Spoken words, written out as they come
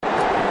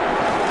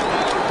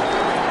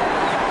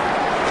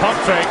Pump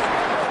fake.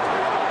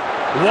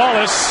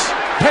 Wallace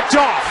picked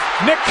off.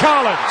 Nick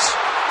Collins.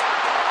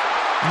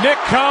 Nick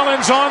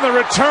Collins on the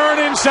return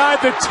inside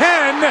the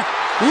 10.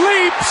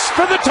 Leaps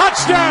for the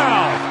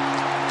touchdown.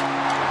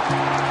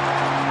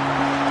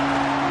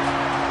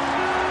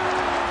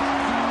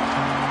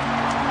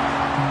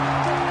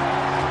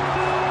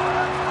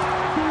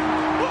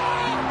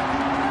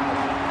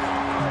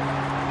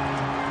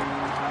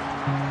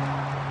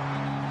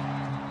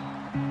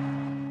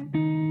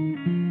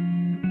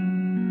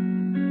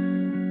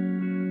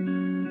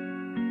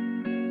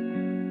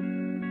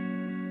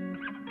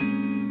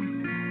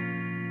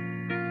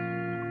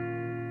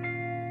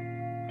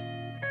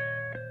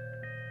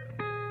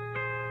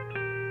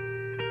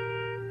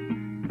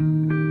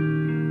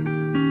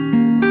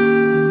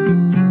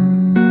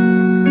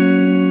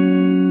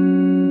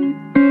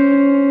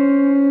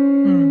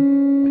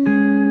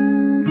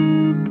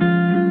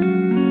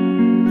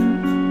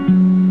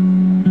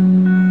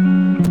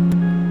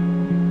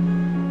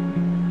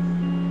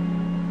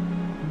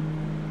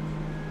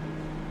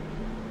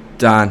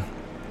 Don.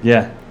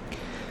 Yeah.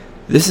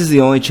 This is the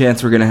only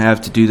chance we're going to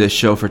have to do this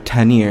show for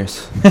 10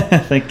 years.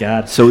 Thank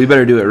God. So we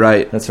better do it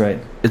right. That's right.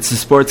 It's the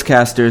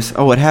Sportscasters.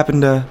 Oh, what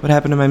happened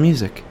to my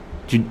music?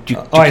 Did you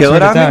I kill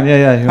it on down. me?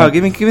 Yeah. Oh,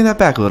 give me that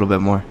back a little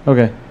bit more.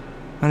 Okay.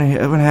 I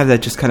want to have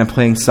that just kind of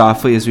playing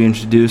softly as we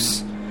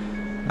introduce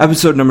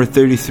episode number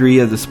 33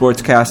 of the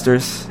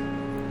Sportscasters.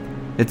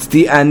 It's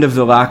the end of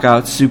the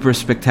lockout, super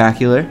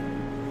spectacular.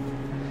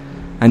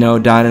 I know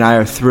Don and I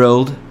are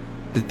thrilled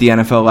that the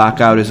NFL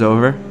lockout is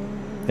over.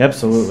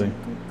 Absolutely.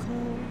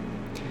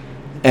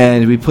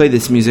 And we play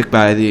this music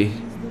by the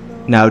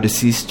now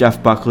deceased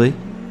Jeff Buckley.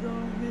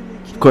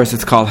 Of course,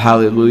 it's called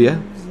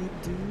Hallelujah.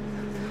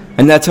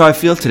 And that's how I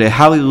feel today.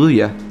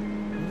 Hallelujah.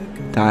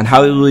 Don,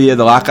 hallelujah.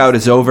 The lockout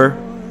is over.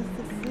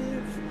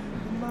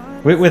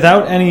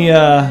 Without any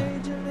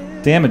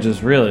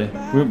damages, really.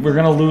 We're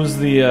going to lose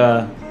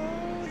the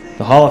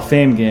Hall of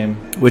Fame game.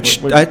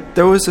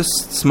 There was a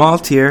small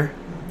tear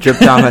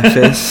dripped down my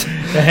face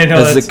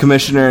as the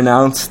commissioner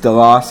announced the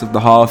loss of the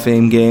Hall of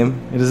Fame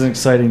game. It is an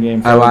exciting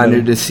game for I everybody.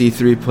 wanted to see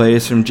 3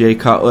 plays from Jay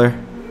Cutler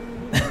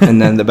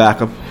and then the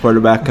backup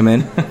quarterback come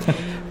in.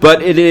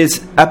 But it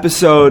is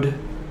episode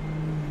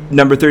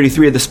number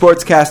 33 of the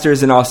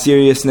Sportscasters. In all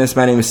seriousness,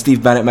 my name is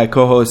Steve Bennett. My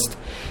co-host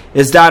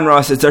is Don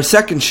Ross. It's our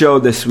second show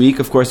this week.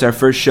 Of course, our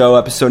first show,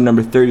 episode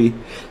number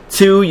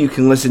 32, you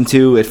can listen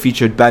to. It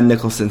featured Ben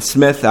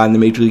Nicholson-Smith on the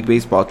Major League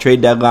Baseball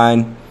trade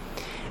deadline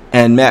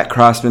and Matt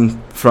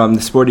Crossman from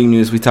the Sporting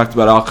News. We talked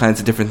about all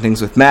kinds of different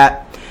things with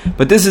Matt.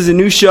 But this is a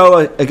new show.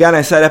 Again,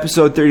 I said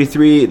episode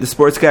 33, the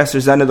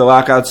Sportscasters End of the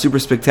Lockout, super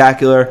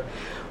spectacular.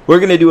 We're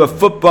going to do a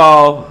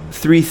football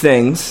 3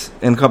 things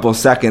in a couple of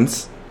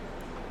seconds.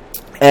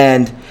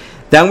 And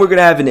then we're going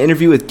to have an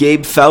interview with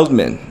Gabe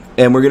Feldman.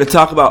 And we're going to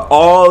talk about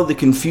all the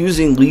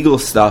confusing legal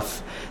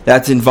stuff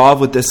that's involved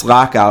with this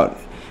lockout.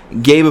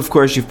 Gabe, of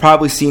course, you've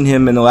probably seen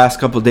him in the last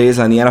couple of days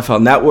on the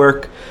NFL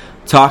Network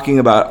talking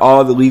about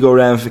all the legal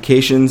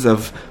ramifications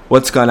of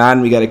what's going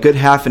on. We got a good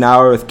half an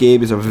hour with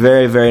Gabe. He's a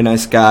very, very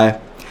nice guy.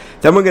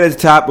 Then we're going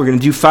to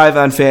do 5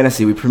 on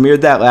Fantasy. We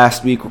premiered that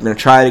last week. We're going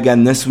to try it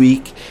again this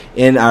week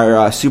in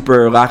our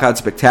Super Lockout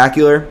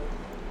Spectacular.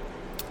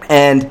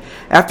 And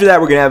after that,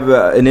 we're going to have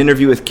an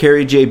interview with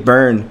Kerry J.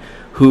 Byrne,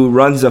 who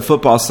runs a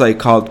football site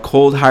called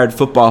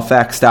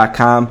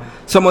ColdHardFootballFacts.com,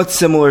 somewhat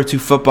similar to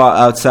Football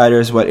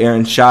Outsiders, what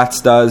Aaron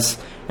Schatz does.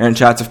 Aaron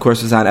Schatz, of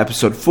course, was on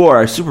episode 4,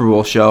 our Super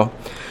Bowl show.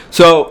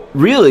 So,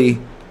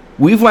 really,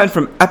 we've went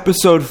from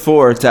episode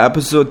 4 to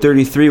episode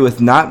 33 with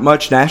not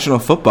much National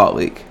Football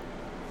League.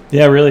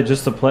 Yeah, really,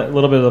 just a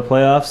little bit of the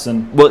playoffs.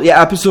 Well,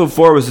 yeah, episode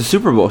 4 was the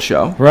Super Bowl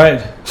show.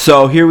 Right.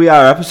 So here we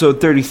are,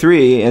 episode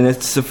 33, and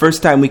it's the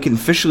first time we can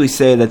officially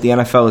say that the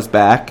NFL is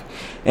back.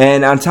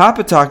 And on top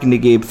of talking to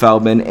Gabe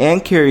Feldman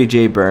and Kerry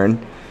J.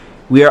 Byrne,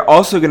 we are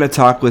also going to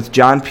talk with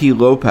John P.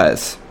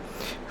 Lopez,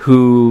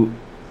 who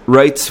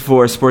writes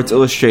for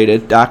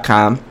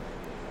SportsIllustrated.com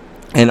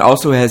and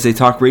also has a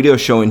talk radio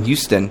show in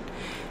Houston.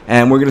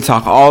 And we're going to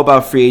talk all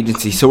about free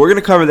agency. So we're going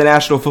to cover the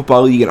National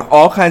Football League in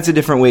all kinds of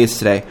different ways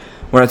today.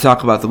 We're going to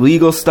talk about the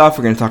legal stuff.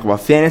 We're going to talk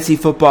about fantasy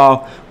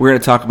football. We're going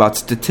to talk about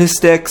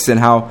statistics and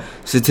how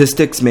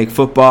statistics make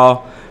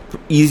football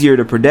easier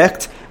to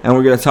predict. And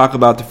we're going to talk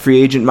about the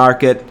free agent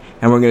market.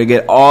 And we're going to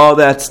get all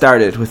that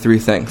started with 3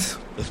 things.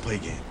 Let's play a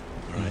game.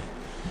 All right.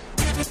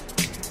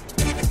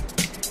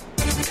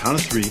 Count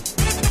of 3. 1.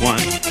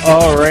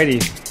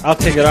 Alrighty. I'll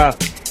take it off.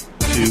 2.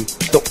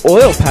 The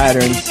oil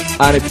patterns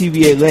on a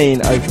TVA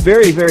lane are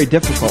very, very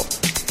difficult.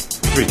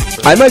 3.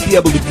 I might be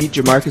able to beat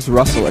Jamarcus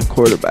Russell at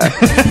quarterback.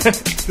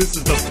 This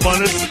is the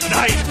funnest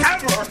night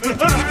ever!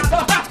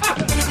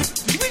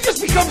 Did we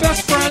just become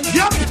best friends?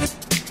 Yep!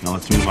 Now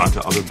let's move on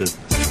to other business.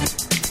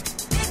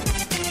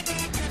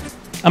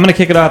 I'm going to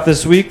kick it off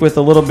this week with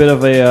a little bit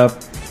of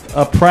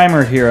a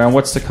primer here on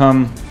what's to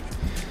come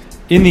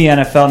in the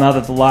NFL now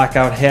that the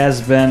lockout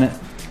has been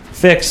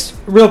fixed.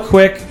 Real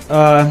quick,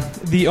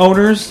 the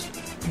owners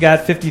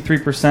got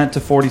 53% to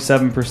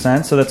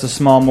 47%, so that's a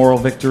small moral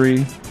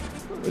victory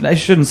I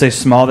shouldn't say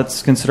small.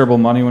 That's considerable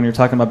money when you're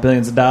talking about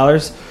billions of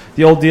dollars.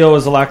 The old deal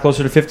was a lot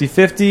closer to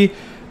 50-50.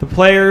 The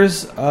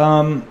players,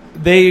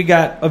 they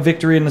got a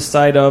victory in the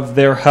side of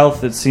their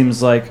health, it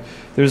seems like.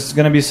 There's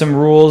going to be some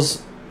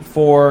rules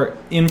for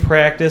in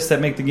practice that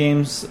make the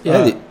games...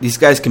 these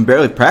guys can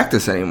barely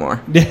practice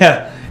anymore.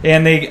 Yeah,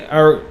 and they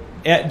are...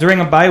 during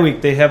a bye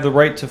week, they have the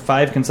right to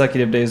 5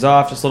 consecutive days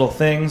off, just little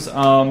things.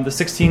 The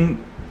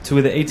 16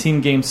 to the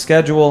 18-game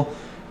schedule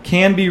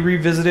can be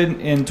revisited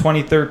in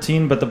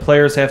 2013, but the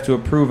players have to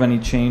approve any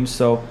change,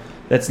 so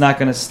that's not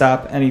going to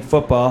stop any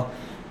football.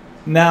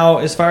 Now,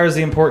 as far as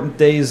the important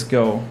days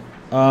go,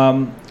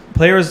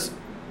 players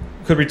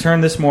could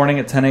return this morning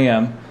at 10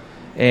 a.m.,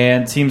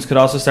 and teams could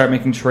also start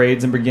making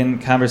trades and begin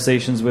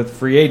conversations with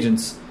free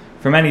agents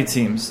from any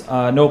teams.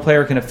 No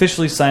player can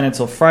officially sign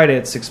until Friday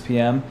at 6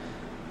 p.m.,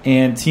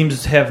 and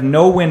teams have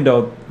no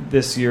window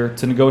this year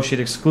to negotiate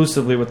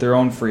exclusively with their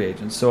own free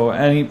agents. So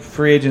any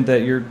free agent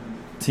that your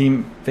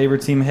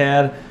favorite team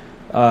had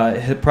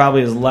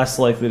probably is less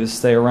likely to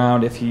stay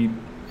around if he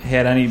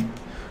had any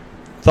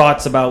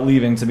thoughts about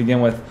leaving to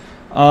begin with.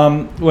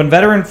 When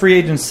veteran free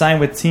agents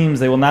sign with teams,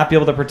 they will not be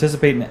able to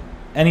participate in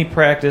any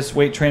practice,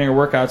 weight training,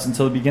 or workouts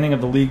until the beginning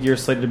of the league year,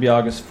 slated to be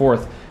August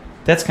 4th.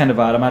 That's kind of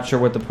odd. I'm not sure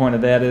what the point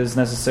of that is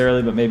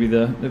necessarily, but maybe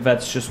the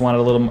vets just wanted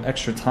a little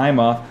extra time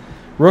off.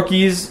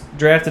 Rookies,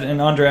 drafted and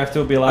undrafted,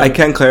 will be allowed. I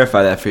can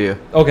clarify that for you.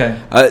 Okay.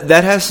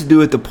 That has to do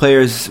with the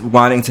players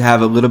wanting to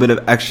have a little bit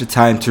of extra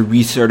time to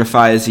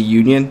recertify as a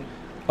union.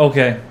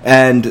 Okay.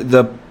 And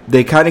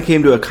they kind of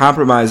came to a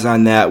compromise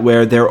on that,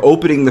 where they're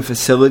opening the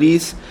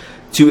facilities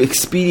to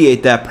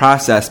expedite that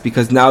process,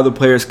 because now the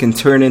players can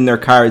turn in their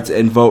cards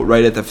and vote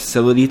right at the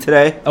facility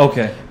today.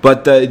 Okay.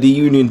 But the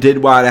union did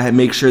want to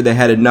make sure they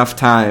had enough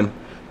time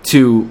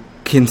to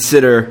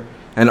consider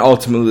and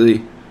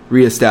ultimately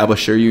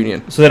reestablish their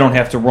union. So they don't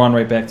have to run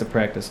right back to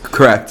practice.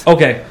 Correct.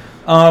 Okay.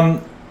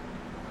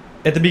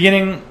 At the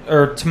beginning,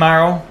 or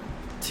tomorrow,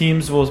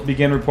 teams will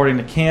begin reporting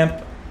to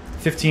camp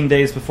 15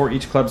 days before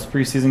each club's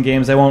preseason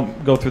games. I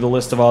won't go through the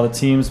list of all the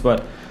teams,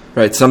 but...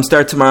 Right, some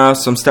start tomorrow,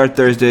 some start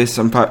Thursday,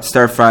 some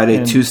start Friday,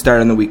 and 2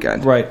 start on the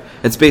weekend. Right.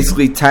 It's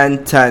basically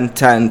 10, 10,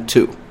 10,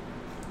 2.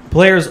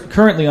 Players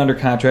currently under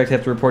contract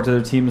have to report to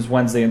their teams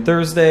Wednesday and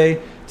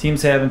Thursday.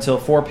 Teams have until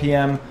 4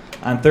 p.m.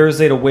 on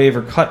Thursday to waive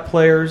or cut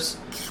players.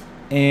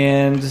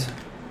 And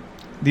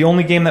the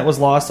only game that was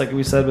lost, like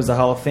we said, was the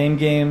Hall of Fame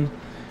game.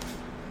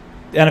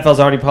 The NFL's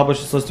already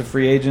published its list of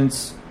free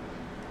agents.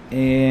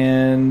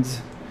 And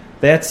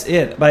that's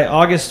it. By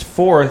August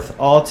 4th,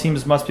 all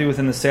teams must be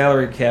within the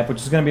salary cap,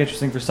 which is going to be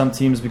interesting for some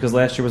teams because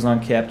last year was an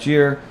uncapped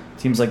year.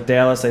 Teams like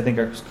Dallas, I think,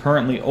 are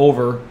currently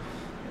over,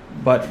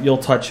 but you'll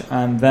touch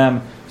on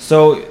them.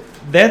 So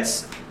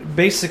that's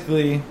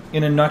basically,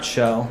 in a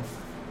nutshell,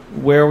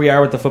 where we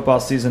are with the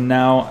football season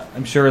now.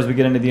 I'm sure as we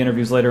get into the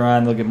interviews later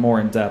on, they'll get more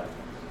in depth.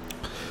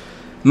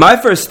 My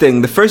first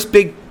thing, the first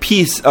big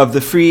piece of the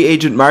free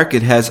agent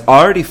market has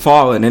already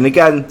fallen. And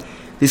again,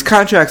 these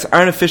contracts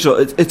aren't official.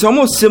 It's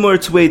almost similar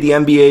to the way the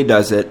NBA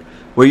does it,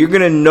 where you're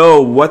going to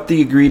know what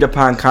the agreed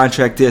upon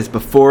contract is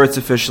before it's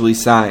officially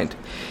signed.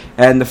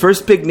 And the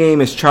first big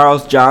name is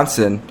Charles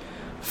Johnson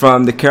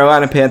from the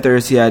Carolina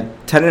Panthers. He had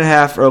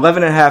 10.5 or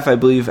 11.5, I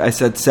believe I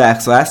said,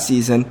 sacks last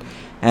season.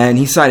 And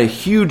he signed a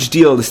huge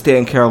deal to stay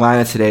in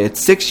Carolina today. It's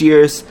 6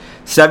 years,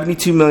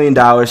 $72 million,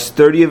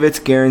 30 of it's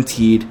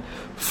guaranteed.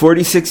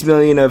 $46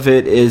 million of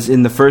it is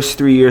in the first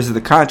 3 years of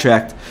the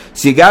contract.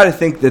 So you got to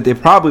think that they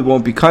probably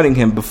won't be cutting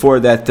him before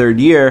that third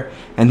year,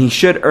 and he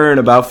should earn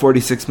about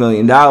 $46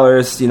 million,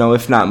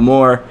 if not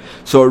more.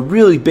 So a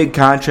really big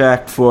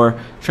contract for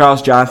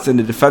Charles Johnson,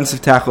 the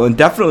defensive tackle, and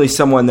definitely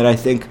someone that I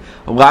think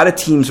a lot of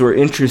teams were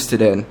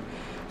interested in.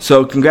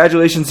 So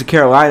congratulations to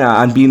Carolina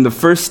on being the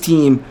first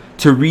team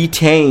to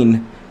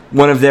retain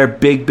one of their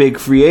big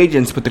free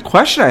agents. But the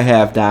question I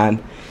have,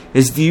 Don,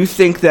 is do you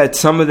think that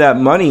some of that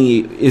money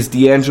is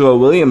D'Angelo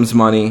Williams'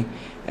 money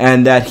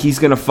and that he's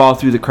going to fall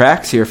through the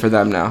cracks here for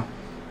them now?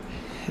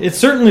 It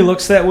certainly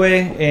looks that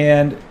way,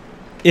 and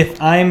if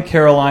I'm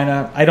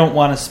Carolina, I don't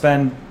want to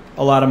spend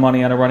a lot of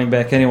money on a running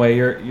back anyway.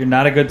 You're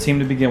not a good team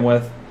to begin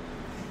with.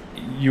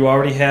 You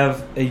already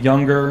have a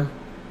younger,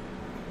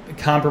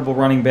 comparable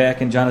running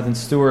back in Jonathan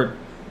Stewart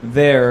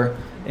there,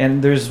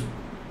 and there's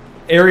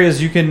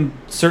areas you can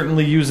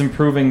certainly use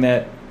improving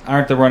that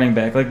aren't the running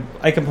back. Like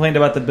I complained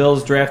about the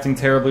Bills drafting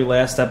terribly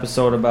last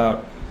episode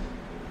about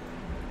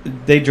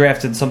they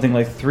drafted something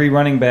like 3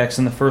 running backs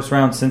in the first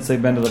round since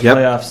they've been to the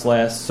playoffs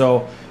last.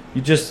 So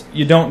you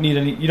don't need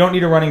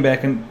a running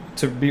back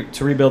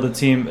to rebuild a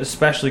team,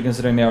 especially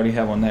considering they already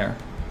have one there.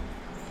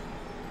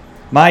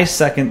 My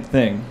second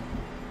thing,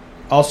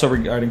 also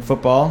regarding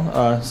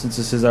football, since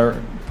this is our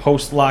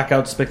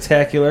post-lockout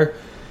spectacular.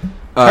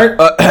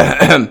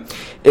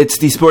 It's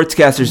the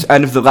Sportscasters'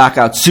 End of the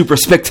Lockout Super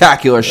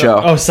Spectacular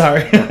Show.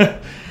 Sorry.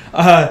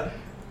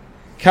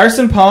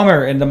 Carson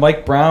Palmer and the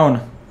Mike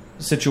Brown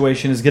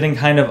situation is getting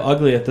kind of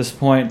ugly at this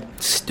point.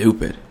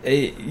 Stupid.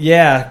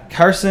 Yeah,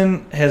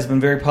 Carson has been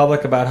very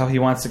public about how he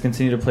wants to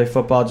continue to play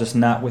football, just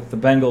not with the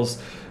Bengals.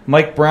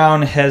 Mike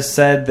Brown has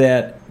said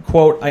that,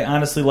 quote, I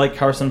honestly like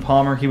Carson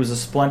Palmer. He was a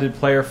splendid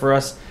player for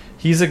us.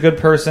 He's a good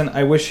person.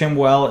 I wish him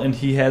well, and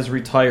he has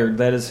retired.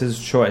 That is his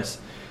choice.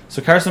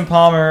 So Carson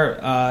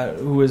Palmer,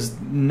 who is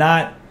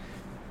not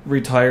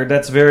retired,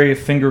 that's very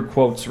finger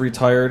quotes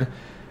retired.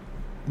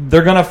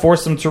 They're going to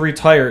force him to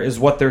retire is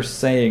what they're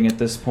saying at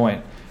this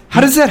point.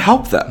 How does that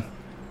help them?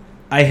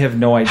 I have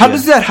no idea. How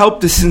does that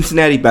help the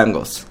Cincinnati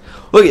Bengals?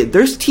 Look,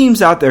 there's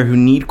teams out there who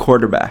need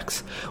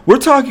quarterbacks. We're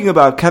talking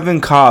about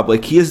Kevin Kolb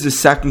like he is the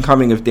second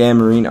coming of Dan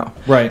Marino.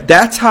 Right.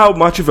 That's how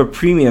much of a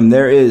premium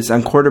there is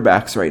on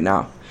quarterbacks right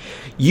now.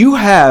 You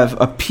have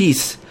a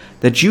piece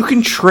that you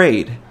can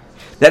trade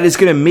that is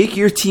going to make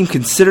your team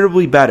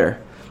considerably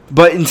better.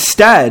 But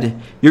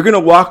instead, you're going to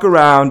walk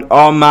around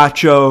all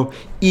macho,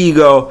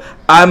 ego,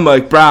 I'm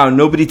Mike Brown,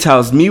 nobody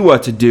tells me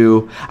what to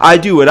do, I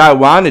do what I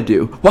want to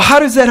do. Well, how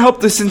does that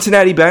help the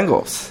Cincinnati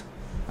Bengals?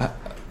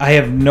 I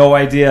have no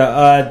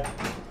idea.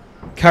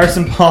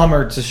 Carson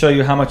Palmer, to show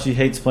you how much he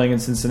hates playing in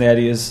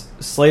Cincinnati, is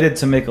slated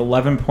to make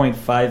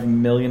 $11.5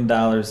 million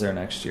there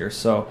next year.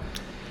 So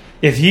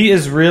if he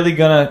is really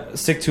going to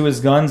stick to his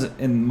guns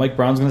and Mike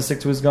Brown's going to stick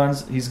to his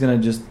guns, he's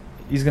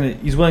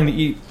willing to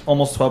eat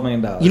almost $12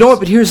 million. You know what?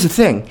 But here's the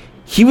thing.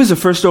 He was a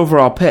first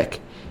overall pick.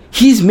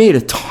 He's made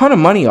a ton of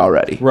money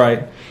already.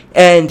 Right.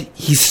 And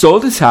he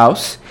sold his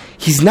house.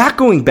 He's not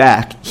going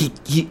back.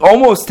 He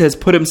almost has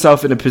put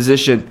himself in a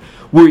position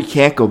where he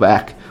can't go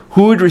back.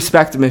 Who would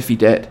respect him if he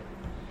did?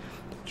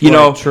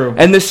 True.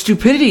 And the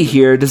stupidity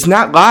here does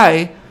not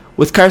lie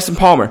with Carson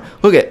Palmer.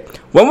 Look at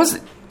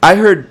I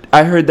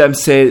heard them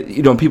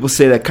say, people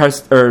say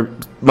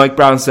that Mike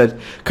Brown said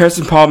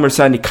Carson Palmer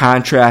signed a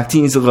contract.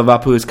 He needs to live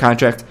up to his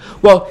contract.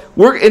 Well,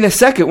 in a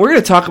second we're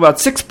going to talk about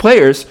 6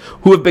 players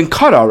who have been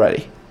cut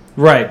already.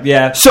 Right.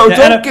 Yeah. So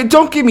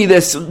don't give me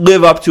this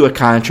live up to a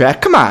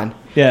contract. Come on.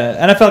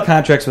 Yeah, NFL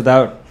contracts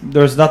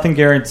there's nothing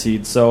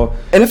guaranteed. So,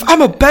 and if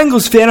I'm a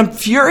Bengals fan, I'm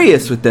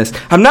furious with this.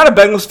 I'm not a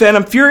Bengals fan.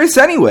 I'm furious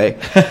anyway.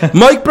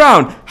 Mike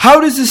Brown, how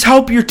does this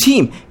help your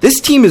team? This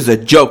team is a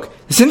joke.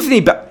 The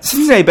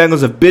Cincinnati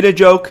Bengals have been a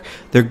joke.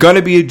 They're going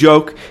to be a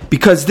joke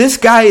because this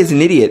guy is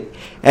an idiot,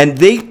 and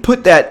they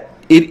put that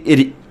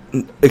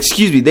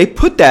they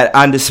put that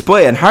on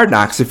display on Hard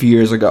Knocks a few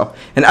years ago,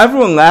 and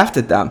everyone laughed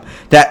at them.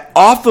 That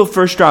awful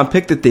first-round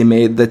pick that they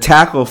made, the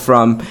tackle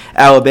from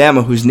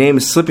Alabama, whose name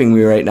is slipping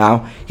me right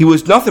now, he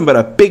was nothing but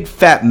a big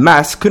fat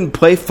mess, couldn't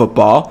play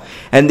football,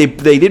 and they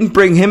didn't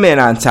bring him in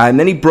on time.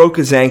 Then he broke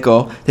his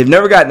ankle. They've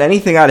never gotten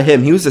anything out of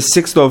him. He was a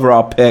 6th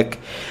overall pick.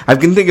 I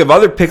can think of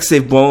other picks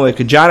they've blown, like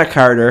Ajana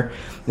Carter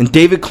and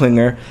David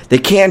Klinger. They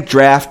can't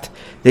draft.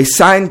 They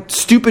signed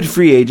stupid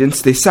free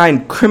agents. They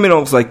signed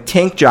criminals like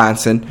Tank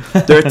Johnson.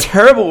 They're a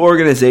terrible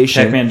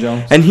organization. Pac-Man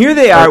Jones. And here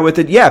they are with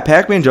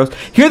Pac-Man Jones.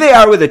 Here they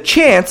are with a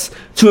chance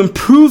to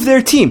improve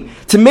their team,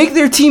 to make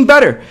their team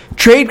better.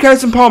 Trade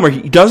Carson Palmer.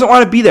 He doesn't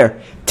want to be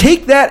there.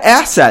 Take that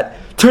asset,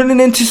 turn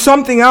it into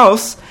something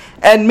else,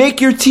 and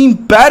make your team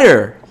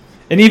better.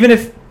 And even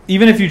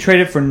if you trade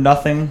it for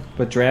nothing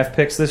but draft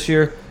picks this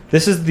year,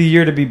 this is the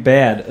year to be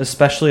bad,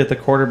 especially at the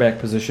quarterback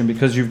position,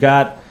 because you've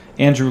got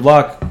Andrew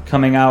Luck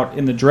coming out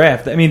in the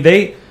draft. I mean,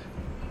 they,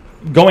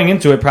 going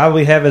into it,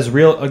 probably have as a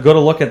good a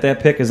look at that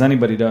pick as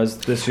anybody does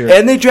this year.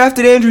 And they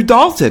drafted Andrew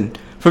Dalton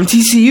from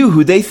TCU,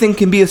 who they think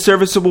can be a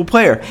serviceable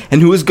player,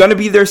 and who is going to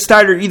be their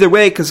starter either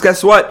way, because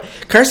guess what?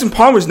 Carson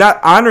Palmer's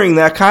not honoring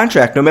that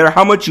contract, no matter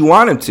how much you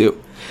want him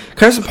to.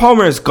 Carson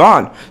Palmer is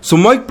gone. So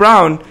Mike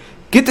Brown,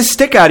 get the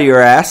stick out of your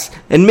ass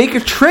and make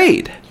a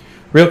trade.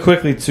 Real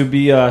quickly, to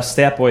be a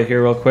stat boy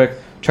here real quick,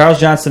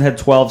 Charles Johnson had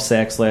 12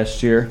 sacks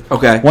last year.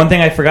 Okay. One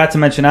thing I forgot to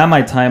mention on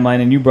my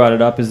timeline, and you brought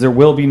it up, is there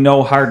will be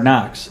no Hard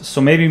Knocks.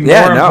 So maybe more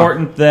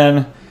important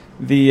than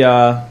the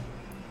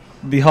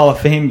Hall of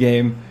Fame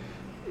game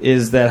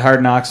is that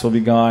Hard Knocks will be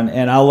gone,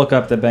 and I'll look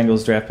up the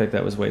Bengals draft pick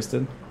that was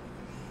wasted.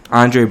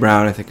 Andre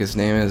Brown, I think his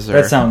name is.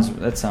 That sounds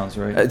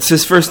right. It's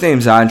his first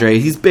name's Andre.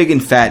 He's big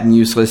and fat and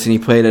useless, and he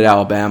played at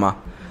Alabama.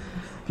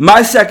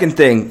 My second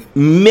thing,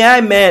 my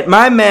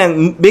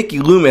man Mickey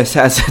Loomis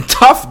has a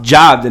tough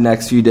job the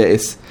next few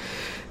days.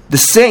 The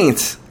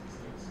Saints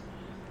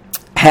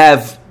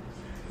have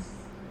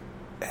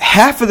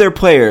half of their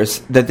players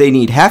that they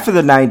need, half of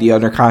the 90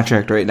 under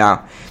contract right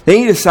now. They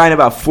need to sign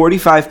about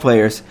 45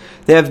 players.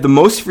 They have the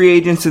most free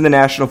agents in the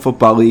National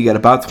Football League at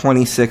about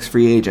 26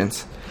 free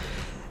agents.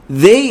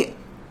 They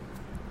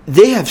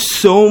have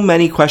so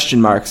many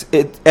question marks.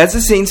 As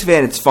a Saints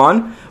fan, it's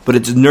fun, but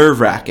it's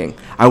nerve-wracking.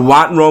 I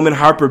want Roman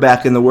Harper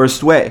back in the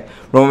worst way.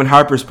 Roman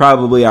Harper's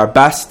probably our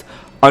best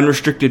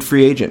unrestricted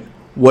free agent.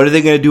 What are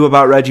they going to do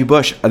about Reggie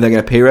Bush? Are they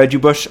going to pay Reggie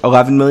Bush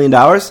 $11 million?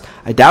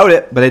 I doubt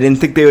it, but I didn't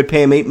think they would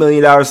pay him $8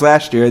 million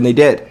last year, and they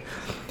did.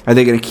 Are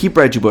they going to keep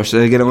Reggie Bush? Are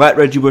they going to let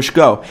Reggie Bush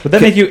go? Would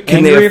that make you angry?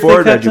 Can they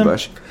afford Reggie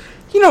Bush?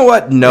 You know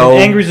what? No.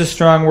 Angry is a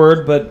strong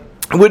word, but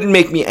it wouldn't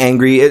make me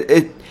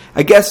angry.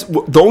 I guess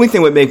the only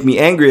thing that would make me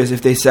angry is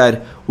if they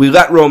said, we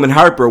let Roman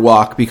Harper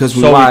walk because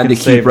we wanted to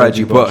keep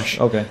Reggie Bush.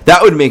 Okay.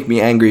 That would make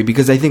me angry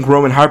because I think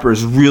Roman Harper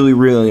is really,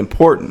 really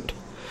important.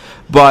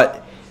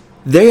 But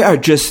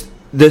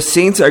the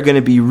Saints are going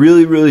to be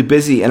really, really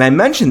busy. And I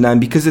mention them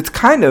because it's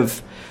kind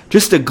of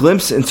just a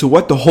glimpse into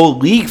what the whole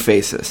league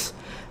faces.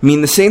 I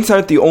mean, the Saints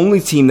aren't the only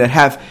team that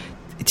have...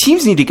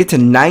 Teams need to get to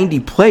 90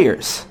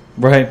 players.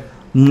 Right.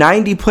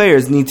 90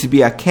 players need to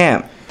be at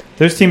camp.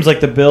 There's teams like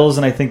the Bills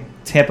and I think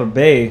Tampa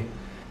Bay.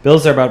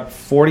 Bills are about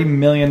 $40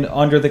 million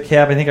under the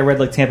cap. I think I read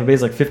like Tampa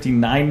Bay's like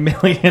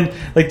 $59 million.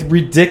 Like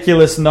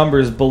ridiculous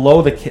numbers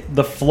below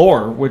the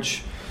floor,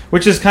 which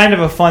is kind of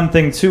a fun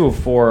thing too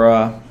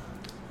for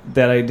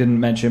that I didn't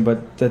mention,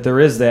 but that there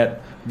is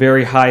that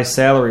very high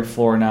salary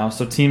floor now.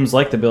 So teams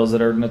like the Bills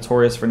that are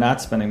notorious for not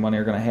spending money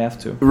are going to have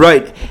to.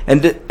 Right.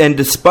 And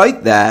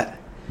despite that,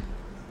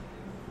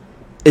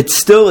 it's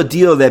still a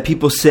deal that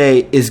people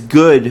say is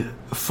good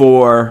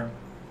for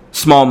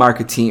small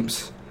market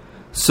teams.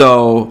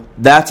 So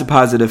that's a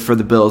positive for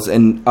the Bills.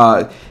 And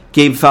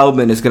Gabe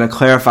Feldman is going to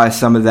clarify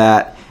some of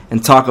that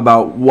and talk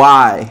about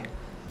why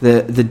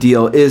the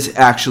deal is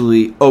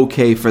actually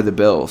okay for the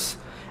Bills.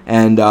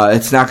 And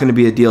it's not going to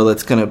be a deal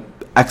that's going to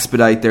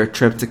expedite their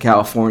trip to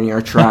California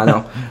or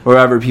Toronto,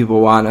 wherever people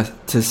want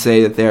to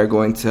say that they're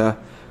going to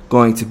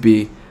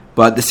be.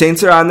 But the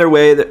Saints are on their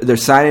way. They're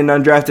signing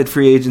undrafted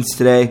free agents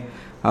today.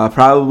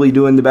 Probably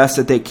doing the best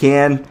that they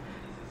can.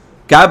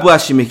 God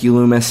bless you, Mickey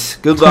Loomis.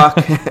 Good luck.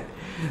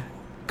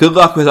 Good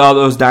luck with all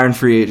those darn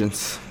free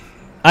agents.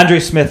 Andre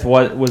Smith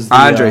was the,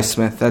 Andre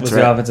Smith, that's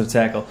right. The offensive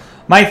tackle.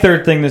 My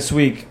third thing this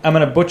week, I'm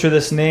going to butcher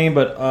this name,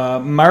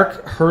 but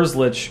Mark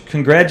Herzlich,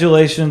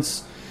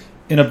 congratulations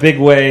in a big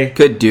way.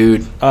 Good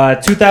dude.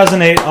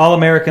 2008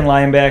 All-American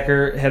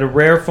linebacker, had a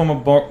rare form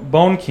of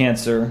bone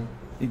cancer.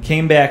 He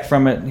came back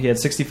from it. He had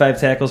 65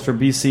 tackles for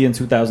BC in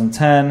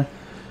 2010.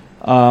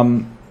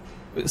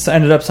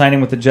 Ended up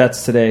signing with the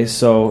Jets today,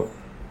 so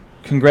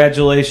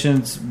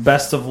congratulations,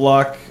 best of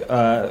luck.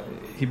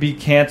 He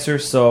beat cancer,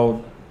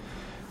 so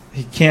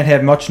he can't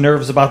have much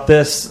nerves about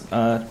this.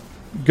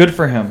 Good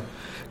for him.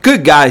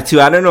 Good guy,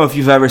 too. I don't know if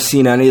you've ever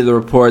seen any of the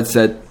reports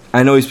that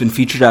I know he's been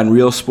featured on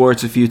Real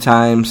Sports a few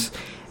times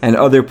and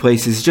other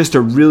places. He's just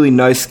a really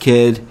nice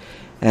kid,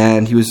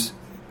 and he was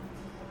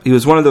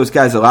one of those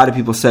guys a lot of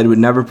people said would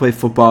never play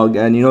football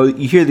again. You know,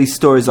 you hear these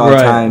stories all the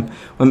time.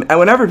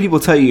 Whenever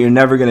people tell you you're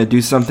never going to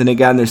do something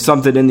again, there's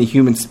something in the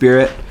human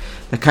spirit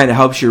that kind of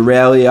helps you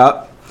rally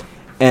up.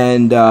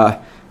 And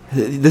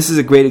this is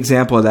a great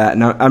example of that,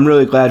 and I'm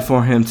really glad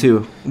for him,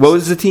 too. What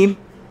was the team?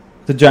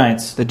 The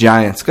Giants. The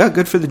Giants.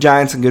 Good for the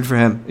Giants and good for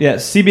him. Yeah,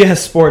 CBS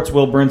Sports'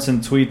 Will Brinson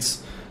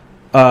tweets,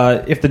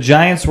 if the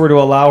Giants were to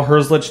allow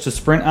Herzlich to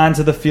sprint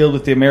onto the field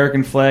with the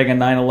American flag on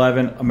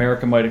 9/11,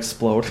 America might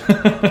explode.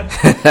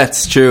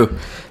 That's true.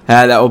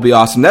 That will be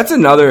awesome. That's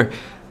another...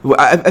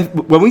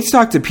 when we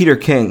talked to Peter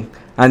King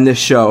on this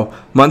show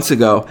months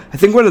ago, I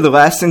think one of the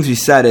last things we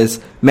said is,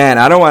 man,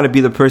 I don't want to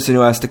be the person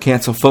who has to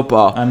cancel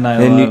football on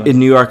 9/11. in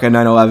New York on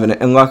 9/11,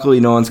 and luckily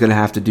no one's going to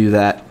have to do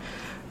that.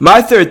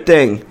 My third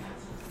thing,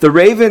 the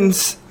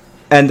Ravens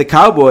and the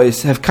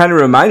Cowboys have kind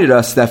of reminded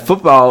us that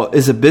football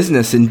is a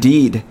business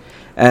indeed.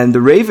 And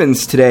the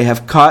Ravens today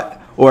have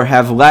cut or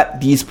have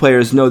let these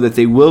players know that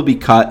they will be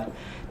cut.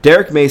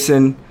 Derek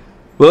Mason,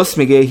 Willis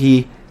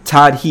McGahee,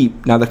 Todd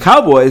Heap. Now the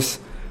Cowboys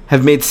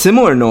have made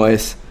similar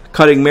noise,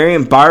 cutting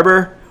Marion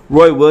Barber,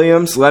 Roy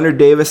Williams, Leonard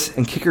Davis,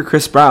 and kicker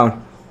Chris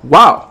Brown.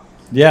 Wow.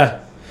 Yeah,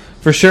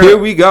 for sure. Here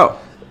we go.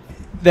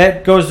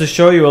 That goes to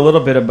show you a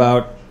little bit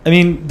about... I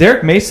mean,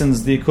 Derek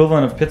Mason's the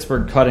equivalent of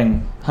Pittsburgh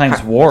cutting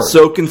Hines Ward.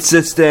 So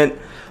consistent,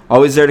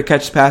 always there to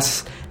catch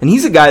passes. And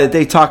he's a guy that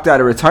they talked out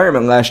of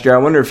retirement last year. I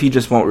wonder if he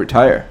just won't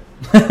retire.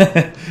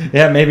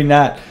 Yeah, maybe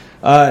not.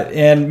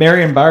 And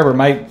Marion Barber,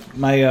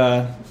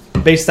 my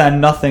based on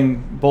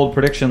nothing bold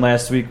prediction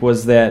last week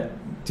was that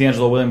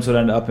D'Angelo Williams would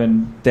end up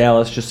in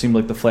Dallas. Just seemed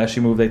like the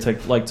flashy move they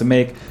like to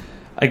make.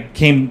 I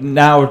came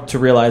now to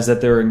realize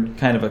that they're in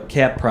kind of a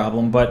cap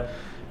problem, but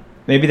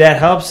maybe that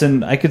helps,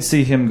 and I could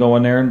see him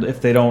going there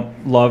if they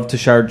don't love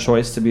Tashard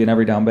Choice to be an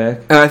every down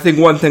back. And I think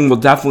one thing we'll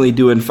definitely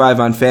do in 5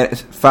 on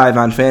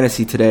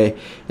Fantasy today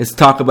is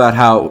talk about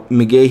how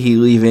McGahee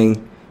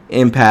leaving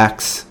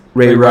impacts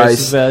Ray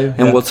Rice, value.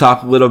 And we'll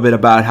talk a little bit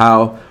about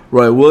how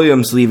Roy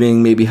Williams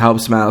leaving maybe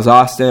helps Miles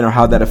Austin or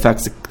how that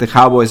affects the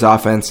Cowboys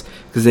offense,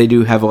 because they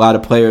do have a lot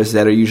of players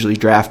that are usually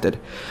drafted.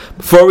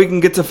 Before we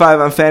can get to 5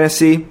 on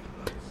Fantasy,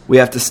 we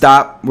have to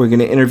stop. We're going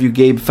to interview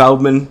Gabe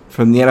Feldman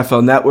from the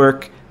NFL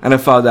Network,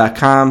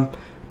 NFL.com,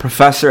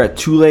 professor at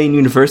Tulane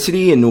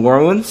University in New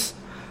Orleans.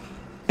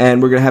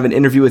 And we're going to have an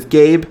interview with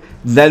Gabe.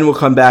 Then we'll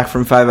come back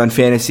from 5 on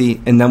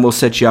Fantasy, and then we'll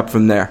set you up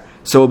from there.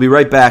 So we'll be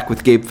right back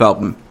with Gabe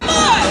Feldman.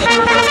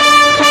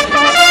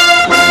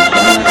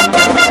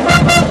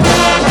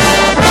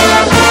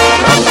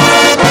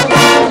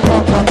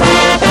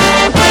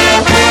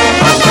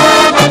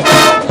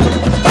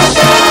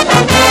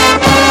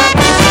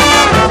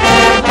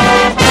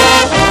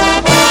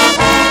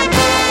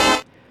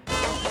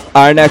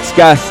 Our next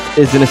guest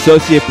is an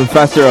associate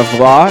professor of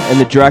law and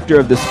the director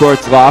of the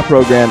sports law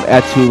program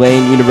at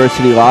Tulane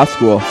University Law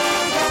School.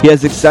 He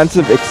has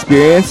extensive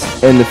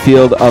experience in the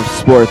field of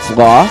sports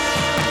law.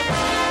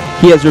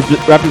 He has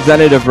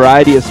represented a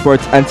variety of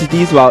sports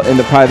entities while in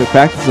the private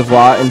practice of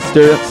law and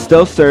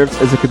still serves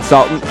as a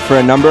consultant for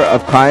a number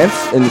of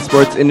clients in the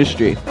sports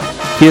industry.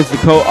 He is the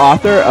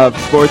co-author of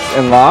Sports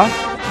and Law,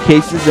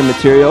 Cases and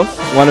Materials,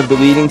 one of the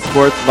leading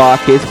sports law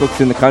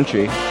casebooks in the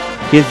country.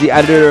 He is the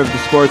editor of the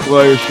Sports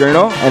Lawyer's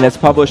Journal and has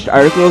published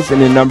articles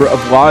in a number of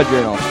law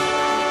journals.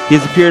 He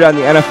has appeared on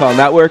the NFL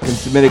Network and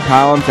submitted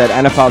columns at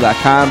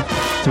NFL.com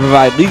to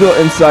provide legal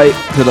insight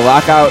to the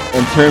lockout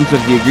in terms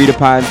of the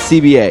agreed-upon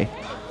CBA.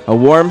 A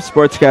warm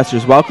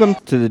sportscaster's welcome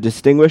to the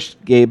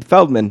distinguished Gabe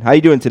Feldman. How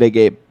you doing today,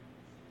 Gabe?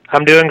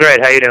 I'm doing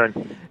great. How you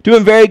doing?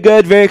 Doing very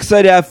good. Very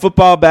excited to have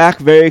football back.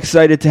 Very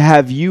excited to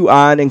have you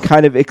on and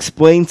kind of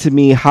explain to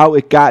me how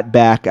it got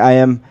back. I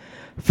am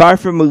far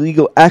from a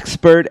legal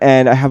expert,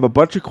 and I have a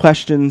bunch of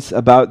questions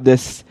about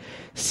this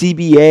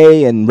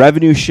CBA and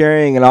revenue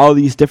sharing and all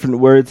these different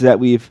words that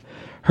we've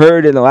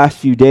heard in the last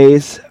few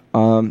days.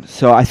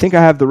 So I think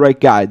I have the right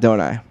guy, don't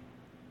I?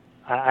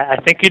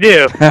 I think you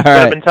do. That's what right.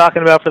 I've been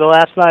talking about for the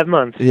last 5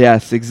 months.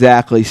 Yes,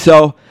 exactly.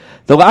 So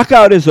the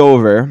lockout is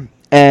over,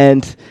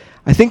 and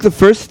I think the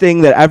first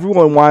thing that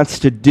everyone wants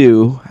to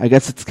do, I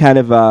guess it's kind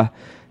of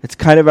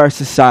our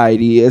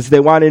society, is they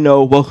want to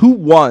know, well, who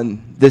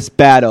won this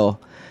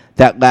battle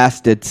that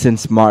lasted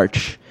since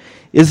March?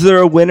 Is there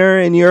a winner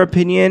in your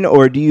opinion,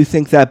 or do you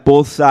think that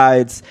both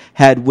sides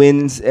had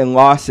wins and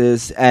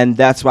losses, and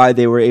that's why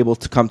they were able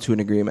to come to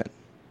an agreement?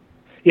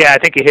 Yeah, I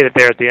think you hit it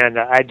there at the end.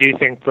 I do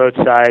think both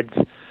sides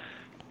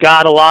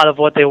got a lot of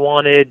what they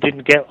wanted,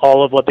 didn't get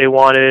all of what they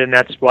wanted, and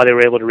that's why they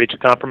were able to reach a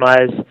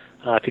compromise.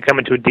 If you come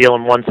into a deal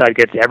and one side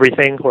gets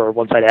everything, or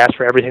one side asks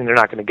for everything, they're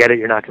not going to get it.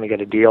 You're not going to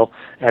get a deal.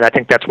 And I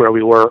think that's where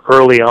we were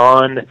early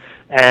on.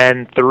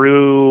 And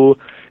through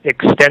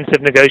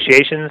extensive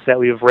negotiations that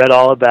we've read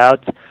all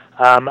about,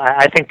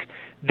 I think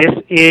this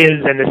is,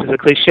 and this is a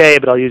cliche,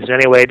 but I'll use it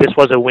anyway, this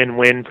was a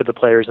win-win for the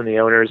players and the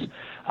owners.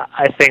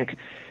 I think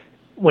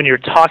when you're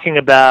talking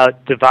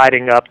about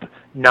dividing up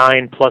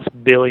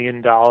 $9+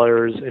 billion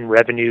in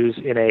revenues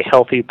in a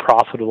healthy,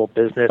 profitable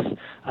business,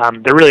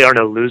 there really are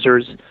no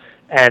losers.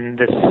 And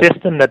the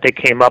system that they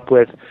came up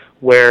with,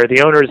 where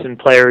the owners and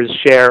players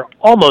share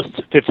almost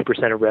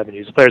 50% of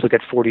revenues, players will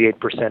get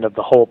 48% of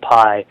the whole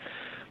pie,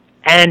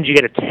 and you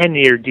get a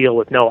 10-year deal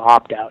with no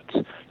opt-outs.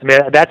 I mean,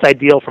 that's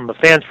ideal from a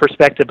fan's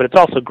perspective, but it's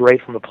also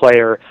great from a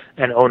player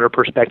and owner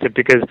perspective,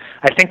 because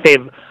I think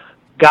they've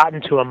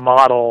gotten to a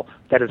model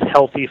that is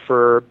healthy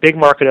for big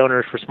market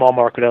owners, for small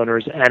market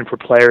owners, and for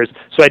players.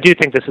 So I do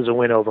think this is a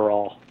win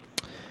overall.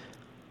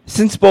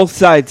 Since both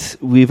sides,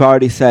 we've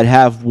already said,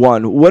 have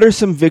won, what are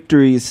some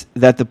victories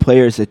that the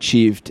players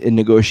achieved in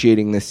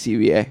negotiating this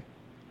CBA?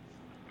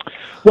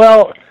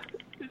 Well,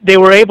 they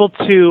were able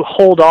to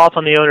hold off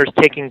on the owners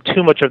taking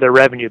too much of their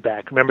revenue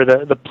back.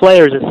 Remember, the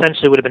players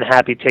essentially would have been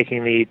happy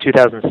taking the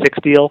 2006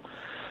 deal,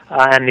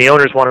 and the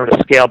owners wanted to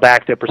scale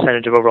back their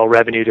percentage of overall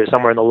revenue to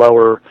somewhere in the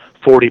lower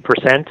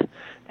 40%,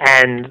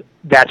 and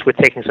that's with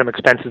taking some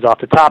expenses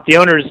off the top. The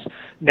owners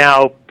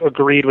now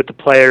agreed with the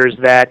players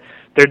that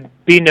there'd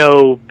be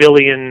no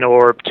billion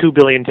or $2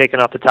 billion taken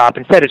off the top.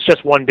 Instead, it's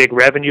just one big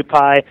revenue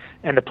pie,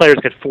 and the players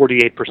get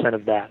 48%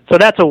 of that. So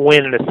that's a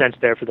win in a sense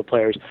there for the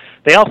players.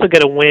 They also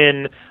get a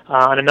win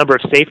on a number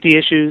of safety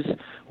issues.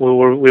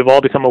 We've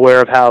all become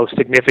aware of how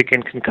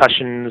significant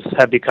concussions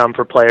have become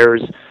for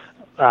players,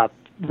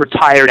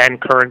 retired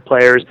and current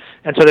players.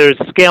 And so there's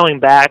scaling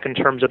back in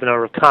terms of the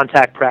number of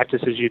contact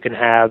practices you can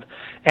have.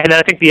 And then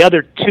I think the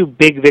other two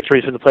big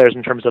victories for the players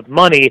in terms of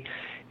money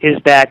is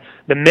that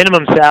the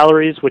minimum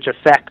salaries, which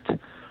affect a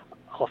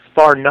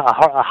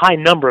high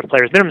number of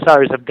players, minimum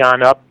salaries have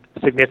gone up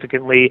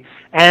significantly,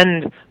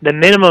 and the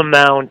minimum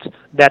amount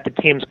that the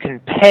teams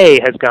can pay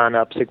has gone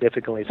up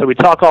significantly. So we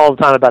talk all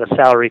the time about a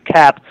salary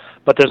cap,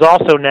 but there's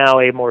also now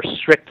a more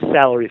strict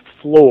salary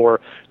floor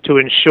to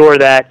ensure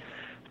that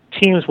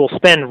teams will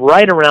spend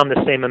right around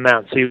the same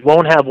amount. So you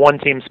won't have one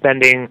team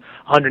spending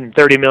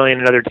 $130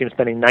 million, another team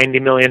spending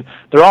 $90 million.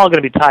 They're all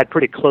going to be tied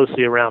pretty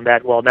closely around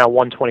that, well, now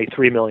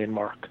 $123 million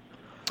mark.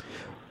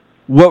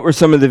 What were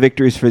some of the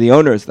victories for the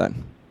owners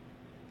then?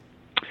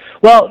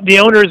 Well, the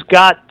owners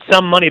got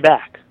some money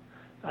back.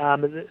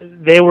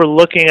 They were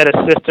looking at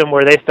a system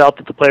where they felt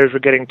that the players were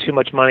getting too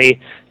much money,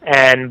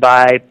 and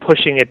by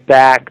pushing it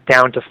back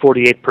down to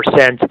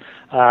 48%,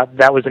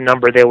 that was a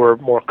number they were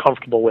more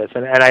comfortable with.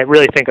 And I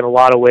really think in a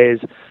lot of ways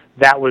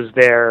that was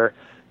their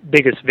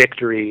biggest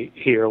victory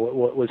here,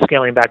 was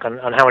scaling back on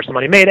how much the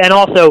money made. And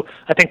also,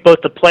 I think both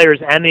the players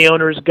and the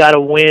owners got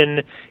a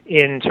win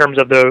in terms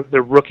of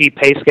the rookie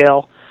pay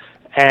scale.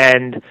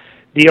 And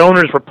the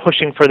owners were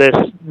pushing for this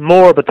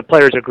more, but the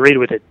players agreed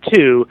with it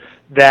too,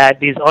 that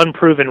these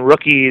unproven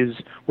rookies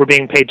were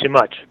being paid too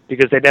much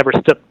because they never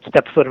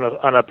stepped foot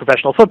on a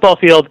professional football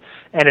field,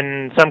 and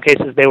in some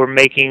cases they were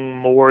making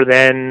more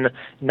than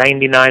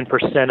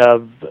 99%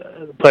 of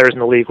players in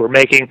the league were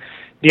making.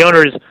 The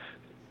owners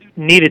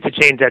needed to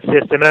change that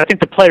system, and I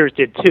think the players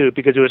did too,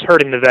 because it was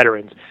hurting the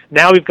veterans.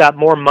 Now we've got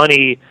more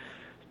money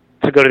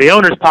to go to the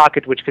owner's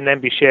pocket, which can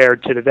then be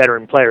shared to the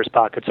veteran player's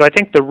pocket. So I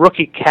think the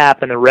rookie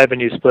cap and the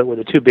revenue split were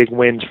the two big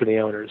wins for the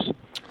owners.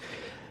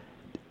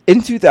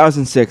 in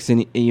 2006,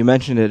 and you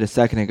mentioned it a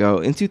second ago,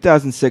 in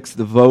 2006,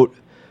 the vote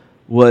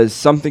was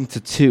something to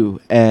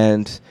 2,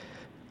 and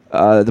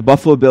the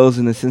Buffalo Bills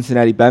and the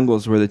Cincinnati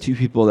Bengals were the two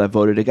people that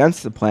voted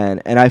against the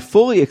plan. And I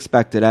fully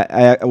expected,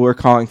 we're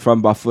calling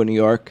from Buffalo, New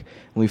York,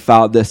 and we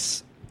followed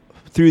this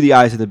through the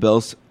eyes of the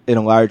Bills in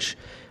a large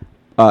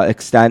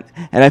extent.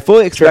 And I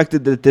fully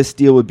expected that this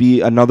deal would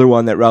be another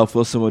one that Ralph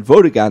Wilson would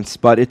vote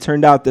against, but it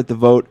turned out that the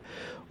vote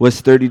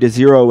was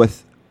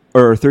 30-0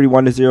 or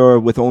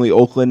 31-0 with only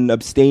Oakland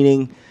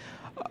abstaining.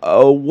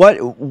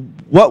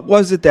 What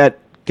was it that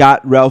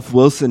got Ralph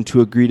Wilson to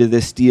agree to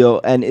this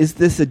deal? And is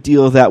this a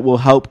deal that will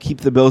help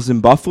keep the Bills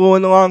in Buffalo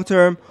in the long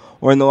term?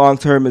 Or in the long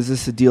term, is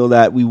this a deal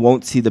that we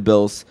won't see the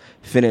Bills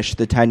finish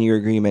the 10-year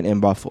agreement in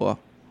Buffalo?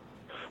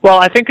 Well,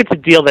 I think it's a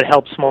deal that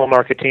helps small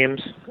market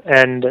teams,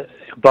 and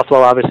Buffalo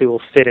obviously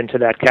will fit into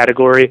that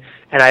category.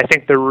 And I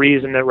think the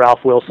reason that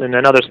Ralph Wilson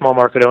and other small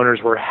market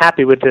owners were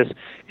happy with this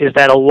is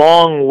that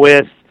along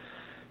with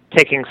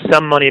taking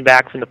some money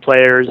back from the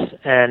players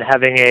and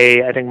having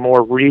a, I think,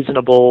 more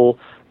reasonable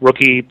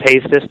rookie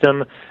pay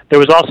system, there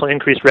was also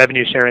increased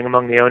revenue sharing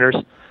among the owners.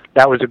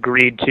 That was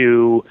agreed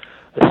to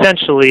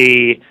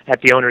essentially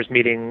at the owners'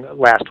 meeting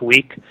last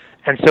week.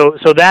 And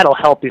so that'll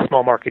help these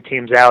small market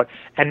teams out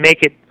and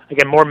make it,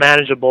 again, more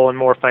manageable and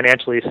more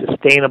financially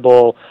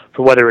sustainable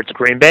for whether it's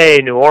Green Bay,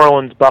 New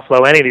Orleans,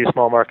 Buffalo, any of these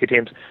small market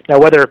teams. Now,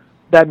 whether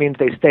that means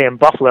they stay in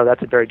Buffalo,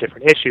 that's a very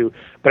different issue.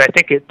 But I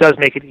think it does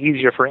make it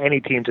easier for any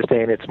team to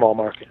stay in its small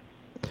market.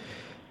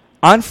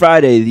 On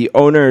Friday, the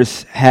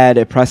owners had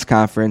a press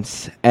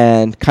conference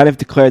and kind of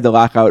declared the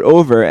lockout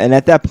over. And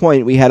at that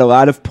point, we had a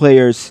lot of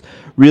players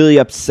really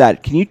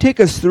upset. Can you take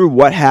us through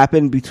what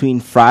happened between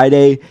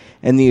Friday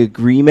and the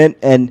agreement?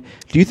 And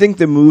do you think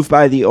the move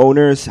by the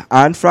owners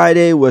on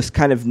Friday was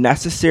kind of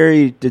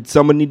necessary? Did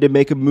someone need to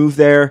make a move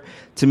there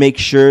to make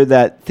sure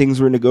that things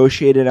were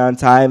negotiated on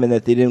time and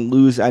that they didn't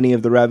lose any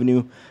of the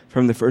revenue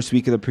from the first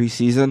week of the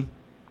preseason?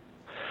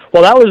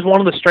 Well, that was one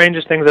of the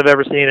strangest things I've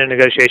ever seen in a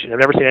negotiation. I've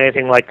never seen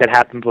anything like that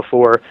happen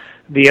before.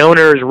 The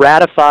owners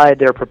ratified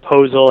their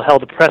proposal,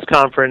 held a press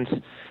conference,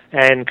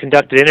 and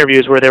conducted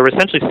interviews where they were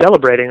essentially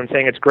celebrating and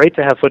saying it's great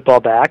to have football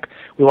back.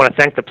 We want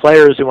to thank the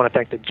players. We want to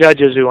thank the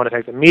judges. We want to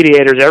thank the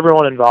mediators,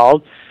 everyone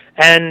involved.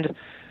 And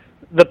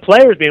the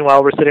players,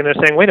 meanwhile, were sitting there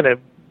saying, wait a minute,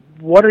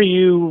 what are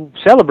you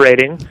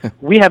celebrating?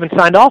 We haven't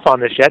signed off on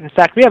this yet. In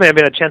fact, we haven't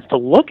even had a chance to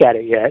look at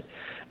it yet.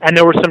 And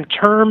there were some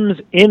terms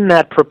in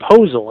that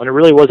proposal, and it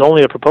really was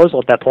only a proposal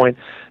at that point,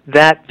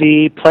 that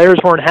the players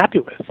weren't happy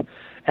with.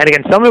 And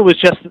again, some of it was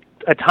just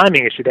a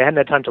timing issue. They hadn't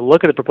had time to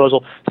look at the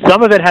proposal.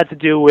 Some of it had to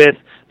do with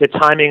the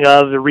timing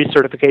of the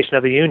recertification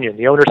of the union.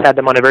 The owners had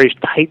them on a very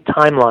tight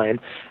timeline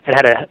and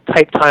had a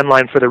tight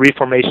timeline for the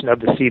reformation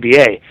of the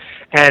CBA.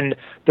 And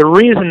the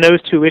reason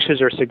those two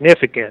issues are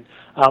significant,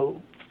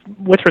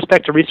 with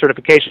respect to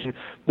recertification,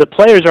 the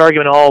players'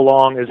 argument all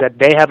along is that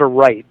they have a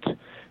right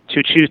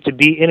to choose to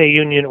be in a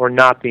union or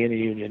not be in a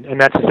union, and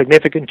that's a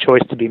significant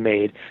choice to be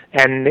made,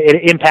 and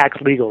it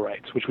impacts legal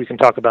rights, which we can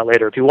talk about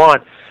later if you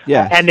want.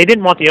 Yeah. And they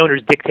didn't want the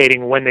owners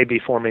dictating when they'd be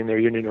forming their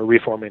union or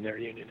reforming their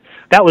union.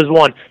 That was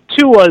one.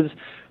 Two was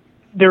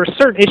there are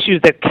certain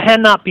issues that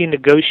cannot be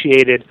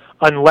negotiated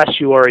unless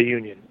you are a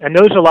union, and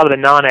those are a lot of the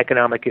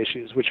non-economic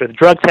issues, which are the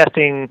drug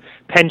testing,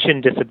 pension,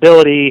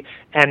 disability,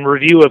 and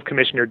review of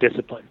commissioner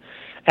discipline.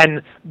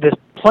 And the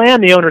plan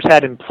the owners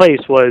had in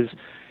place was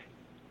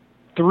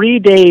 3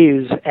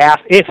 days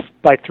if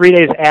by 3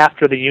 days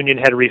after the union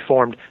had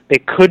reformed, they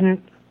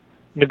couldn't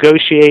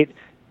negotiate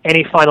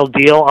any final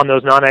deal on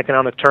those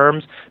non-economic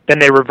terms, then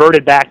they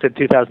reverted back to the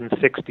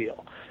 2006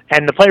 deal.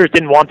 And the players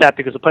didn't want that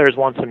because the players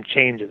want some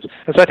changes.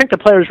 And so I think the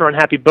players were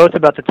unhappy both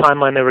about the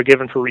timeline they were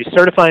given for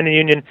recertifying the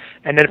union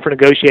and then for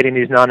negotiating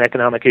these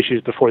non-economic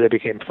issues before they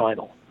became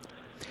final.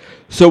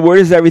 So where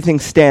does everything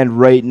stand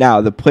right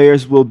now? The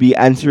players will be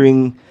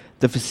entering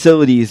the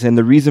facilities, and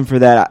the reason for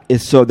that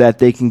is so that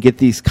they can get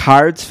these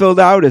cards filled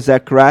out. Is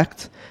that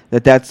correct?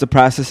 That's the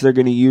process they're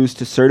going to use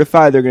to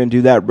certify? They're going to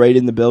do that right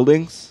in the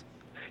buildings?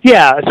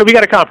 Yeah, so we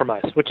got a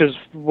compromise, which is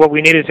what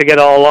we needed to get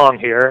all along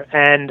here.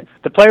 And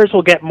the players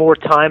will get more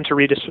time to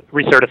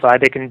recertify.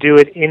 They can do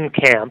it in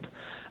camp.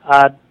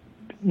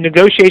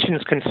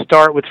 Negotiations can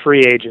start with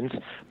free agents,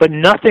 but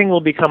nothing will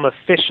become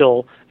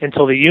official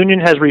until the union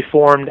has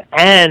reformed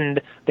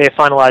and they have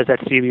finalized that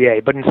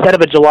CBA. But instead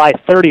of a July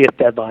 30th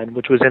deadline,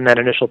 which was in that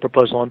initial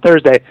proposal on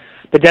Thursday,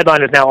 the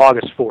deadline is now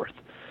August 4th.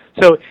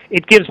 So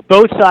it gives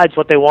both sides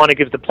what they want. It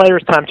gives the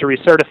players time to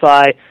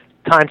recertify,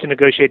 time to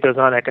negotiate those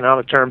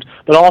non-economic terms,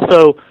 but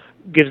also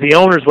gives the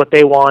owners what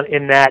they want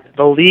in that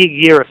the league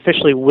year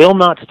officially will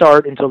not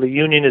start until the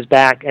union is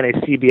back and a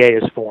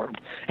CBA is formed.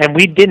 And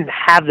we didn't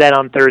have that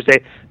on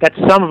Thursday. That's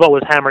some of what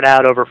was hammered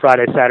out over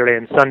Friday, Saturday,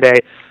 and Sunday.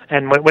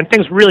 And when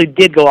things really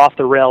did go off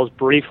the rails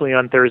briefly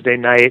on Thursday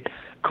night,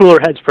 cooler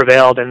heads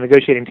prevailed and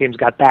negotiating teams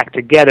got back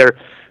together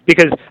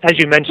because, as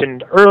you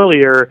mentioned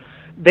earlier,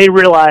 they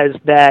realized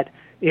that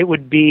it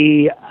would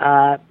be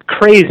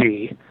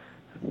crazy,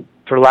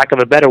 for lack of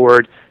a better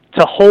word,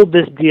 to hold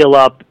this deal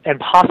up and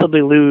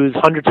possibly lose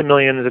hundreds of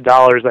millions of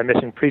dollars by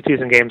missing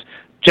preseason games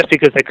just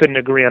because they couldn't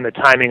agree on the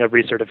timing of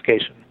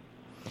recertification.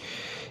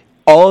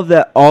 All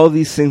of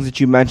these things that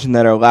you mentioned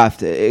that are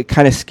left, it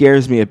kind of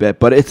scares me a bit,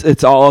 but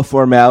it's all a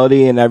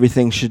formality and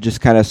everything should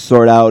just kind of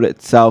sort out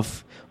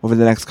itself over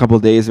the next couple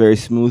of days very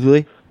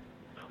smoothly.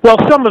 Well,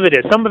 some of it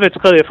is. Some of it's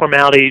clearly a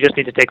formality. You just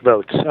need to take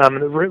votes.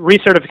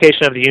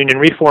 Recertification of the union,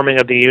 reforming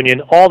of the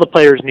union, all the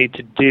players need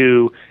to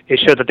do is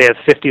show that they have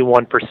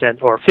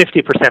 51% or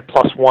 50%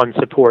 plus one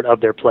support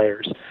of their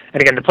players.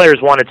 And again, the players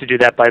wanted to do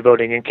that by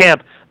voting in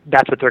camp.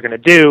 That's what they're going to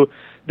do.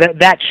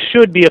 That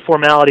should be a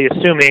formality,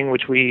 assuming,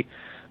 which we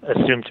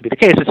assume to be the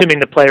case, assuming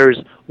the players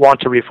want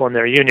to reform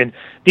their union.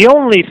 The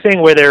only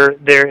thing where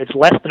it's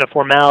less than a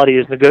formality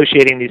is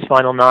negotiating these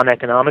final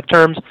non-economic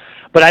terms,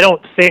 but I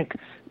don't think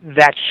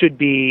that should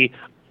be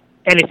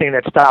anything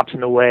that stops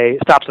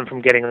them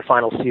from getting the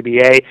final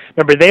CBA.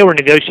 Remember, they were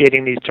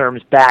negotiating these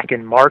terms back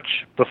in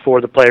March before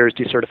the players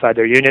decertified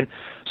their union,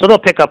 so they'll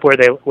pick up where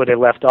they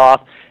left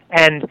off.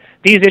 And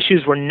these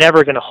issues were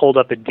never going to hold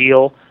up a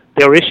deal.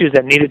 There were issues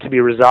that needed to be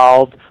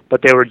resolved,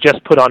 but they were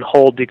just put on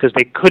hold because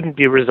they couldn't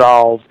be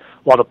resolved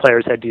while the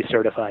players had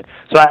decertified.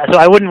 So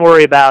I wouldn't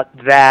worry about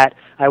that.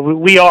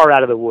 We are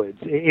out of the woods.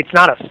 It's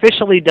not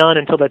officially done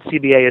until that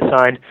CBA is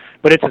signed,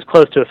 but it's as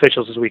close to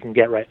official as we can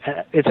get right.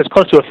 It's as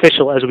close to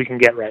official as we can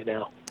get right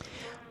now.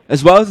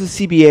 As well as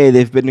the CBA,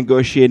 they've been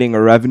negotiating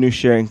a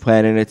revenue-sharing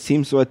plan, and it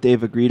seems what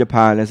they've agreed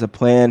upon is a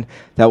plan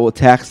that will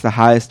tax the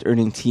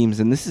highest-earning teams.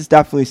 And this is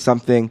definitely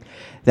something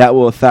that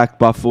will affect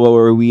Buffalo,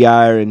 where we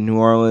are, and New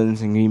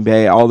Orleans, and Green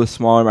Bay, all the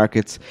smaller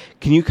markets.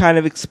 Can you kind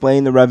of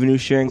explain the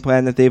revenue-sharing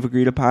plan that they've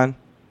agreed upon?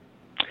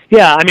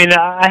 Yeah, I mean,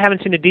 I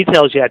haven't seen the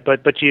details yet,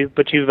 but you've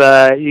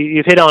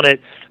hit on it,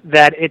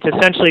 that it's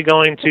essentially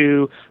going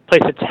to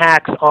place a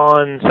tax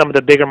on some of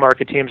the bigger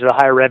market teams or the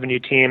higher revenue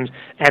teams,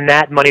 and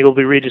that money will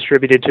be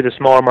redistributed to the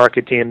smaller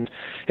market teams.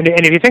 And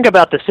if you think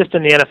about the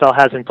system the NFL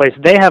has in place,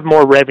 they have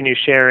more revenue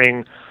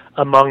sharing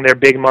among their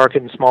big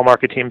market and small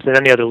market teams than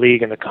any other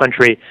league in the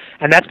country,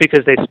 and that's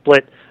because they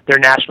split their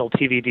national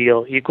TV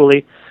deal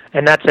equally,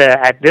 and that's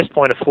at this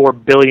point a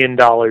 $4 billion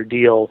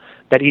deal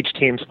that each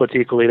team splits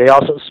equally. They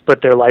also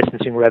split their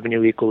licensing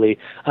revenue equally.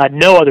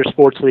 No other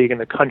sports league in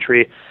the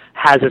country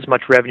has as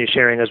much revenue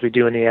sharing as we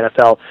do in the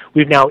NFL.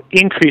 We've now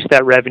increased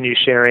that revenue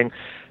sharing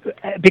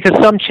because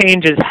some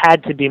changes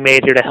had to be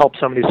made here to help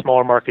some of these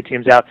smaller market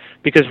teams out,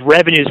 because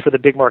revenues for the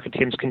big market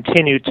teams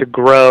continue to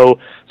grow.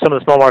 Some of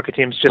the small market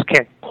teams just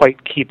can't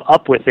quite keep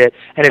up with it,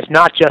 and it's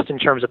not just in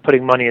terms of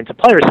putting money into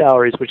player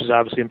salaries, which is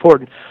obviously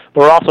important,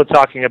 but we're also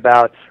talking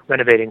about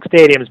renovating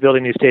stadiums,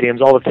 building new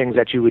stadiums, all the things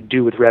that you would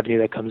do with revenue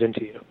that comes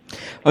into you.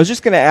 I was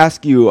just going to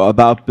ask you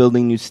about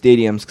building new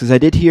stadiums, because I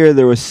did hear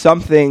there was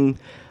something,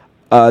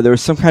 there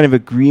was some kind of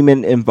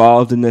agreement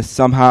involved in this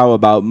somehow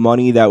about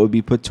money that would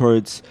be put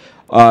towards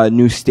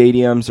new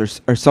stadiums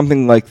or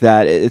something like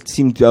that. It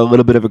seemed a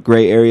little bit of a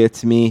gray area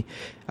to me.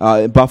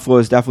 Buffalo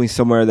is definitely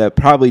somewhere that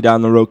probably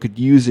down the road could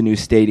use a new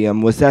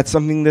stadium. Was that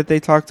something that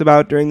they talked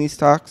about during these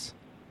talks?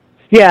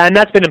 Yeah, and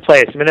that's been in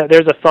place. I mean,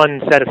 there's a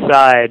fund set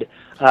aside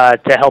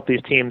to help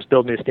these teams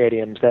build new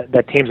stadiums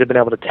that teams have been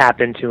able to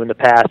tap into in the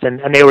past,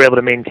 and they were able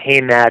to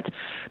maintain that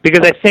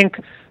because I think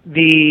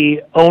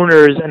the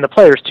owners and the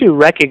players, too,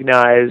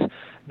 recognize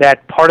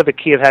that part of the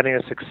key of having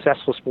a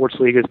successful sports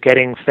league is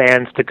getting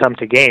fans to come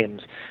to games.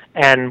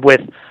 And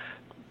with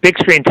big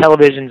screen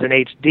televisions in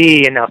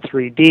HD and now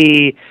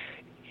 3D,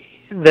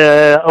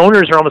 the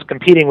owners are almost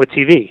competing with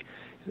TV.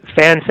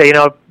 Fans say,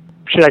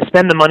 should I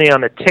spend the money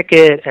on the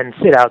ticket and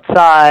sit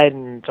outside,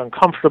 and it's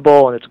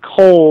uncomfortable and it's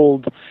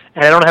cold,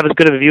 and I don't have as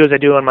good of a view as I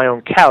do on my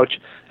own couch?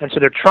 And so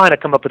they're trying to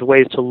come up with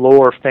ways to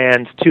lure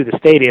fans to the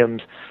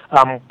stadiums.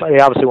 But they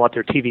obviously want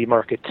their TV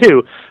market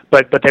too,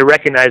 but they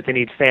recognize they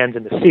need fans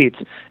in the seats.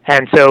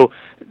 And so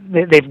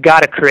they've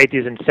got to create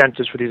these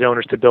incentives for these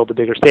owners to build the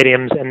bigger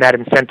stadiums, and that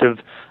incentive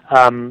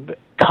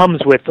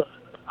comes with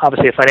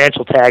obviously a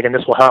financial tag, and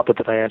this will help with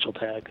the financial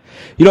tag.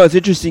 It's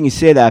interesting you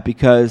say that,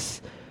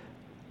 because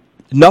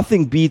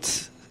nothing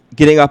beats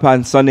getting up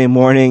on Sunday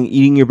morning,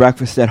 eating your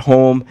breakfast at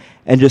home,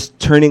 and just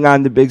turning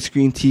on the big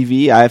screen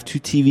TV. I have 2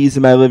 TVs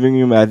in my living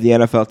room. I have the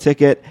NFL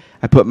ticket.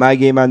 I put my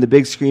game on the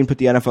big screen, put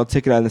the NFL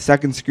ticket on the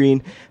second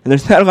screen, and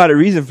there's not a lot of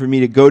reason for me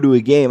to go to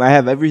a game. I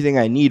have everything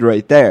I need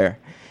right there.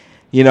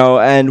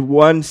 And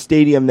one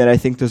stadium that I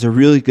think does a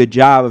really good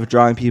job of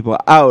drawing people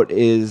out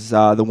is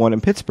the one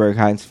in Pittsburgh,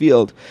 Heinz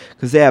Field,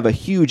 because they have a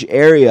huge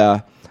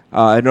area.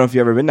 I don't know if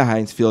you've ever been to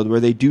Heinz Field, where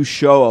they do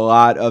show a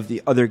lot of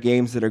the other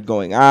games that are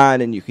going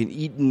on, and you can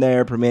eat in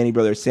there, Permane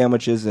Brothers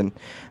sandwiches, and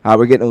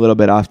we're getting a little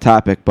bit off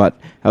topic, but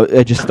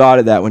I just thought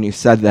of that when you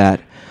said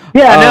that.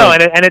 Yeah,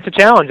 and it's a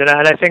challenge, and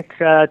I think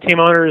team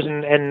owners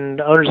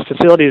and owners of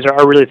facilities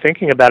are really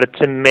thinking about it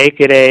to make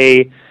it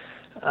a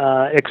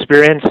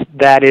experience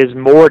that is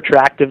more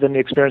attractive than the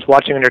experience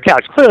watching on your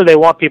couch. Clearly, they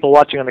want people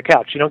watching on the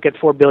couch. You don't get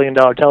 $4 billion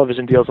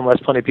television deals unless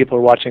plenty of people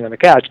are watching on the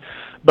couch.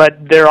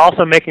 But they're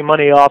also making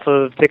money off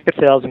of ticket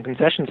sales and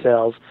concession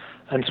sales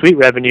and suite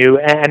revenue,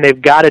 and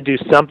they've got to do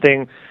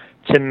something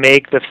to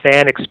make the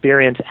fan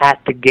experience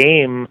at the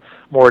game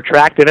more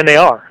attractive, and they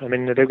are. I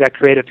mean, they've got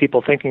creative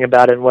people thinking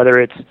about it, whether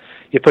it's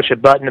you push a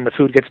button and the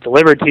food gets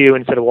delivered to you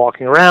instead of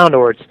walking around,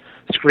 or it's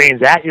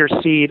screens at your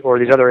seat, or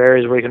these other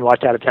areas where you can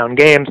watch out-of-town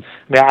games.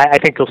 I mean, I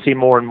think you'll see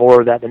more and more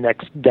of that in the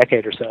next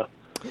decade or so.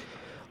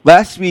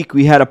 Last week,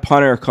 we had a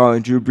punter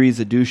calling Drew Brees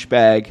a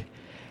douchebag,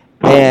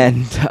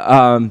 and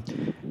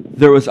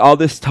there was all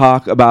this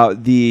talk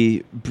about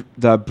the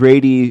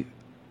Brady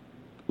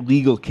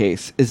legal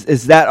case.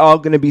 Is that all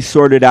going to be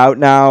sorted out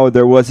now?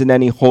 There wasn't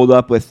any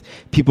holdup with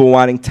people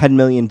wanting $10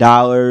 million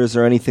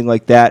or anything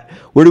like that.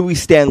 Where do we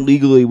stand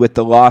legally with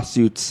the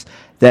lawsuits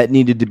that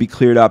needed to be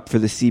cleared up for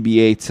the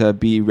CBA to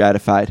be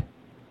ratified?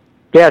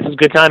 Yeah, this is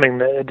good timing.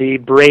 The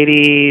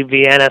Brady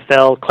v.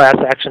 NFL class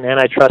action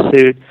antitrust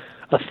suit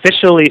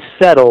officially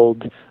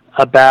settled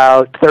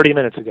about 30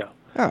 minutes ago.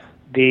 Oh.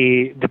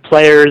 The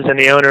players and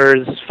the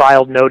owners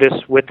filed notice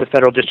with the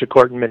federal district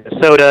court in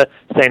Minnesota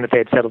saying that they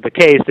had settled the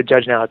case. The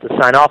judge now has to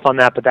sign off on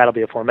that, but that'll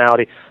be a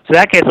formality. So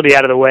that case will be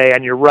out of the way,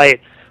 and you're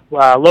right.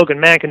 Logan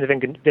Mankins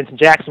and Vincent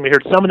Jackson, we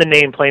heard some of the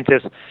named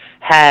plaintiffs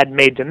had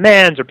made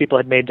demands, or people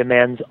had made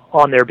demands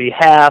on their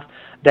behalf,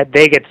 that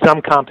they get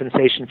some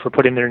compensation for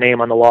putting their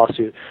name on the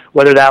lawsuit,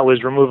 whether that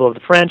was removal of the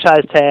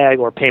franchise tag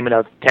or payment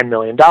of $10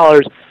 million.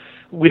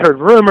 We heard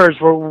rumors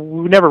where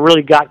we never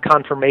really got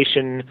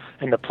confirmation,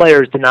 and the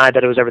players denied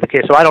that it was ever the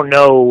case. So I don't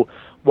know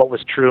what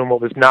was true and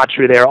what was not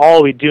true there.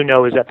 All we do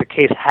know is that the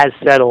case has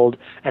settled,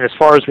 and as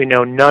far as we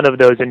know, none of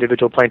those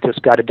individual plaintiffs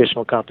got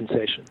additional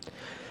compensation.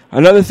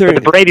 Another thing, but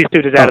the Brady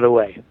suit is out of the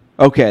way.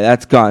 Okay,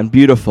 that's gone.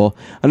 Beautiful.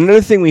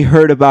 Another thing we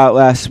heard about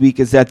last week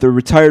is that the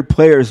retired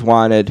players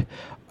wanted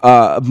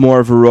more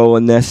of a role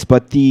in this,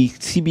 but the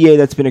CBA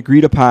that's been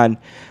agreed upon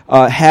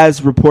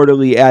has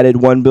reportedly added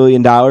 $1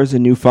 billion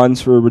in new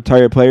funds for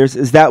retired players.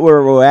 Is that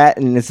where we're at,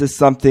 and is this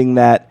something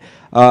that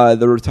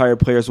the retired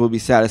players will be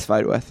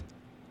satisfied with?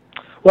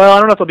 Well, I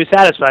don't know if they'll be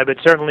satisfied, but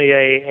certainly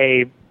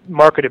a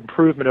market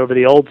improvement over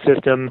the old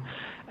system.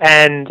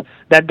 And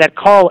that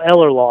Carl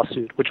Eller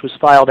lawsuit, which was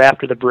filed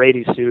after the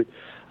Brady suit,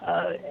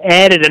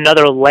 added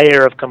another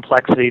layer of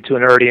complexity to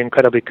an already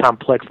incredibly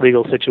complex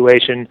legal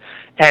situation.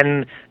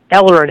 And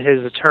Eller and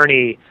his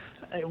attorney,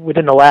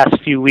 within the last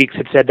few weeks,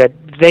 have said that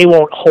they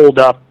won't hold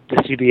up the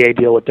CBA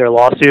deal with their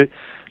lawsuit.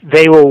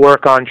 They will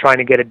work on trying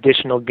to get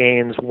additional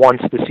gains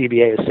once the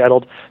CBA is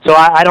settled. So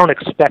I don't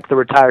expect the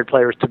retired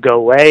players to go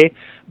away,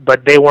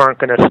 but they weren't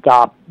going to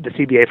stop the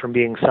CBA from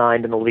being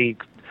signed and the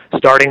league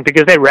starting,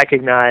 because they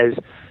recognize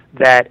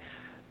that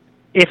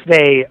if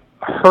they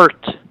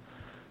hurt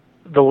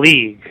the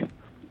league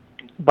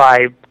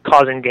by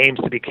causing games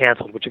to be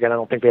canceled, which again I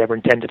don't think they ever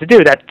intended to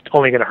do, that's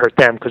only going to hurt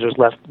them because there's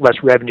less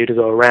revenue to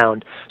go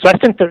around. So I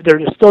think they're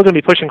still going to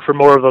be pushing for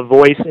more of a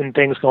voice in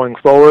things going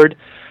forward,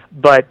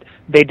 but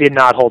they did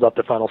not hold up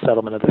the final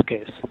settlement of this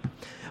case.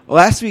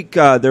 Last week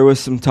there was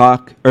some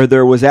talk, or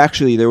there was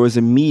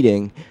a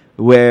meeting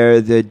where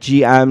the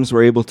GMs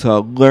were able to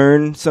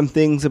learn some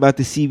things about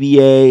the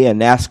CBA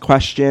and ask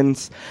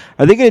questions.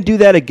 Are they going to do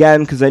that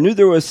again? Because I knew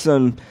there was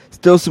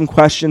still some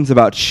questions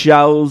about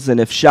shells and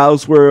if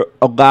shells were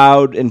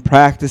allowed in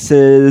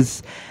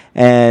practices,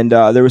 and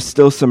there was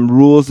still some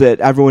rules that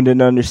everyone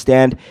didn't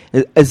understand.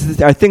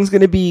 Are things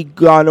going to be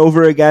gone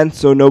over again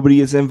so nobody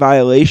is in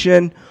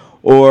violation,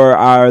 or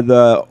are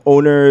the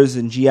owners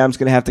and GMs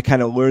going to have to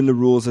kind of learn the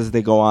rules as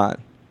they go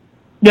on?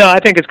 No,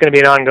 I think it's going to be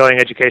an ongoing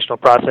educational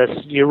process.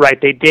 You're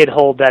right. They did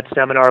hold that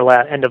seminar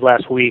end of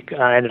last week.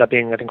 Ended up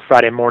being, I think,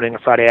 Friday morning or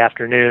Friday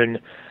afternoon,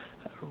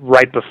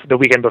 the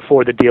weekend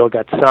before the deal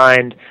got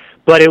signed.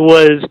 But it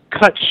was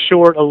cut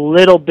short a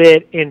little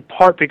bit, in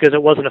part because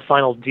it wasn't a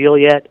final deal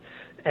yet,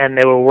 and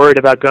they were worried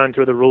about going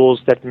through the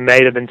rules that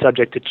may have been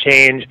subject to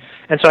change.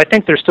 And so I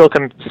think there's still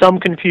some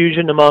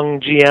confusion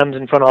among GMs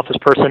and front office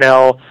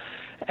personnel,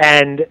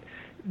 and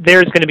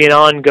there's going to be an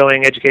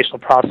ongoing educational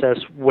process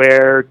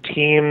where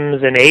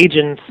teams and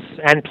agents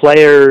and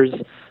players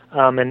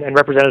and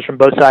representatives from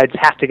both sides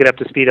have to get up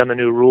to speed on the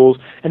new rules,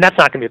 and that's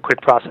not going to be a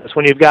quick process.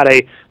 When you've got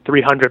a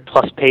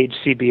 300-plus page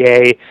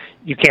CBA,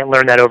 you can't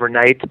learn that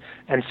overnight,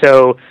 and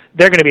so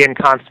they're going to be in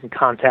constant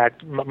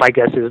contact, my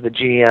guess is the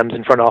GMs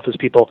and front office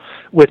people,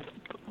 with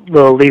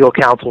the legal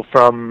counsel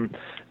from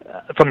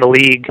the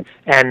league,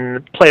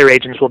 and player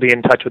agents will be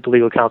in touch with the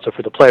legal counsel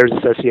for the Players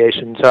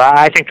Association. So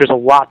I think there's a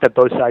lot that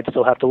both sides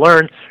still have to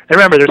learn. And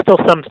remember, there's still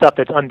some stuff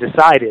that's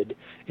undecided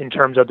in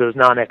terms of those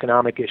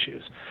non-economic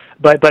issues.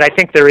 But I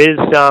think there is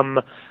some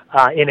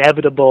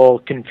inevitable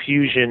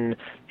confusion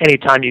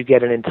anytime you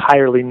get an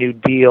entirely new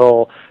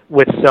deal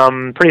with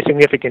some pretty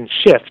significant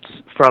shifts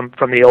from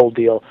the old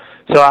deal.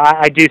 So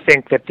I do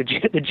think that the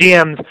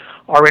GMs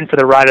are in for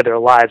the ride of their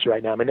lives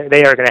right now. I mean,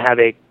 they are going to have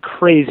a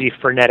crazy,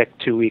 frenetic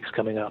 2 weeks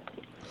coming up.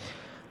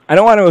 I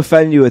don't want to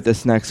offend you with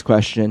this next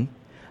question,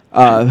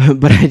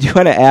 but I do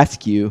want to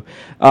ask you.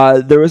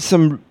 There was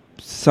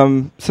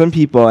some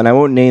people, and I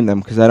won't name them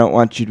because I don't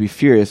want you to be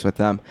furious with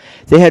them.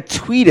 They had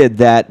tweeted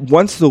that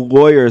once the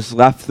lawyers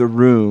left the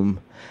room,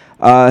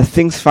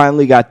 things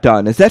finally got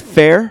done. Is that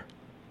fair?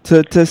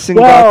 to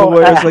single out the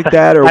lawyers like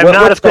that, or I'm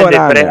not what's offended,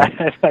 going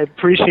on but I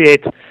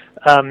appreciate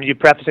you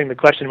prefacing the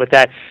question with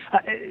that.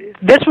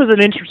 This was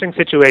an interesting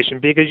situation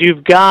because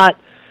you've got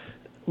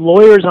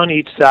lawyers on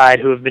each side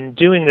who have been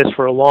doing this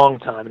for a long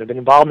time and have been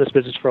involved in this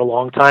business for a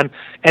long time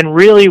and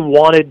really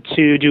wanted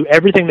to do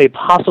everything they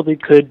possibly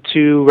could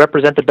to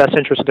represent the best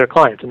interests of their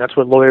clients, and that's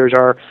what lawyers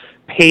are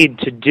paid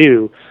to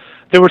do.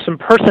 There were some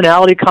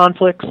personality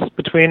conflicts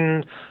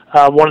between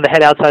one of the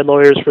head outside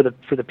lawyers for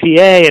the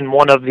PA and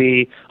one of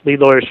the lead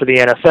lawyers for the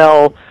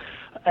NFL.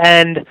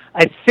 And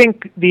I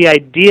think the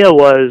idea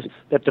was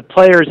that the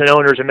players and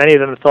owners, and many of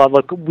them thought,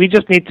 look, we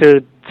just need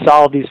to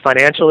solve these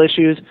financial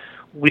issues.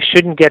 We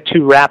shouldn't get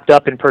too wrapped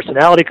up in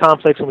personality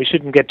conflicts, and we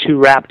shouldn't get too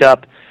wrapped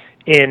up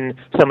in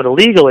some of the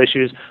legal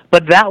issues.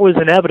 But that was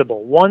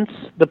inevitable. Once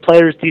the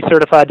players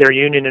decertified their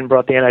union and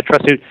brought the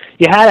antitrust suit,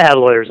 you had to have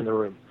lawyers in the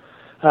room.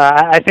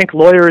 I think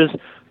lawyers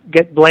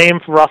get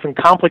blamed for often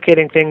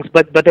complicating things,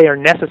 but they are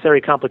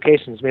necessary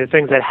complications. I mean,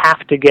 things that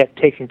have to get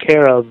taken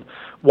care of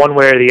one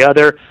way or the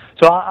other.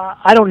 So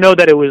I don't know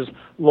that it was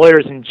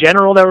lawyers in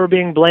general that were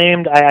being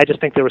blamed. I just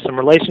think there were some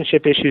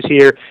relationship issues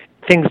here.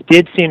 Things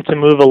did seem to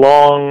move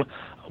along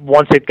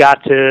once it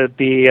got to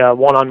be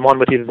one-on-one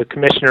with either the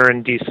commissioner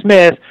and D.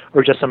 Smith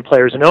or just some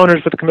players and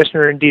owners with the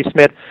commissioner and D.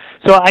 Smith.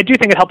 So I do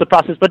think it helped the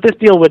process, but this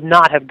deal would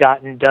not have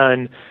gotten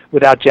done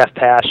without Jeff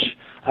Pash,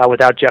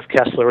 without Jeff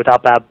Kessler,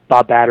 without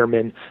Bob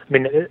Batterman. I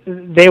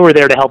mean, they were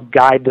there to help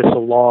guide this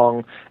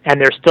along,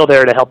 and they're still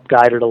there to help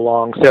guide it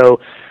along. So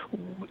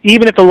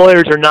even if the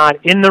lawyers are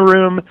not in the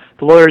room,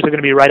 the lawyers are going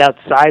to be right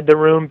outside the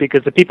room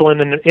because the people in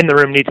the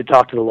room need to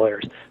talk to the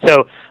lawyers.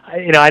 So,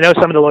 I know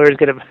some of the lawyers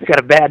got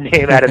a bad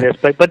name out of this,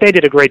 but they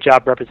did a great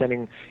job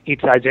representing each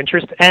side's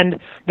interest. And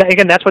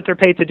again, that's what they're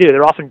paid to do.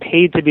 They're often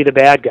paid to be the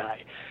bad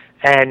guy,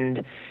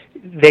 and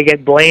they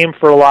get blamed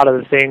for a lot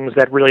of the things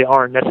that really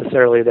aren't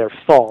necessarily their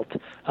fault.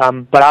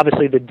 But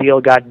obviously, the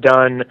deal got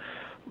done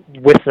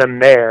with them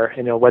there.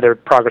 Whether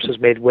progress was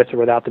made with or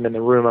without them in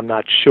the room, I'm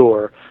not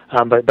sure.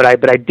 But I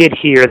did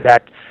hear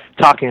that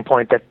talking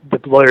point that the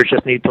lawyers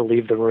just need to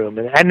leave the room,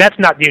 and that's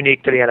not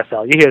unique to the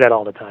NFL. You hear that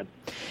all the time.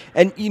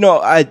 And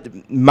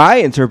my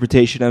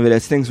interpretation of it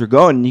as things were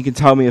going, and you can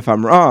tell me if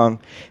I'm wrong,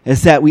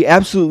 is that we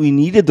absolutely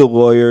needed the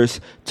lawyers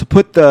to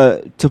put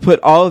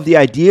all of the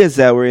ideas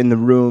that were in the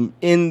room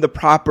in the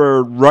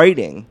proper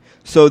writing,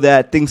 so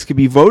that things could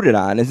be voted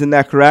on. Isn't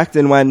that correct?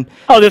 And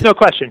there's no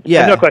question.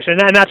 Yeah. There's no question.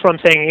 And that's what I'm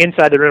saying,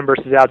 inside the room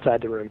versus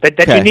outside the room.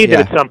 That you need it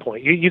at some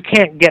point. You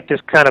can't get this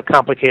kind of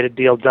complicated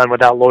deal done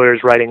without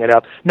lawyers writing it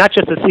up, not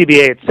just the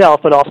CBA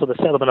itself, but also the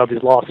settlement of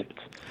these lawsuits.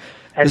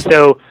 And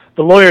so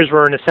the lawyers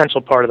were an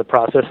essential part of the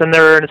process, and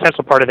they're an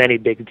essential part of any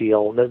big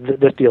deal.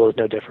 This deal is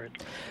no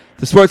different.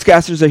 The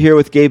Sportscasters are here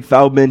with Gabe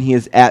Feldman. He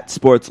is at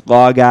Sports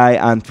Law Guy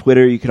on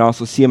Twitter. You can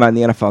also see him on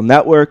the NFL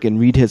Network and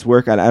read his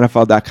work on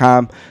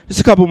NFL.com. Just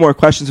a couple more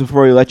questions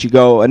before we let you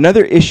go.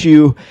 Another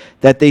issue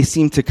that they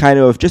seem to kind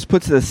of just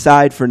put to the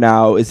side for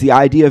now is the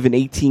idea of an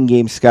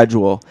 18-game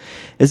schedule.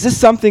 Is this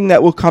something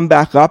that will come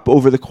back up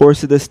over the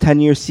course of this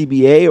 10-year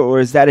CBA, or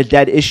is that a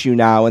dead issue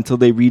now until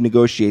they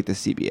renegotiate the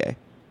CBA?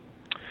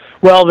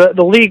 Well,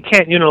 the league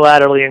can't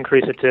unilaterally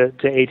increase it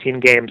to 18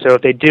 games, so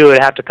if they do,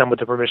 it have to come with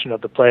the permission of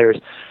the players.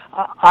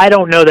 I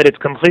don't know that it's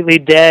completely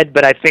dead,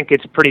 but I think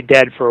it's pretty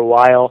dead for a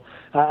while.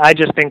 I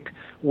just think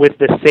with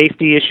the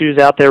safety issues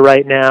out there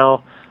right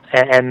now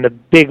and the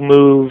big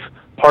move,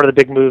 part of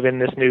the big move in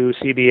this new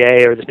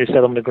CBA or this new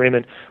settlement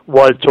agreement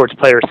was towards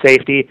player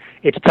safety.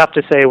 It's tough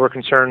to say we're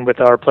concerned with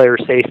our player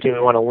safety and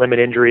we want to limit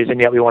injuries,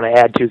 and yet we want to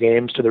add 2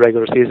 games to the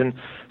regular season.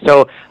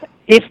 So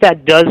if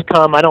that does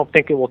come, I don't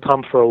think it will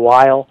come for a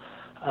while.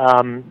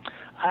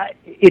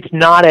 It's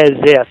not as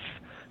if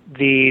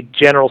the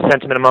general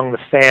sentiment among the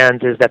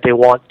fans is that they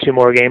want 2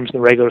 more games in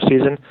the regular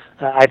season.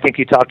 I think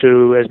you talk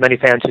to as many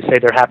fans who say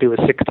they're happy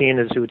with 16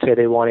 as who would say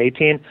they want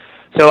 18.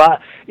 So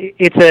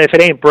it's a if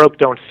it ain't broke,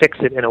 don't fix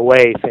it in a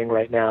way thing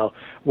right now,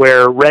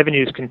 where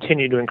revenues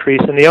continue to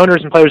increase, and the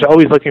owners and players are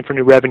always looking for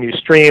new revenue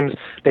streams.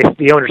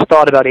 The owners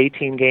thought about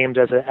 18 games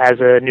as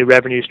a new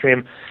revenue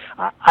stream.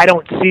 I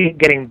don't see it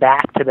getting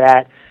back to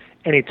that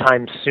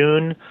anytime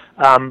soon,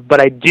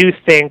 but I do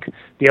think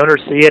the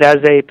owners see it as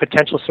a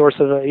potential source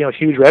of a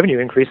huge revenue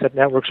increase, that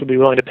networks will be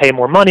willing to pay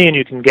more money, and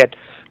you can get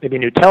maybe a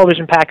new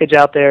television package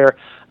out there.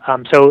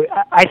 So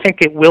I think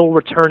it will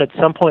return at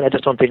some point. I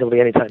just don't think it'll be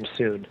anytime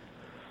soon.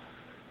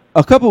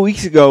 A couple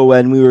weeks ago,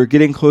 when we were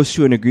getting close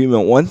to an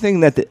agreement, one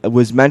thing that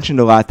was mentioned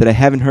a lot that I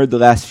haven't heard the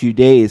last few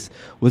days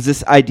was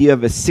this idea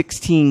of a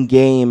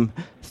 16-game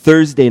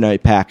Thursday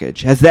night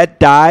package. Has that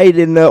died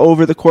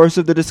over the course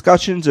of the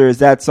discussions, or is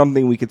that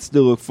something we could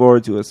still look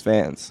forward to as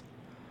fans?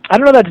 I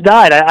don't know that's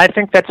died. I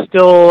think that's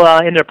still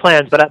in their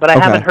plans, but I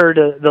haven't heard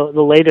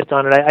the latest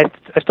on it.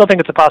 I still think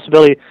it's a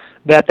possibility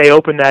that they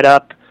open that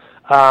up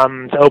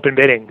to open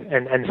bidding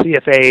and see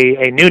if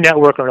a new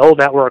network or an old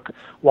network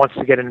wants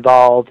to get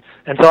involved.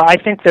 And so I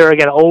think they're,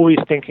 again, always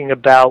thinking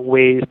about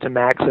ways to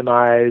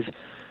maximize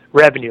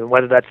revenue,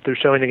 whether that's through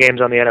showing the games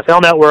on the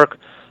NFL Network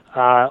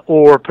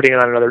or putting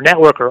it on another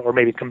network, or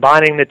maybe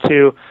combining the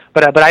two.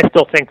 But I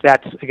still think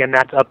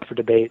that's up for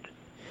debate.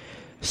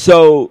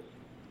 So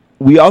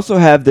we also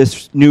have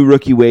this new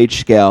rookie wage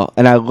scale,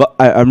 and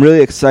I'm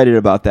really excited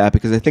about that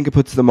because I think it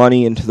puts the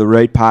money into the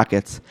right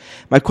pockets.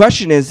 My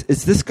question is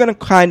this going to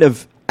kind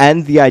of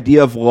end the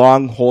idea of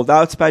long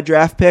holdouts by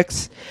draft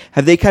picks?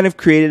 Have they kind of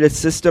created a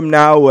system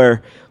now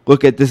where,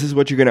 look at, this is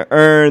what you're going to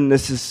earn,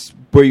 this is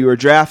where you were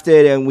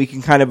drafted, and we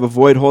can kind of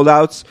avoid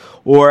holdouts?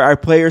 Or are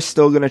players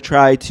still going to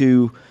try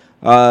to,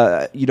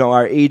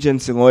 our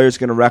agents and lawyers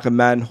going to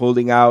recommend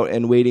holding out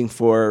and waiting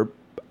for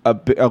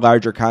a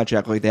larger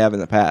contract like they have in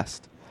the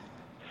past?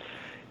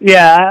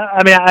 Yeah,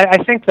 I mean,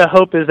 I think the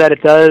hope is that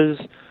it does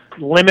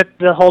limit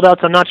the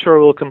holdouts. I'm not sure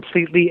it will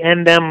completely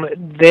end them.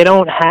 They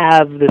don't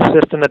have the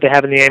system that they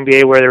have in the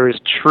NBA where there is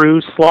true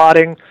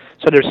slotting,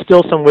 so there's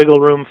still some wiggle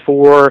room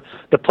for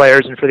the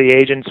players and for the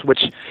agents,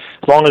 which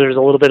as long as there's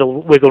a little bit of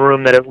wiggle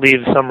room, that it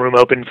leaves some room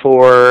open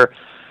for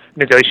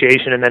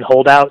negotiation and then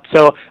holdout.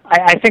 So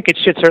I think it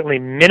should certainly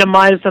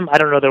minimize them. I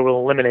don't know that it will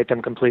eliminate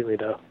them completely,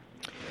 though.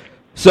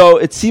 So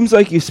it seems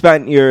like you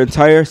spent your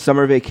entire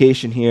summer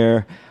vacation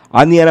here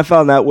on the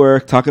NFL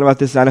Network, talking about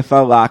this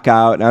NFL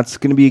lockout. Now it's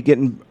going to be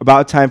getting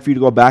about time for you to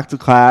go back to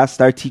class,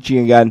 start teaching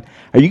again.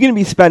 Are you going to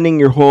be spending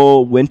your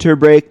whole winter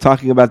break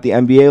talking about the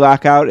NBA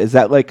lockout? Is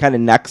that like kind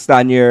of next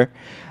on your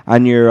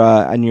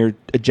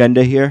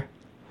agenda here?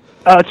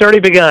 It's already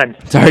begun.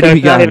 It's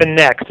begun. Not even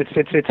next.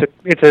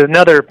 It's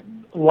another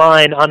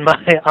line on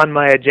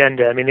my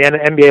agenda. I mean, the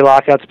NBA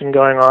lockout's been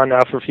going on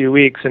now for a few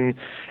weeks, and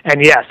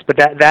yes, but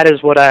that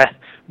is what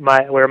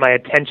where my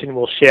attention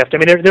will shift. I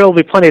mean, there will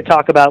be plenty to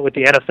talk about with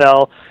the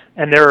NFL,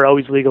 and there are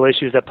always legal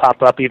issues that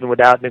pop up even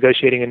without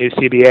negotiating a new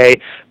CBA,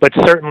 but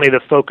certainly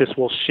the focus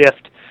will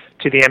shift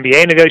to the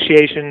NBA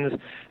negotiations,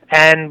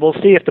 and we'll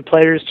see if the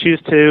players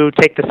choose to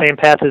take the same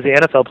path as the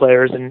NFL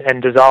players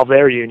and dissolve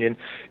their union.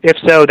 If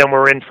so, then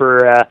we're in for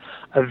a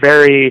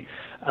very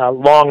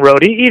long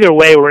road. Either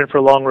way, we're in for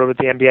a long road with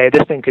the NBA.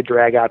 This thing could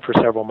drag out for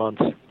several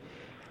months.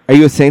 Are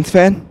you a Saints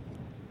fan?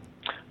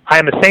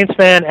 I'm a Saints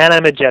fan, and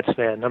I'm a Jets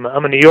fan.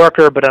 I'm a New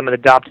Yorker, but I'm an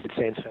adopted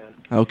Saints fan.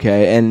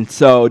 Okay, and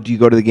so do you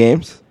go to the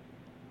games?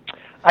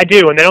 I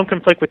do. When they don't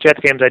conflict with Jets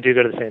games, I do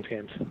go to the Saints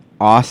games.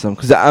 Awesome,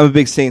 because I'm a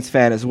big Saints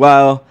fan as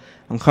well.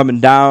 I'm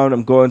coming down.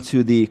 I'm going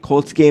to the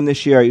Colts game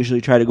this year. I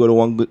usually try to go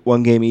to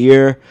one game a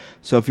year.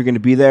 So if you're going to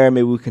be there,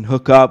 maybe we can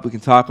hook up. We can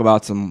talk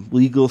about some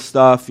legal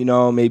stuff.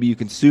 Maybe you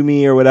can sue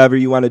me or whatever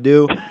you want to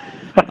do.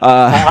 But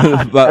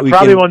I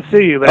probably won't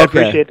sue you, but okay.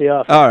 I appreciate the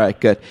offer. All right,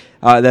 good.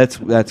 That's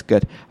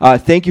good.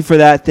 Thank you for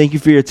that. Thank you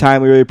for your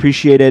time. We really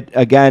appreciate it.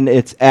 Again,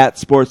 it's at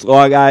Sports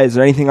Law Guy. Is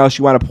there anything else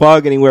you want to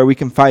plug? Anywhere we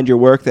can find your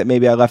work that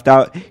maybe I left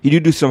out? You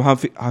do some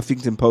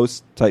Huffington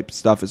Post type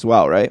stuff as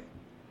well, right?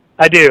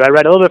 I do. I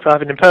write a little bit for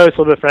Huffington Post,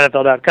 a little bit for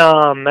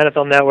NFL.com,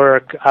 NFL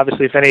Network.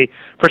 Obviously, if any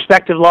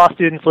prospective law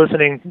students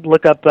listening,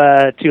 look up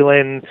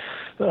Tulane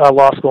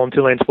Law School and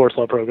Tulane Sports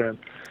Law Program.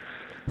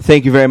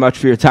 Thank you very much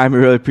for your time. We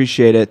really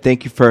appreciate it.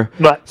 Thank you for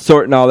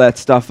sorting all that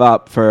stuff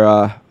up for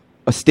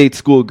a state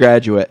school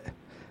graduate.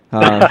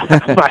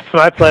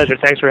 My pleasure.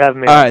 Thanks for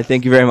having me. All right.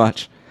 Thank you very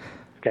much.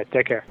 Okay.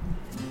 Take care.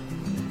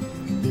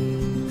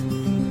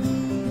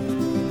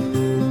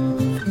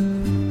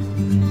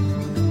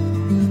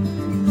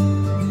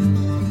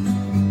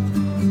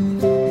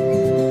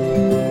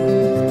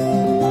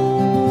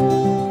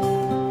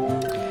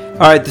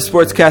 All right, the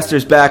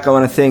Sportscaster's back. I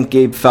want to thank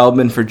Gabe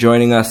Feldman for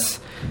joining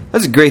us.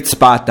 That's a great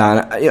spot, Don.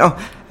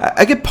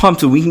 I get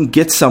pumped when we can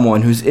get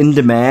someone who's in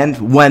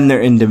demand when they're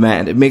in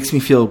demand. It makes me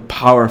feel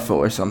powerful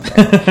or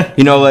something.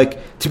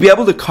 Like to be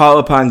able to call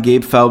upon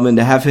Gabe Feldman,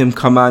 to have him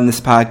come on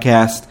this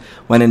podcast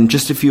when in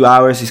just a few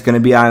hours he's going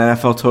to be on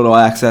NFL Total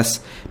Access,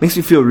 it makes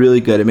me feel really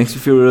good. It makes me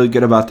feel really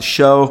good about the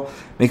show.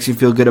 Makes me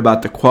feel good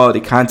about the quality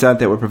content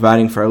that we're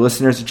providing for our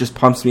listeners. It just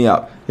pumps me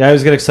up. Yeah, I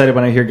always get excited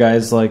when I hear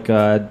guys like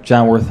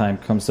John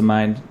Wertheim comes to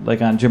mind,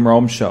 like on Jim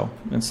Rome's show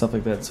and stuff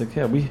like that. It's like,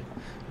 yeah, we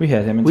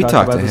had him and we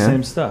talked about the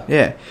same stuff.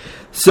 Yeah.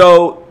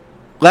 So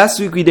last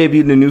week we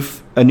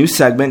debuted a new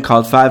segment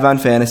called 5 on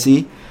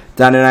Fantasy.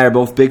 Don and I are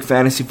both big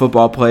fantasy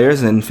football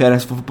players, and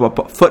fantasy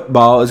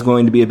football is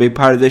going to be a big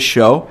part of this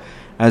show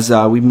as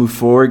we move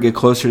forward, get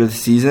closer to the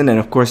season, and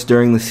of course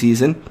during the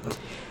season.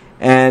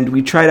 And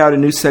we tried out a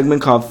new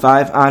segment called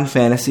 5 on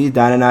Fantasy.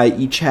 Don and I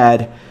each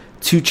had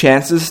 2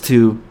 chances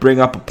to bring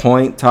up a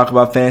point, talk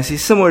about fantasy,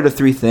 similar to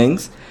 3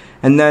 things.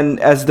 And then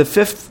as the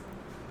 5th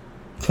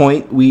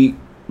point, we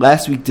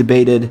last week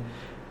debated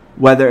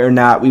whether or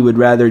not we would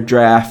rather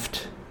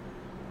draft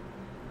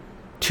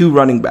 2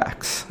 running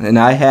backs. And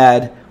I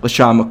had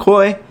LaShawn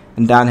McCoy,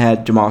 and Don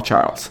had Jamal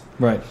Charles.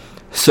 Right.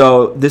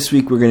 So this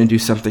week we're going to do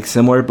something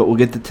similar, but we'll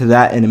get to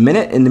that in a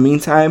minute. In the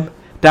meantime,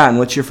 Don,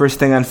 what's your first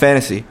thing on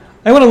fantasy?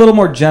 I went a little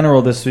more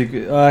general this week,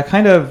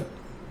 kind of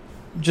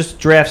just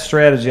draft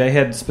strategy. I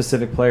had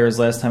specific players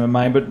last time in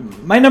mind, but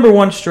my number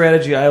one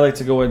strategy I like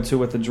to go into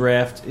with the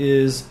draft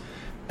is,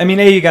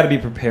 you got to be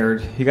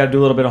prepared. You got to do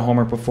a little bit of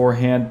homework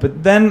beforehand,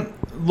 but then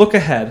look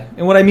ahead.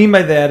 And what I mean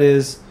by that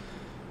is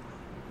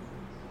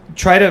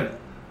try to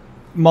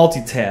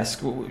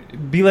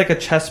multitask. Be like a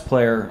chess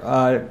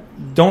player.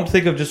 Don't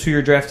think of just who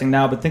you're drafting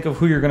now, but think of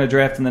who you're going to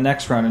draft in the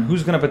next round and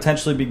who's going to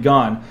potentially be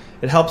gone.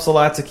 It helps a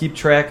lot to keep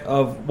track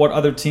of what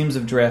other teams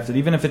have drafted,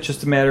 even if it's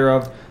just a matter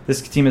of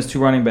this team has 2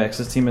 running backs.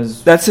 This team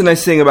is. That's the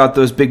nice thing about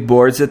those big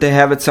boards that they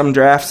have at some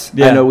drafts.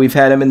 Yeah. I know we've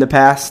had them in the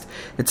past.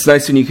 It's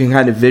nice when you can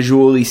kind of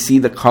visually see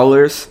the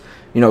colors.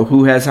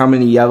 Who has how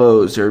many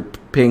yellows or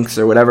pinks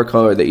or whatever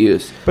color they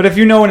use. But if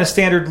you know in a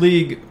standard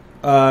league,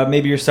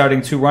 maybe you're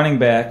starting 2 running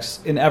backs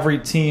in every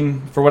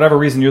team, for whatever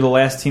reason, you're the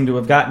last team to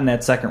have gotten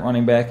that second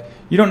running back.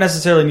 You don't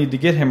necessarily need to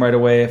get him right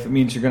away if it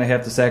means you're going to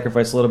have to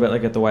sacrifice a little bit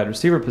like at the wide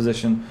receiver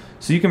position.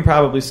 So you can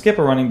probably skip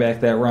a running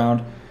back that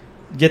round,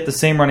 get the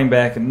same running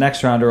back in the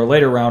next round or a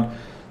later round.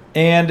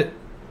 And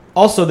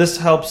also this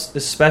helps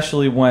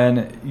especially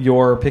when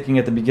you're picking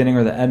at the beginning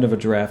or the end of a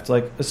draft,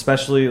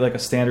 especially like a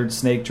standard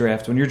snake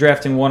draft. When you're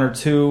drafting 1 or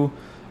 2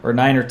 or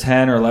 9 or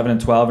 10 or 11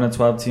 and 12 in a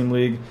 12-team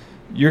league,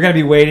 you're going to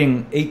be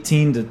waiting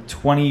 18 to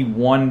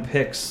 21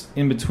 picks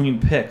in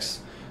between picks.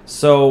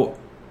 So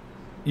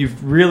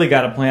you've really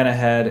got to plan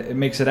ahead. It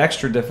makes it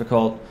extra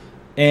difficult.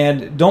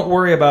 And don't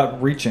worry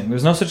about reaching.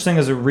 There's no such thing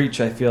as a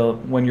reach, I feel,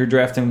 when you're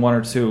drafting 1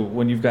 or 2,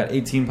 when you've got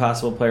 18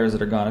 possible players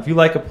that are gone. If you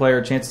like a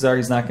player, chances are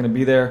he's not going to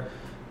be there.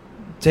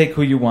 Take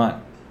who you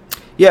want.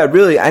 Yeah,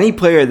 really, any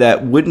player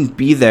that wouldn't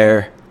be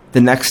there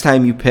the next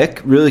time you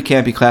pick really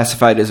can't be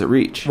classified as a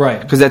reach.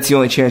 Right. Because that's the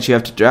only chance you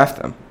have to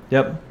draft them.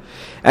 Yep.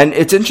 And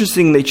it's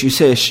interesting that you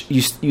say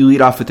you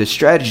lead off with this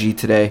strategy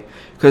today,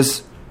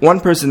 because one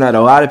person that a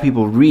lot of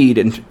people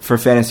read for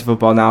fantasy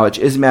football knowledge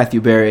is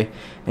Matthew Berry,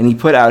 and he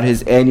put out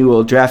his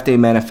annual draft day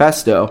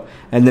manifesto,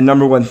 and the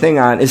number one thing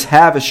on is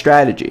have a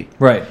strategy.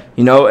 Right.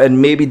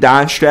 And maybe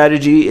Don's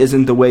strategy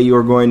isn't the way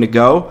you're going to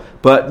go,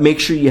 but make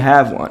sure you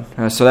have one.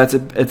 So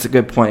it's a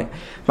good point.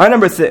 My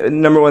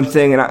number one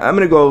thing, and I'm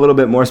going to go a little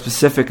bit more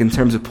specific in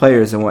terms of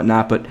players and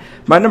whatnot, but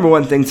my number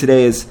one thing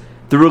today is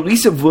the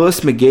release of Willis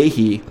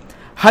McGahee.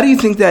 How do you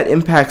think that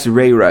impacts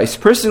Ray Rice?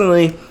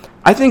 Personally,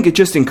 I think it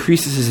just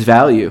increases his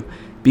value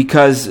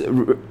because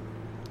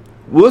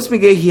Willis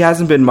McGahee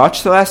hasn't been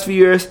much the last few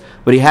years,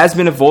 but he has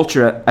been a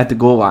vulture at the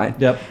goal line.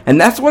 Yep. And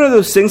that's one of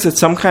those things that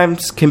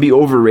sometimes can be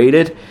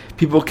overrated.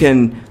 People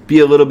can be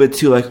a little bit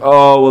too like,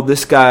 oh, well,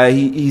 this guy,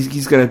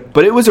 he's going to...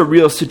 But it was a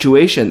real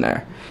situation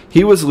there.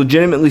 He was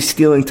legitimately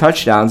stealing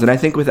touchdowns, and I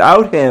think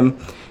without him,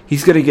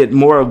 he's going to get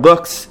more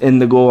looks in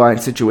the goal line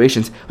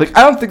situations. I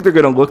don't think they're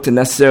going to look to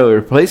necessarily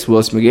replace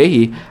Willis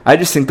McGahee. I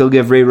just think they'll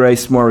give Ray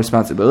Rice more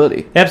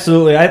responsibility.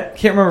 Absolutely. I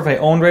can't remember if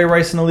I owned Ray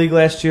Rice in the league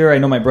last year. I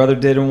know my brother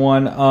did in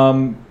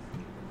one.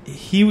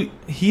 He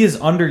is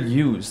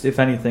underused, if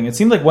anything. It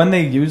seemed like when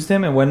they used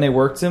him and when they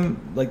worked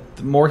him, the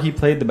more he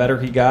played, the better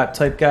he got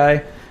type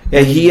guy.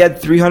 Yeah, he had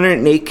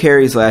 308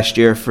 carries last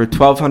year for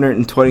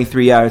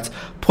 1,223 yards.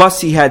 Plus,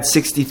 he had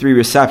 63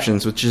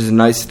 receptions, which is a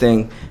nice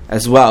thing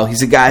as well.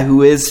 He's a guy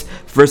who is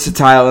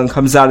versatile and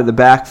comes out of the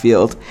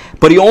backfield.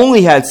 But he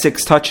only had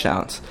 6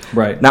 touchdowns.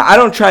 Right. Now, I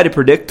don't try to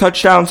predict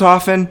touchdowns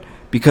often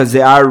because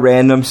they are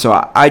random,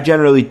 so I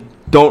generally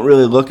don't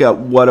really look at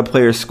what a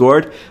player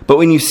scored. But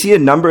when you see a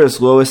number as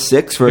low as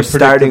 6 for a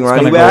starting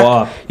running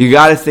back, you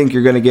got to think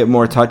you're going to get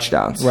more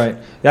touchdowns. Right.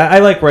 Yeah, I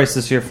like Rice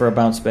this year for a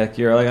bounce-back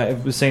year. Like I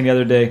was saying the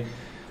other day,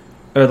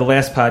 or the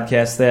last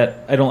podcast,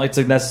 that I don't like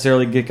to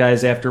necessarily get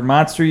guys after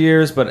monster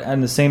years, but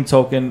on the same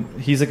token,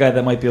 he's a guy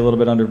that might be a little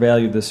bit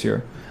undervalued this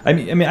year. I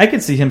mean, I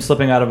could see him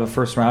slipping out of a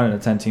first round in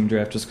a 10-team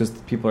draft just because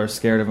people are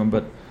scared of him,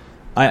 but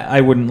I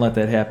wouldn't let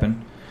that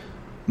happen.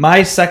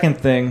 My second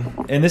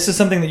thing, and this is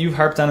something that you've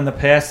harped on in the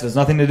past, it has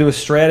nothing to do with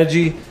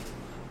strategy.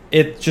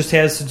 It just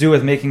has to do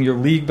with making your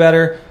league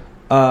better.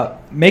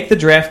 Make the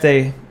draft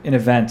day an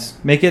event.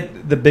 Make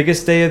it the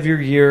biggest day of your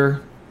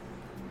year.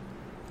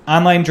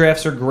 Online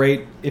drafts are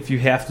great if you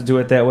have to do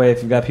it that way,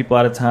 if you've got people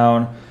out of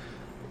town.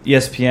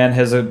 ESPN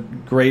has a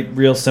great,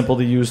 real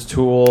simple-to-use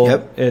tool.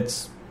 Yep.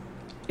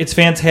 It's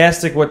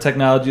fantastic what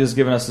technology has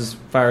given us as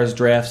far as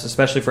drafts,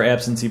 especially for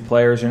absentee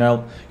players. You're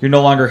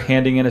no longer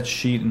handing in a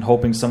sheet and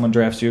hoping someone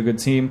drafts you a good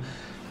team.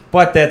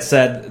 But that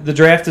said, the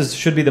draft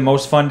should be the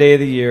most fun day of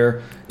the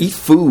year. Eat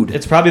food.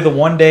 It's probably the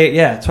one day,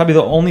 it's probably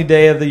the only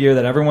day of the year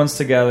that everyone's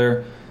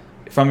together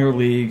from your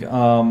league.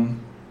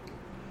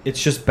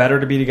 It's just better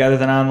to be together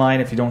than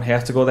online if you don't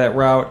have to go that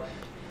route.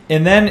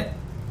 And then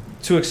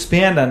to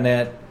expand on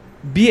that,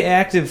 be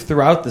active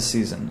throughout the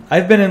season.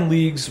 I've been in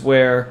leagues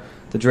where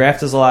the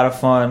draft is a lot of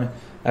fun.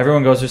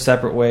 Everyone goes their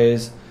separate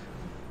ways,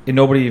 and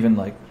nobody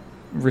even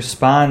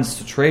responds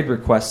to trade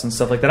requests and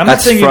stuff like that.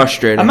 That's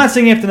frustrating. I'm not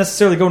saying you have to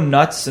necessarily go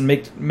nuts and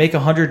make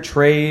 100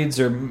 trades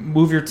or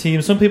move your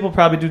team. Some people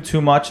probably do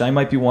too much. I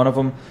might be one of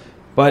them,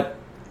 but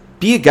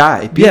be a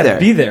guy. Be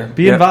there.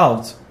 Be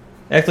involved.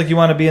 Act like you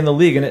want to be in the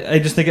league, and I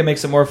just think it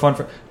makes it more fun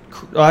for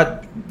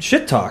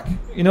shit talk.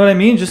 You know what I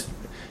mean? Just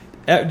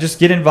Just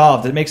get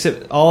involved.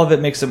 All of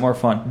it makes it more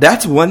fun.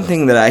 That's one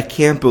thing that I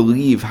can't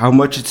believe how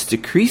much it's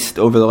decreased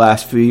over the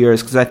last few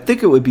years, because I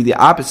think it would be the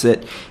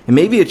opposite, and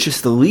maybe it's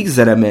just the leagues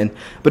that I'm in,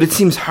 but it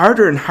seems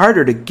harder and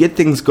harder to get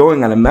things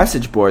going on a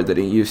message board than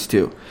it used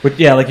to. But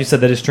yeah, like you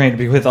said, that is trained to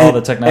be with all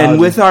the technology. And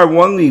with our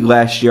one league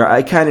last year,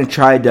 I kind of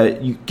tried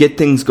to get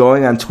things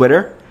going on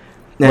Twitter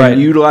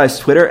and utilize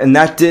Twitter, and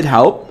that did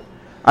help.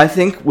 I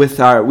think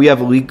we have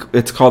a league,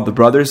 it's called the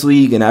Brothers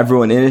League, and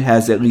everyone in it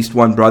has at least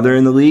one brother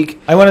in the league.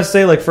 I want to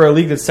say, like, for a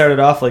league that started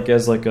off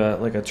as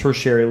a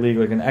tertiary league,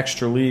 like an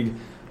extra league,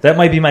 that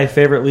might be my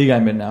favorite league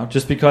I'm in now,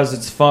 just because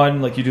it's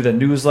fun. Like, you do the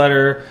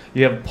newsletter,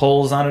 you have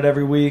polls on it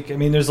every week. I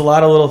mean, there's a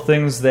lot of little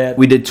things that...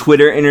 We did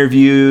Twitter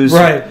interviews.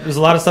 Right. There's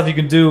a lot of stuff you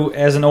can do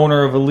as an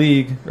owner of a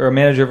league or a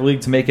manager of a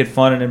league to make it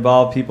fun and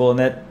involve people,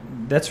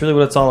 and that's really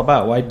what it's all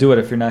about. Why do it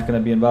if you're not going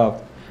to be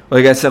involved?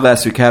 Like I said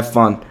last week, have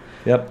fun.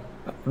 Yep.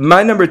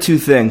 My number 2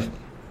 thing,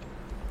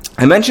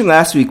 I mentioned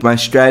last week my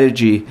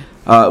strategy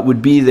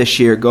would be this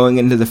year going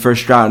into the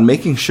first round,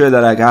 making sure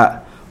that I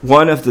got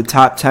one of the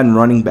top 10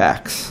 running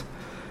backs.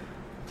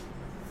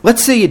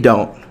 Let's say you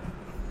don't,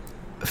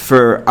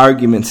 for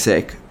argument's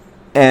sake.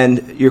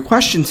 And your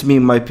question to me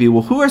might be,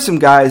 well, who are some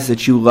guys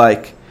that you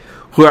like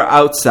who are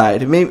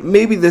outside?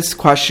 Maybe this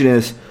question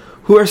is,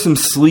 who are some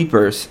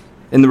sleepers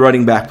in the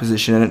running back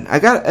position? And I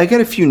got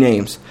a few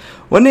names.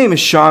 One name is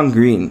Sean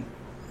Green.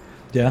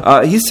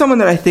 Yeah, he's someone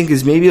that I think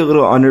is maybe a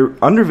little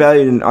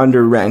undervalued and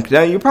underranked.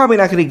 Now, you're probably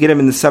not going to get him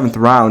in the 7th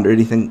round or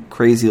anything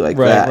crazy like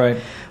that. Right.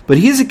 But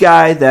he's a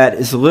guy that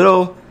is a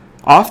little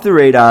off the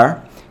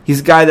radar.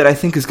 He's a guy that I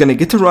think is going to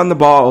get to run the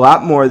ball a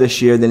lot more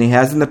this year than he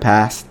has in the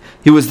past.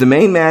 He was the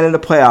main man in the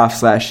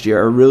playoffs last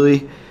year,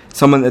 really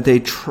someone that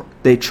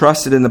they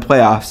trusted in the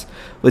playoffs.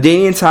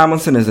 LaDainian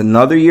Tomlinson is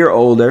another year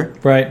older.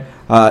 Right.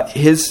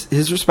 His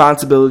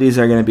responsibilities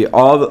are going to be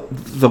all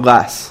the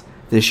less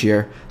this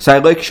year. So I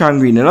like Sean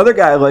Green. Another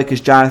guy I like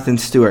is Jonathan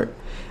Stewart.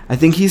 I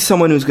think he's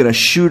someone who's going to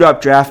shoot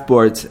up draft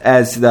boards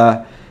as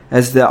the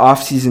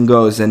offseason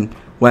goes, and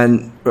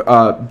when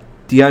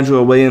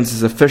D'Angelo Williams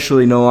is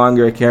officially no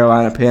longer a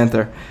Carolina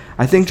Panther.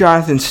 I think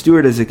Jonathan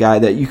Stewart is a guy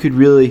that you could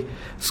really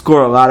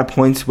score a lot of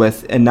points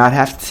with and not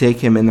have to take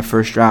him in the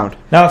first round.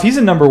 Now, if he's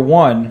a number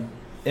 1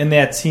 in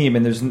that team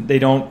and they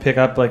don't pick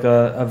up like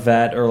a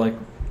vet, or like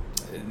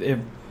if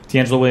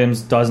D'Angelo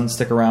Williams doesn't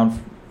stick around,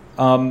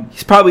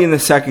 he's probably in the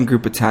second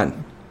group of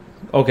 10.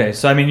 Okay,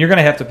 so I mean, you're going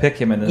to have to pick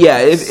him in the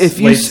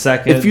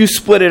second. If you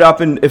split it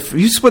up and if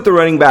you split the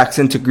running backs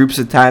into groups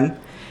of 10,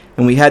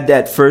 and we had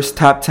that first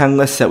top 10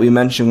 list that we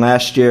mentioned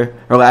last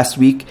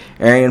week: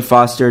 Arian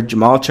Foster,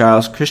 Jamal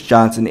Charles, Chris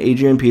Johnson,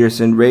 Adrian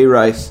Peterson, Ray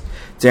Rice,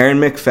 Darren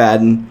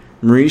McFadden,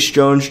 Maurice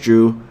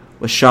Jones-Drew,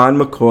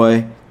 LaShawn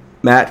McCoy,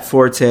 Matt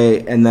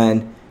Forte, and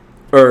then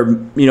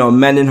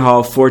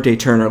Mendenhall, Forte,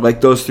 Turner,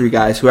 like those 3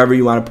 guys, whoever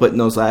you want to put in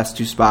those last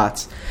 2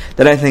 spots.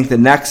 Then I think the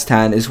next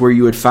 10 is where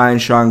you would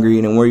find Sean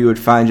Green and where you would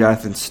find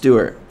Jonathan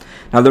Stewart.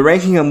 Now, the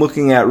ranking I'm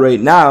looking at right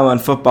now on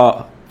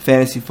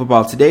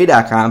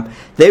fantasyfootballtoday.com,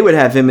 they would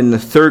have him in the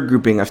 3rd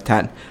grouping of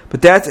 10.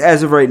 But that's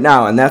as of right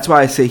now, and that's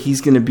why I say he's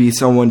going to be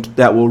someone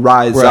that will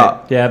rise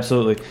up. Yeah,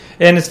 absolutely.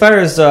 And as far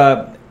as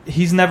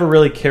he's never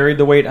really carried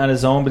the weight on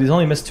his own, but he's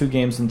only missed 2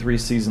 games in 3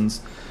 seasons.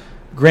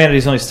 Granted,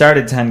 he's only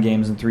started 10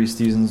 games in 3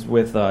 seasons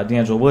with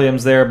D'Angelo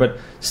Williams there, but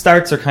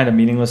starts are kind of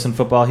meaningless in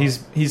football.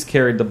 He's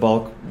carried the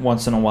bulk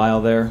once in a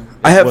while there.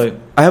 I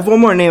have one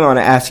more name I want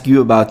to ask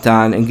you about,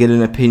 Don, and get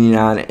an opinion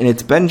on, and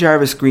it's Ben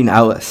Jarvis Green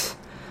Ellis.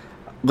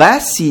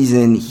 Last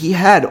season, he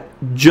had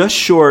just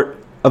short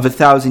of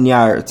 1,000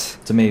 yards.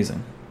 It's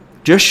amazing.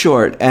 Just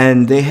short,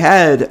 and they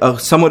had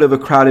somewhat of a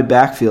crowded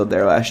backfield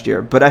there last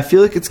year, but I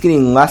feel like it's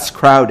getting less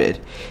crowded,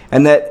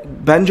 and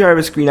that Ben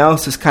Jarvis Green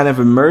Ellis has kind of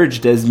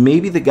emerged as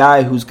maybe the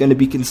guy who's going to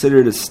be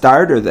considered a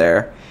starter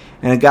there,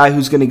 and a guy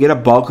who's going to get a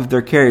bulk of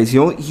their carries.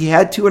 He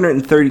had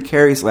 230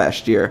 carries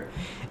last year.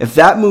 If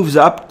that moves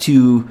up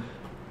to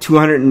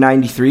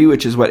 293,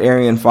 which is what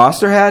Arian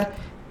Foster had,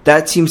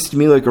 that seems to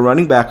me like a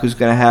running back who's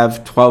going to have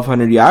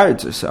 1,200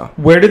 yards or so.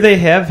 Where do they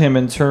have him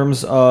in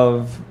terms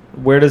of...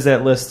 Where does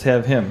that list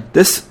have him?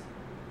 This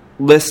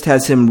list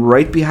has him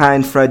right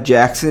behind Fred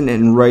Jackson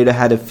and right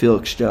ahead of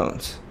Felix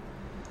Jones.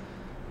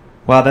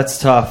 Wow, that's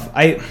tough.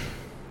 I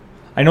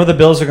know the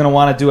Bills are going to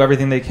want to do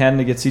everything they can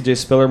to get C.J.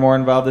 Spiller more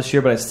involved this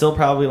year, but I still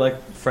probably like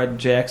Fred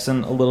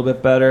Jackson a little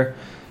bit better.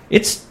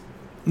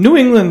 New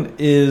England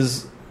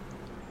is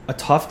a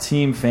tough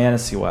team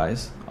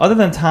fantasy-wise. Other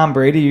than Tom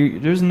Brady,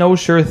 there's no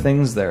sure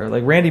things there.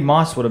 Like Randy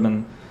Moss would have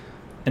been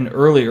an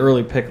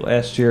early pick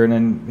last year, and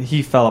then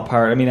he fell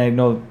apart. I mean, I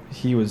know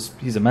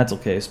he's a mental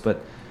case,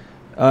 but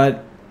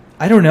I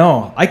don't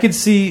know. I could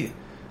see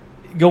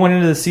going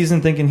into the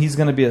season thinking he's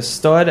going to be a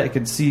stud. I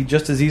could see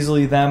just as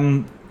easily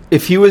them.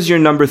 If he was your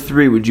number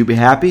 3, would you be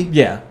happy?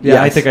 Yeah. Yes.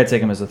 I think I'd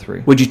take him as a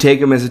 3. Would you take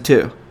him as a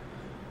 2?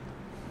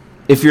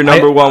 If your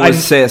number 1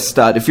 was, say, a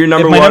stud. If your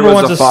number 1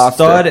 was a Foster.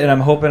 Stud, and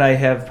I'm hoping I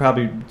have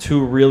probably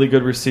 2 really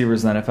good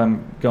receivers then if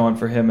I'm going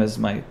for him as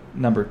my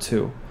number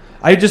 2.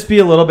 I'd just be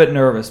a little bit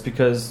nervous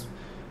because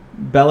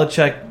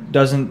Belichick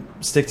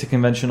doesn't stick to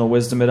conventional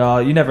wisdom at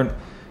all.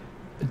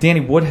 Danny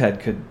Woodhead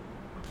could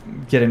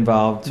get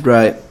involved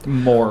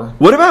more.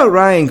 What about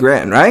Ryan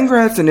Grant? Ryan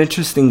Grant's an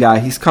interesting guy.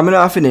 He's coming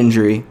off an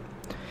injury.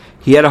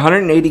 He had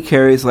 180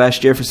 carries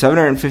last year for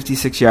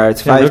 756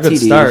 yards, 5 good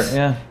TDs. Start,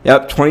 yeah.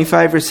 Yep,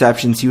 25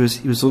 receptions. He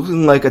was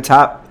looking like a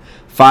top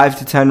 5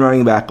 to 10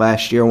 running back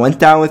last year. Went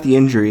down with the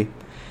injury,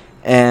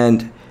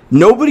 and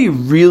nobody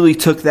really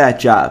took that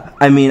job.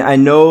 I mean, I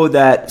know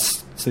that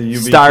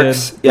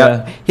Starks, he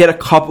had a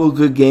couple of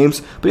good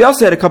games, but he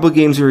also had a couple of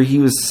games where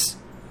he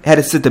had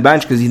to sit the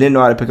bench because he didn't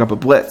know how to pick up a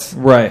blitz.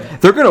 Right.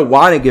 They're going to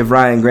want to give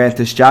Ryan Grant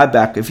this job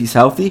back if he's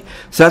healthy.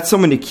 So that's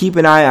someone to keep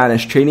an eye on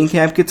as training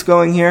camp gets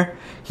going here.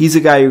 He's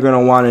a guy you're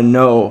going to want to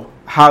know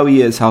how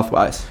he is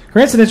health-wise.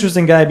 Grant's an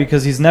interesting guy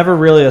because he's never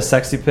really a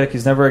sexy pick.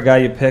 He's never a guy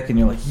you pick and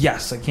you're like,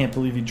 yes, I can't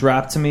believe he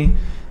dropped to me.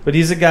 But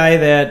he's a guy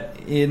that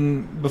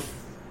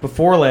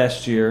before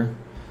last year,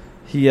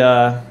 he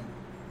had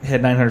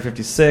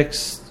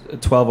 956,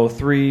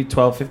 1203,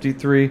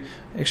 1253.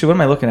 Actually, what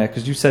am I looking at?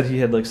 Because you said he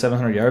had like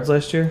 700 yards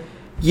last year?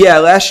 Yeah,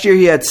 last year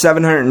he had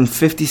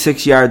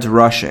 756 yards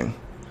rushing.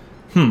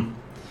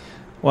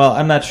 Well,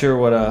 I'm not sure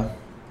what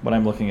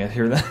I'm looking at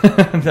here.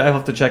 I'll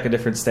have to check a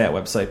different stat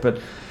website. But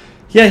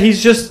yeah,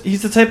 he's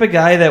the type of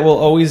guy that will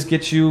always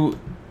get you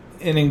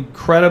an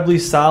incredibly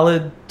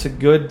solid to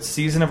good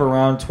season of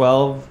around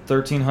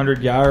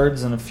 1,300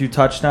 yards and a few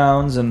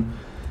touchdowns.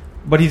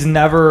 But he's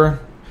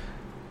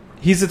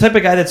the type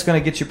of guy that's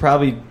going to get you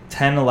probably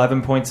 10,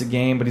 11 points a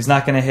game, but he's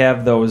not going to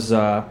have those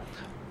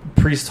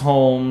Priest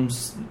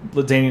Holmes,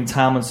 LaDainian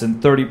Tomlinson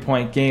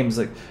 30-point games.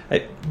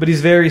 But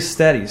he's very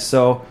steady.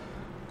 So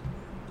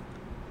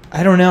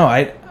I don't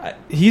know.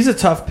 He's a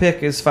tough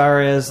pick as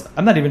far as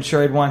I'm not even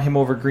sure I'd want him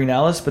over Green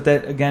Ellis, but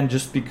that again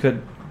just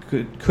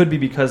could be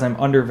because I'm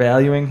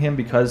undervaluing him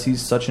because he's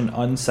such an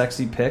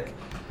unsexy pick.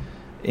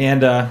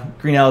 And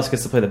Green Ellis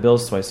gets to play the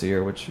Bills twice a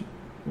year, which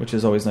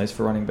is always nice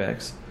for running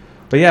backs.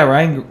 But yeah,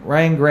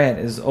 Ryan Grant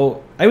is.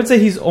 I would say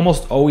he's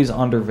almost always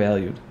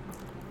undervalued.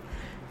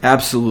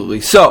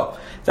 Absolutely. So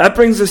that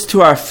brings us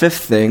to our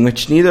fifth thing,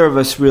 which neither of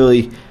us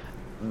really.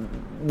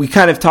 We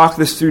kind of talked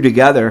this through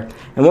together,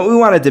 and what we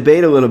want to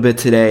debate a little bit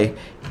today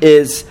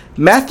is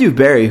Matthew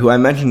Berry, who I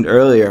mentioned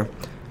earlier,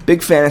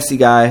 big fantasy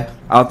guy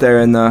out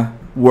there in the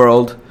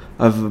world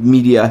of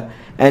media,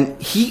 and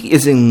he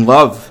is in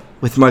love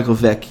with Michael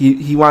Vick.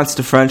 He wants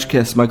to French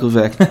kiss Michael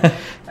Vick,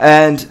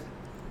 and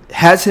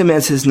has him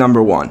as his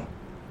number one.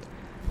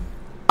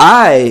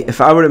 If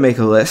I were to make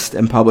a list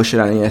and publish it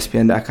on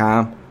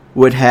ESPN.com,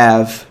 would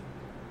have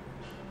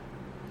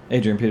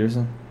Adrian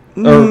Peterson.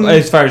 Or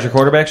as far as your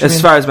quarterbacks?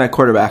 As far as my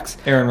quarterbacks.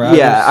 Aaron Rodgers?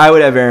 Yeah, I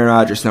would have Aaron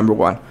Rodgers number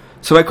one.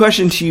 So my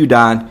question to you,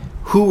 Don,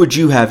 who would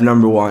you have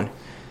number one?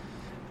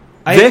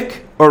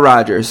 Vick or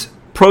Rodgers?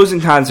 Pros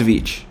and cons of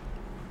each.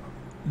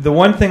 The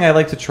one thing I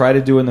like to try to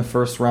do in the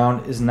first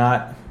round is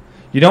not...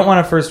 You don't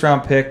want a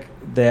first-round pick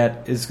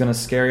that is going to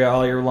scare you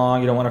all year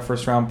long. You don't want a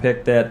first-round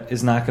pick that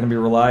is not going to be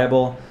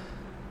reliable.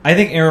 I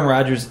think Aaron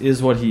Rodgers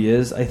is what he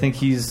is. I think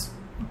he's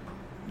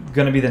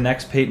going to be the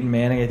next Peyton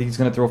Manning. I think he's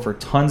going to throw for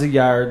tons of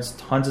yards,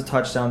 tons of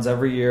touchdowns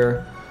every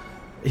year.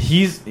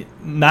 He's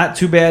not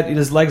too bad.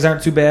 His legs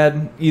aren't too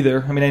bad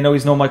either. I mean, I know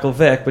he's no Michael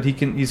Vick, but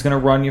he's going to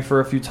run you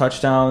for a few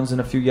touchdowns and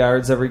a few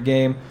yards every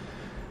game.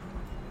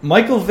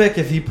 Michael Vick,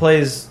 if he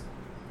plays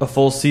a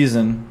full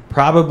season,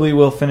 probably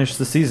will finish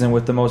the season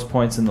with the most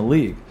points in the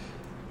league,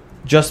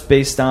 just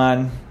based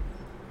on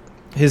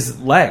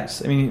his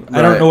legs. I mean,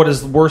 I don't know what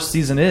his worst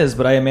season is,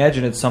 but I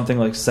imagine it's something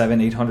like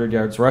 700-800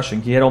 yards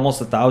rushing. He had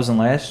almost 1,000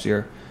 last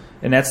year,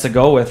 and that's to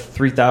go with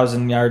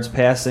 3,000 yards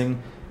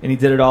passing, and he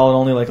did it all in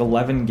only like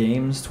 11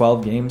 games,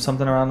 12 games,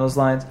 something around those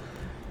lines.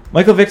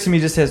 Michael Vick, to me,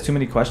 just has too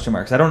many question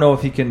marks. I don't know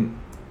if he can...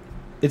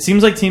 It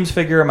seems like teams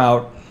figure him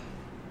out.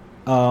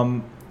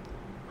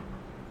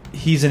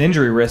 He's an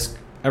injury risk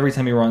every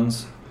time he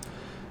runs.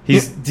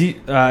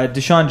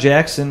 Deshaun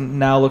Jackson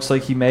now looks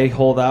like he may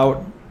hold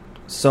out.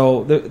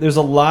 So there's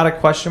a lot of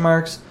question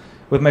marks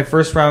with my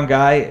first round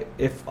guy.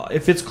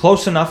 If it's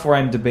close enough where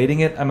I'm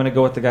debating it, I'm going to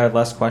go with the guy with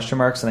less question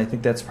marks, and I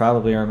think that's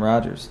probably Aaron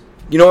Rodgers.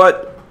 You know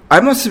what? I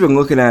must have been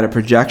looking at a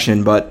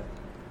projection, but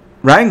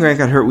Ryan Grant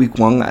got hurt week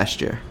 1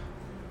 last year.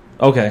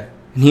 Okay.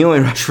 And he only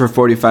rushed for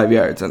 45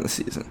 yards on the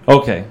season.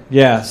 Okay.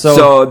 Yeah.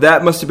 So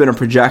that must have been a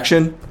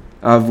projection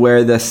of where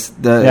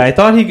Yeah, I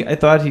thought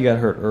he got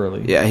hurt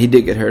early. Yeah, he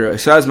did get hurt early.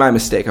 So that was my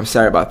mistake. I'm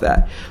sorry about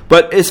that.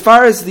 But as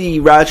far as the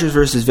Rodgers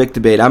versus Vick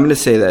debate, I'm going to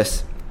say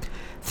this.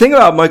 The thing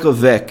about Michael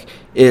Vick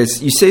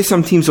is you say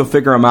some teams will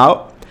figure him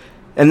out,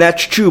 and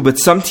that's true, but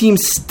some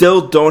teams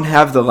still don't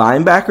have the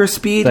linebacker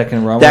speed that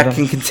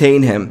can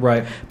contain him.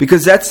 Right.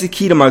 Because that's the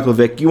key to Michael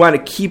Vick. You want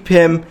to keep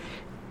him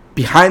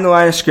behind the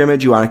line of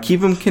scrimmage. You want to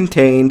keep him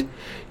contained.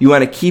 You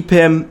want to keep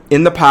him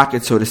in the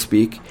pocket, so to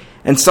speak.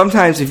 And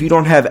sometimes if you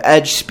don't have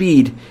edge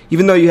speed,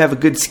 even though you have a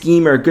good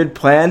scheme or a good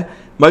plan,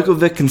 Michael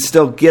Vick can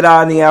still get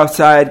on the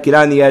outside, get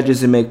on the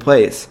edges, and make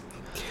plays.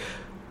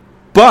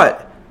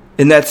 But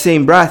in that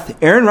same breath,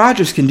 Aaron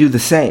Rodgers can do the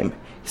same.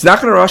 He's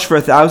not going to rush for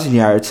 1,000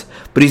 yards,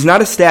 but he's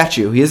not a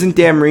statue. He isn't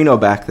Dan Marino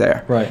back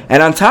there. Right.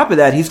 And on top of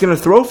that, he's going to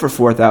throw for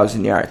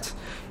 4,000 yards.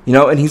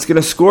 and he's going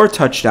to score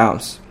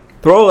touchdowns,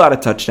 throw a lot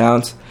of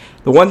touchdowns.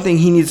 The one thing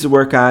he needs to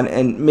work on,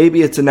 and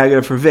maybe it's a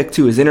negative for Vic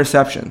too, is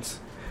interceptions.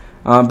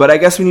 But I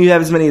guess when you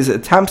have as many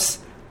attempts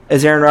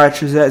as Aaron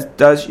Rodgers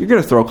does, you're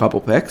going to throw a couple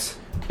picks.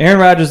 Aaron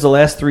Rodgers, the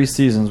last 3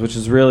 seasons, which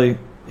is really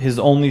his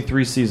only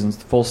 3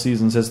 seasons, full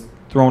seasons, has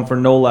thrown for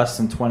no less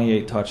than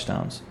 28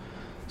 touchdowns.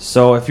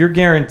 So if you're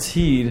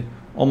guaranteed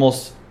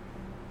almost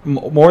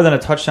more than a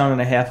touchdown and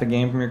a half a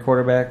game from your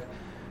quarterback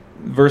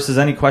versus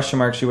any question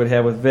marks you would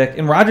have with Vic,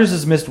 and Rodgers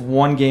has missed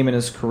 1 game in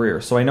his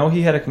career. So I know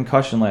he had a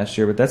concussion last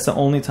year, but that's the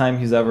only time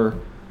he's ever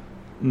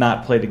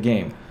not played a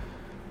game.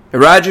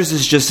 Rodgers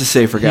is just a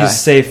safer guy. He's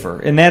safer.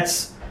 And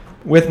that's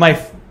with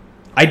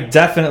I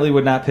definitely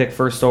would not pick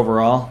first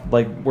overall,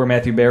 like where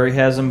Matthew Berry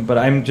has him, but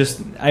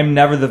I'm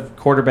never the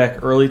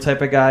quarterback early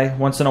type of guy.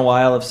 Once in a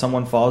while, if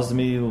someone falls to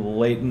me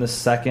late in the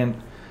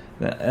second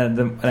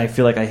and I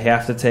feel like I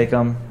have to take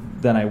him,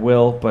 then I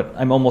will, but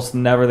I'm almost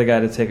never the guy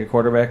to take a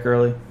quarterback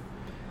early.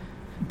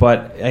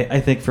 But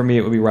I think for me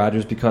it would be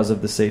Rodgers because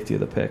of the safety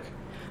of the pick.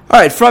 All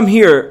right, from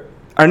here,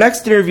 our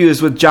next interview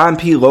is with John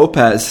P.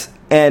 Lopez.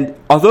 And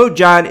although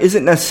John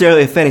isn't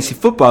necessarily a fantasy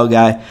football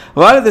guy, a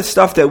lot of the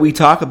stuff that we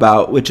talk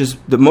about, which is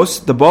the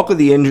bulk of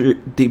the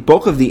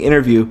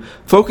interview,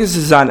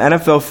 focuses on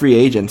NFL free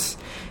agents,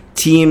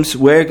 teams,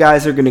 where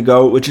guys are going to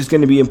go, which is going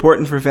to be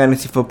important for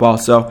fantasy football.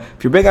 So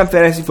if you're big on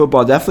fantasy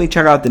football, definitely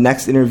check out the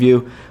next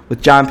interview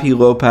with John P.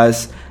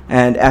 Lopez.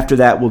 And after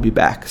that, we'll be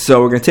back.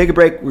 So we're going to take a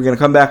break. We're going to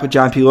come back with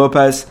John P.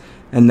 Lopez,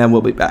 and then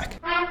we'll be back.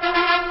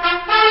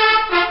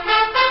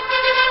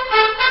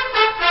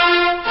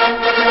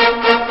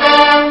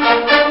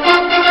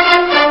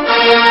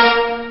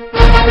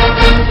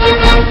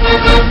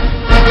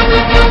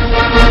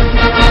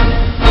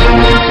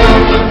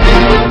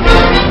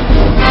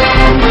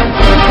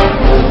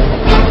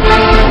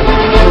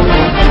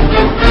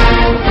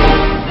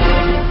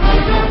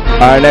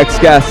 Our next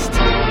guest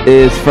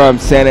is from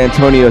San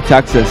Antonio,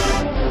 Texas,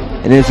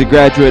 and is a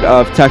graduate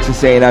of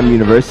Texas A&M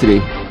University.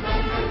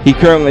 He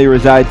currently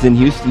resides in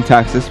Houston,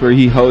 Texas, where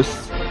he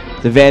hosts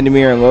the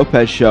Vandermeer and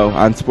Lopez Show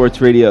on Sports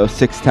Radio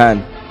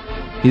 610.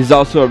 He's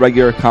also a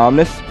regular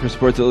columnist for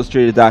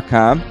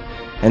SportsIllustrated.com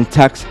and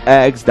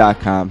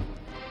TexAgs.com.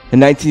 In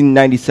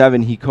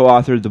 1997, he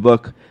co-authored the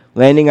book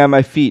Landing on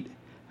My Feet,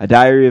 A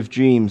Diary of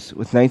Dreams,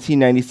 with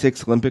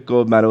 1996 Olympic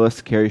gold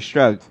medalist Kerry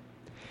Strug.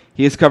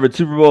 He has covered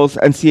Super Bowls,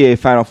 NCAA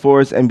Final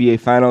Fours, NBA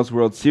Finals,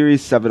 World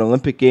Series, 7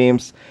 Olympic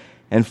Games,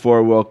 and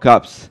 4 World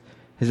Cups.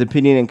 His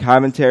opinion and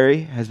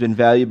commentary has been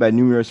valued by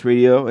numerous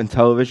radio and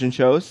television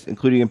shows,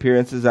 including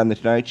appearances on The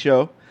Tonight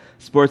Show,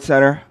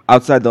 SportsCenter,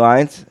 Outside the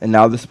Lines, and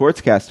now The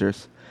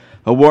Sportscasters.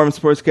 A warm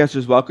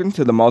Sportscasters welcome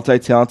to the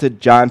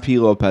multi-talented John P.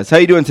 Lopez. How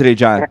you doing today,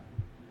 John?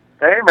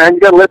 Hey, man, you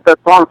got to let that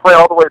song play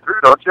all the way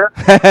through, don't you?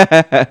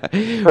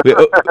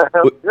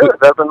 Good.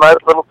 That's a nice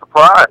little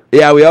surprise.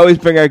 Yeah, we always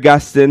bring our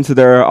guests into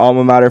their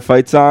alma mater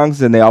fight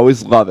songs, and they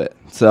always love it.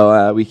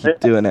 So we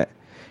keep doing it.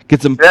 Get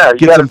them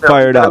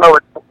fired up. No,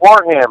 it's the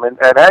war hymn, and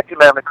at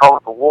Aggieland they call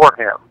it the war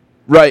hymn.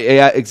 Right,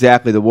 yeah,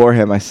 exactly, the war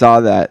hymn. I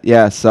saw that.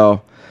 Yeah,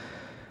 so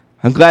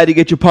I'm glad to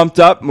get you pumped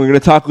up. We're going to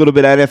talk a little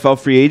bit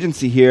NFL free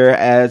agency here,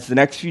 as the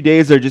next few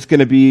days are just going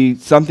to be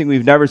something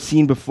we've never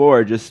seen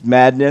before, just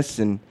madness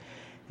and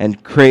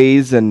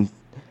craze and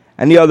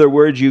any other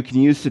words you can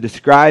use to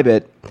describe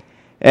it.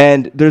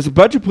 And there's a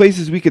bunch of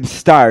places we can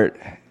start.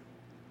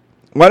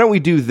 Why don't we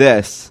do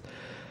this?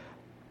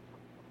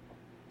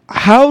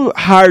 How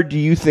hard do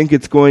you think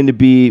it's going to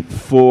be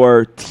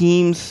for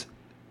teams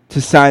to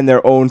sign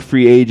their own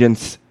free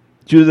agents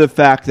due to the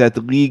fact that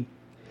the league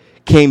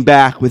came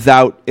back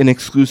without an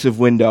exclusive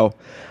window?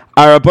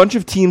 Are a bunch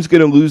of teams going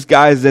to lose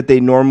guys that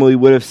they normally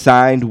would have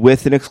signed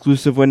with an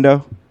exclusive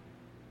window?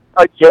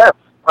 Yes.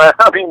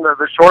 I mean,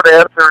 the short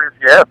answer is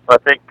yes. I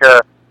think,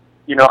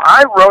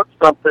 I wrote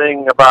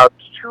something about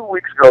 2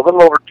 weeks ago, a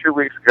little over 2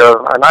 weeks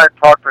ago, and I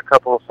talked to a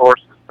couple of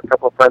sources, a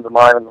couple of friends of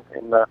mine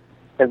in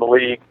the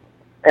league,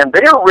 and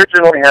they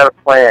originally had a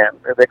plan.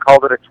 They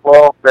called it a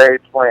 12-day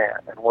plan,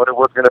 and what it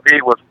was going to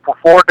be was for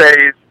 4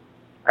 days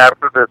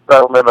after the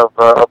settlement of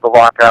the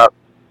lockout,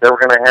 they were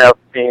going to have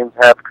teams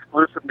have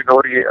exclusive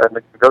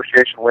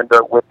negotiation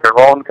window with their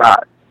own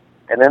guys,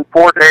 and then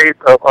 4 days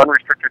of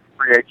unrestricted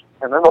free agency,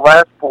 and then the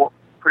last 4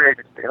 free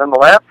agency. And then the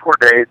last 4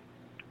 days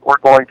were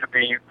going to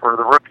be for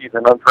the rookies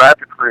and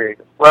undrafted free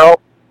agents. Well,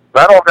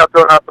 that all got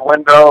thrown out the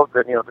window.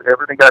 Then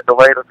everything got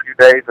delayed a few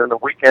days, and the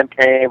weekend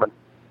came,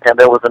 and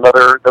there was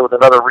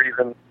another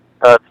reason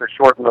to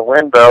shorten the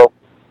window.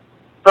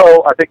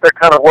 So I think they're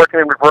kind of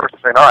working in reverse,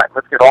 saying, all right,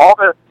 let's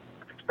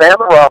expand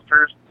the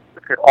rosters,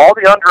 let's get all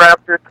the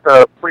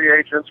undrafted free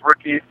agents,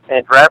 rookies,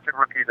 and drafted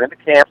rookies into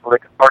camp so they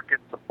can start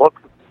getting some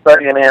books and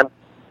studying in,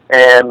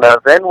 and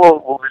then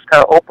we'll just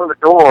kind of open the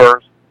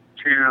doors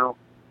to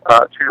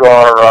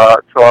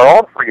our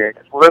own free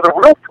agents. Well, there's a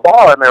real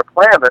flaw in their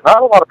plan that not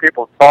a lot of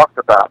people have talked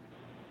about.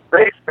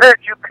 They said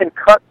you can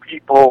cut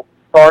people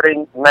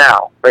starting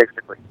now,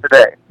 basically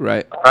today.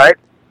 Right. All right.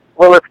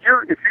 Well, if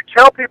you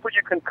tell people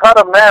you can cut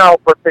them now,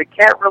 but they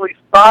can't really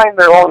sign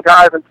their own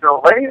guys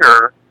until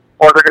later,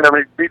 or they're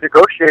going to be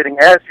negotiating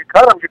as you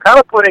cut them. You're kind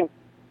of putting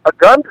a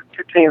gun to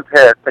two teams'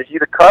 heads. That you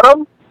either cut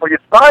them or you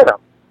sign them.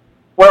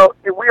 Well,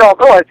 we all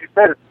know, as you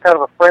said, it's kind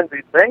of a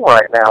frenzied thing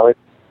right now.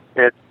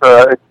 It's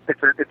a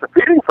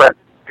feeding frenzy.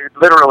 It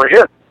literally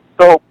is.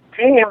 So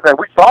teams, and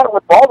we saw it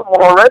with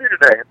Baltimore already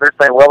today. They're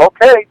saying, well,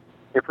 okay,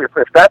 if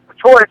that's the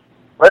choice,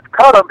 let's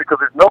cut them because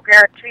there's no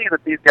guarantee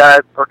that these guys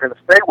are going to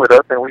stay with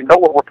us, and we know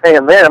what we're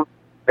paying them.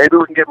 Maybe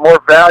we can get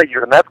more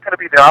value, and that's going to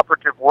be the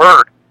operative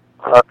word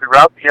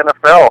throughout the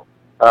NFL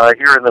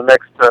here in the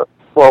next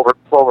 12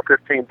 or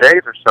 15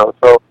 days or so.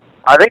 So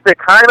I think they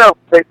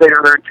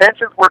their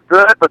intentions were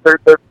good, but they're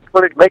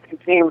making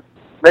teams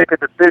make a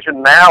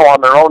decision now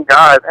on their own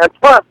guys. And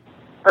plus,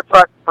 let's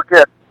not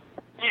forget,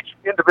 each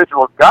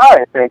individual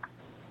guy thinks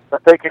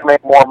that they can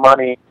make more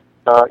money,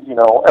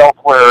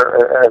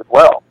 elsewhere as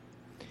well.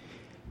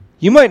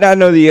 You might not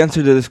know the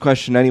answer to this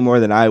question any more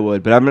than I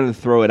would, but I'm going to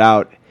throw it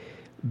out.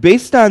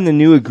 Based on the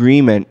new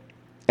agreement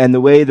and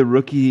the way the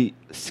rookie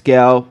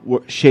scale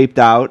shaped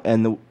out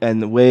and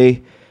the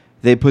way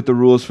they put the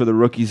rules for the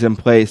rookies in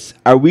place,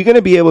 are we going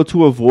to be able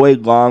to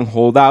avoid long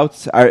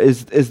holdouts?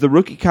 Is the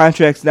rookie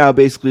contracts now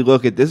basically,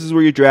 look at this is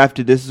where you're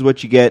drafted, this is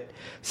what you get,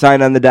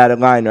 sign on the dotted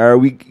line, or are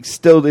we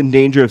still in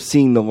danger of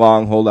seeing the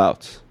long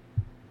holdouts?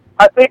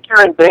 I think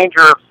you're in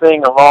danger of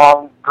seeing a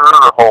longer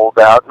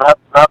holdout, not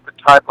the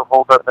type of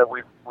holdout that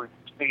we've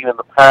seen in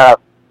the past.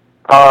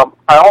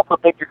 I also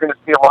think you're going to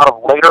see a lot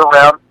of later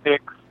round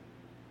picks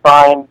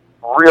signed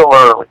real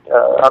early.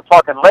 I'm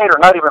talking later,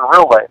 not even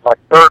real late, like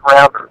third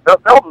rounders.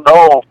 They'll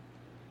know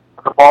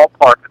the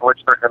ballpark in which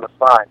they're going to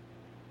sign.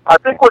 I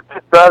think what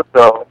this does,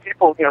 though,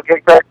 people,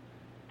 get back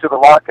to the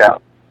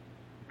lockout.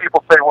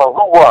 People say, well,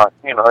 who won?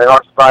 In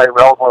our society,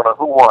 we always want to know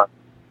who won.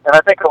 And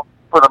I think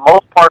for the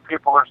most part,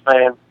 people are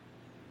saying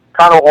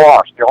kind of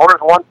washed. The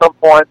owners won some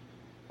points,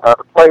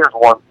 the players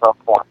won some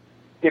points.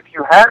 If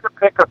you had to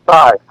pick a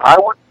side, I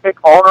would pick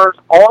owners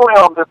only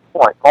on this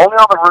point, only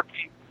on the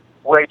rookie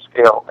wage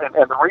scale. And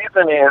the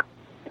reason is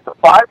it's a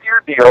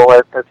 5-year deal,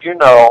 as you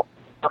know,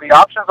 so the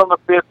options on the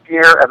 5th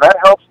year, and that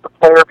helps the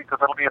player because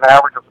it'll be an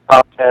average of the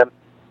top 10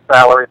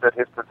 salaries at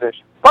his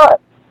position.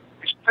 But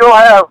you still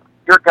have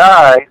your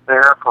guy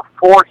there for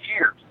 4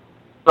 years.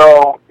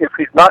 So if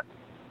he's not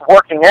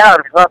working out,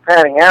 if he's not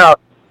panning out,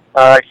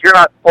 you're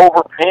not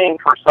overpaying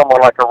for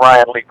someone like a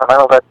Ryan Leaf. And I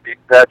know that's the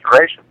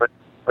exaggeration, but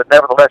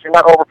nevertheless, you're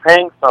not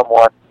overpaying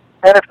someone.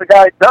 And if the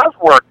guy does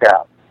work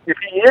out, if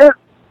he is,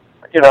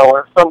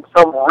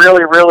 some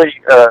really, really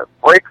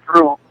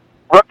breakthrough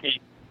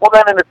rookie, well,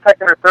 then in the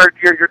second or third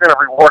year, you're going to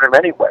reward him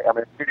anyway. I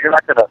mean, you're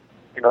not going to,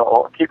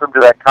 keep him to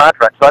that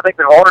contract. So I think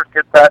the owners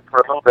get that for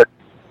a little bit.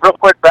 Real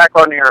quick, back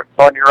on your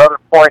other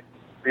point,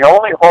 the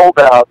only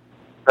holdouts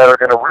that are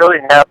going to really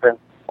happen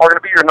are going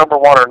to be your number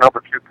 1 or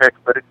number 2 picks,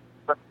 but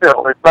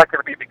still, it's not going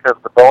to be because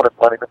of the bonus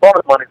money. The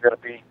bonus money is going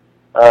to be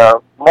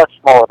much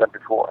smaller than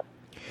before.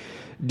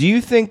 Do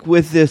you think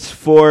with this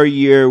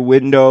 4-year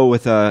window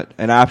with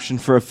an option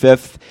for a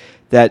 5th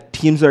that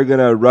teams are going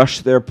to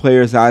rush their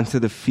players onto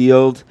the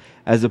field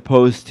as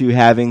opposed to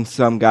having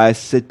some guys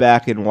sit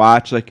back and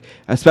watch, like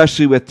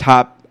especially with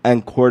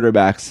top-end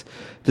quarterbacks?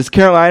 Does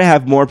Carolina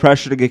have more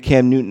pressure to get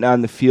Cam Newton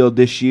on the field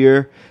this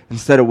year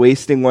instead of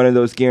wasting one of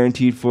those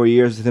guaranteed 4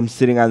 years with him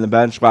sitting on the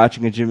bench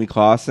watching a Jimmy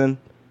Clausen?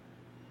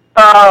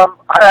 I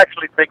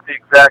actually think the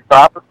exact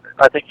opposite.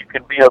 I think you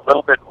can be a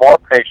little bit more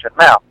patient.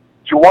 Now,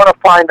 you want to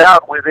find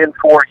out within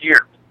 4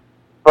 years.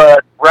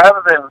 But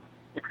rather than,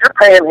 if you're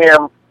paying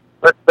him,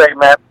 let's say,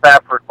 Matt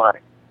Stafford money,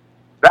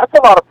 that's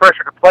a lot of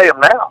pressure to play him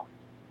now.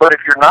 But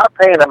if you're not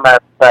paying him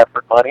Matt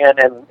Stafford money,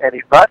 and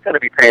he's not going to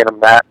be paying him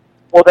that,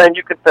 well, then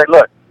you can say,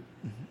 look,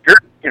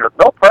 you're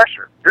no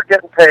pressure. You're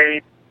getting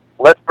paid.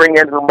 Let's bring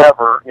in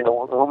whomever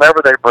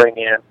they bring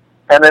in.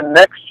 And then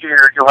next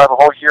year, you'll have a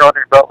whole year under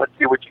your belt. Let's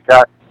see what you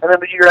got. And then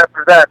the year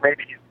after that,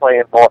 maybe he's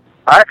playing more.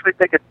 I actually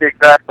think it's the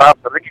exact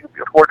opposite. I think you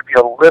can afford to be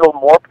a little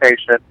more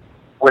patient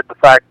with the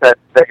fact that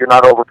you're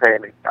not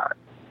overpaying these guys.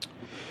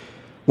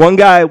 One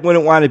guy I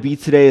wouldn't want to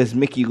beat today is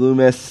Mickey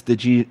Loomis, the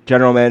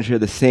general manager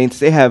of the Saints.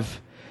 They have,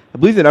 I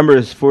believe the number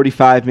is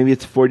 45, maybe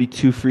it's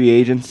 42 free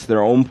agents,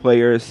 their own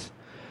players.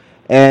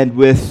 And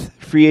with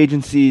free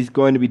agencies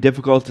going to be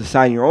difficult to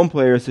sign your own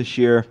players this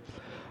year,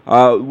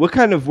 what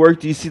kind of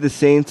work do you see the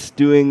Saints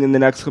doing in the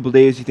next couple of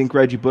days? You think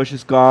Reggie Bush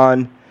is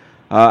gone?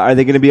 Are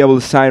they going to be able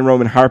to sign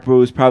Roman Harper,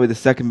 who's probably the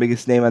second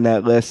biggest name on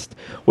that list?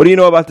 What do you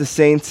know about the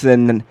Saints,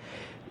 and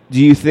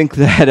do you think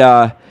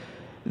that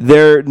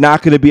they're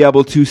not going to be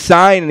able to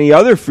sign any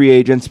other free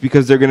agents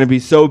because they're going to be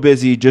so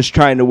busy just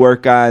trying to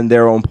work on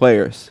their own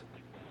players?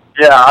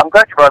 Yeah, I'm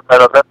glad you brought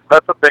that up.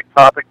 That's a big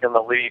topic in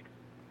the league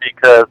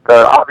because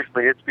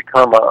obviously it's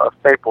become a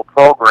staple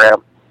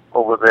program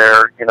over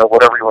there,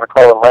 whatever you want to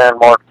call it, a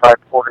landmark-type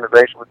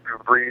organization with Drew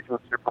Brees and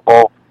the Super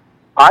Bowl.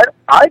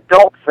 I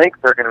don't think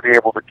they're going to be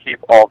able to keep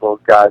all those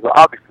guys.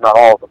 Obviously not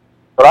all of them.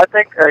 But I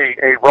think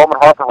a Roman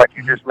Harper, like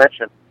you just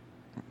mentioned,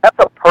 that's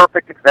a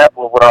perfect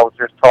example of what I was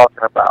just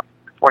talking about,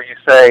 where you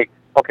say,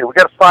 okay, we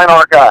got to sign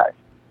our guys.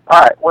 All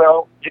right,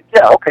 well,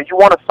 yeah, okay, you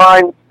want to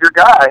sign your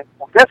guy.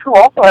 Well, guess who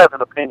also has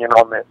an opinion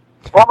on this?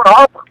 from an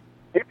offer.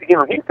 He's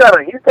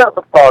got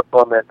some thoughts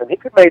on this, and he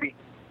could maybe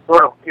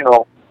sort of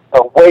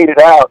wait it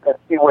out and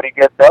see what he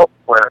gets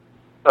elsewhere.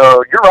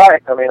 So you're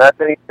right. I mean, I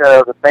think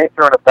the Saints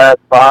are in a bad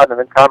spot, and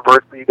then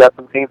conversely, you got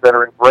some teams that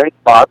are in great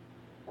spots,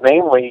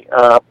 namely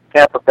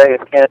Tampa Bay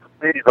and Kansas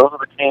City. Those are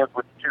the teams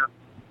with the two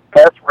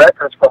best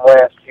records from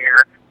last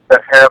year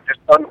that have just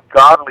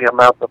ungodly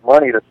amounts of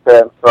money to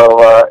spend. So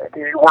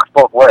it works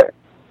both ways.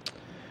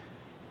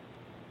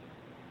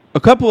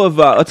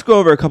 Let's go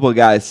over a couple of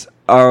guys.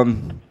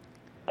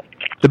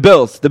 The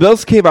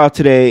Bills came out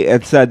today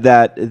and said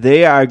that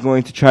they are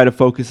going to try to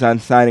focus on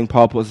signing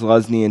Paul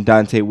Posluszny and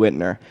Dante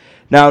Whitner.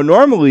 Now,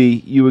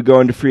 normally you would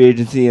go into free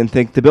agency and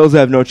think the Bills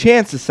have no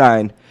chance to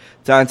sign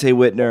Dante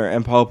Whitner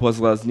and Paul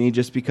Posluszny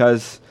just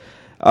because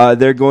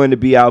they're going to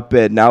be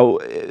outbid. Now,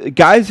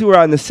 guys who are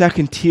on the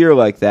second tier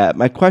like that,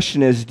 my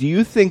question is, do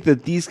you think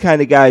that these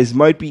kind of guys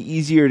might be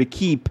easier to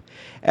keep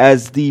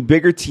as the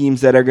bigger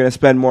teams that are going to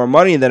spend more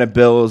money than a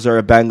Bills or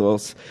a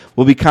Bengals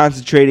will be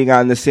concentrating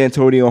on the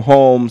Santonio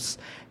Holmes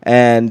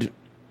and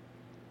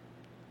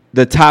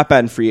the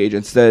top-end free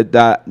agents, the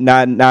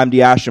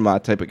Nnamdi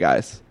Asomugha type of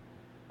guys?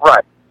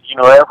 Right. In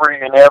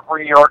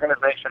every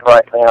organization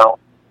right now,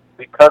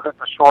 because it's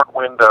a short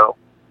window,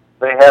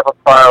 they have a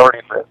priority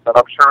list, and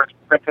I'm sure it's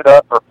printed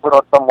up or put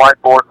on some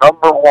whiteboard.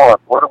 Number one,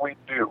 what do we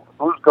do?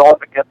 Who's going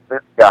to get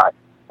this guy,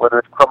 whether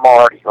it's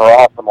Cromartie or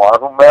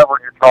Asomugha or whomever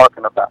you're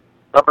talking about?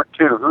 Number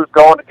two, who's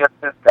going to get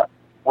this guy?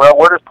 Well,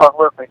 where does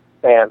Posluszny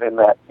stand in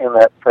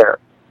that fair?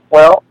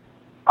 Well,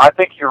 I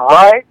think you're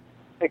right,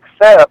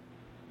 except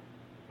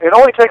it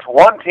only takes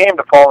one team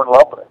to fall in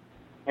love with him.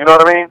 You know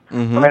what I mean?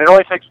 Mm-hmm. I mean, it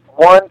only takes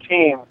one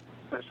team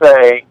to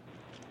say,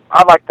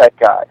 I like that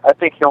guy. I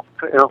think he'll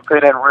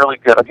fit in really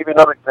good. I'll give you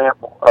another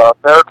example.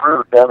 Barrett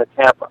Ruud down at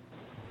Tampa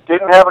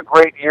didn't have a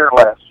great year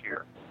last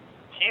year.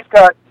 He's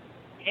got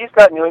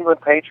New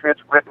England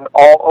Patriots written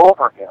all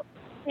over him.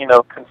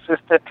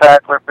 Consistent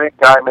tackler, big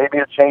guy, maybe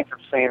a change of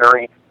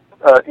scenery.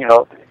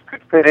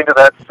 Could fit into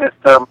that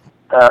system.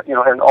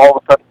 And all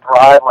of a sudden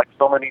thrive like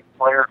so many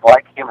players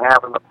like him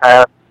have in the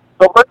past.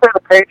 So let's say the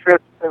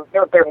Patriots,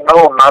 they're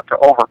known not to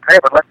overpay,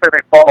 but let's say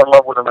they fall in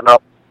love with him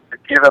enough to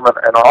give him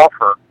an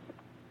offer.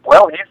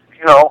 Well, he's,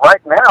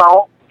 right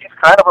now, he's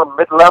kind of a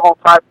mid-level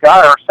type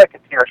guy, or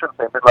second tier, I shouldn't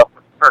say mid-level,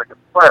 he's a very good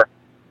player.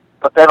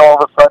 But then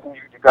all of a sudden,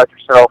 you got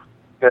yourself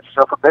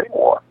a bidding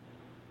war.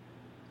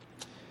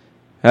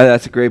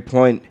 That's a great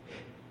point.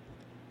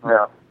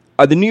 Yeah.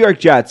 The New York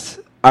Jets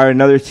are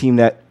another team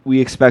that we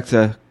expect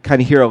to kind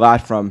of hear a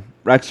lot from.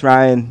 Rex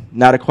Ryan,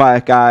 not a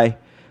quiet guy.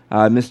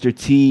 Mr.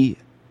 T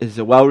is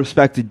a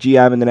well-respected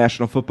GM in the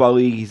National Football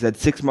League. He's had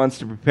 6 months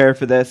to prepare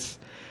for this.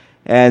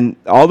 And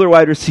all their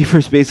wide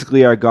receivers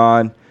basically are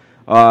gone.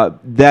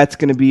 That's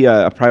going to be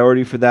a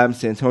priority for them.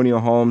 Santonio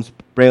Holmes,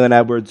 Braylon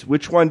Edwards.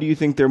 Which one do you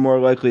think they're more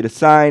likely to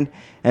sign?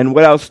 And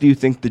what else do you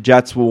think the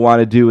Jets will want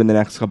to do in the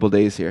next couple of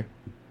days here?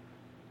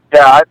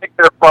 Yeah, I think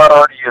their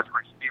priority is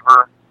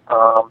receiver.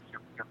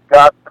 You've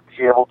got to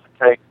be able to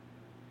take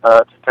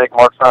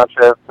Mark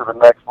Sanchez to the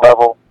next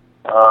level.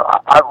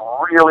 I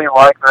really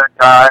like that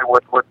guy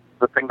with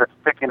the thing that's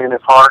sticking in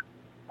his heart,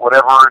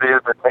 whatever it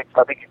is.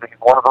 I think he's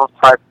one of those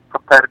type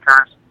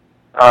competitors.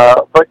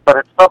 But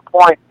at some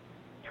point,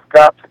 you've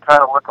got to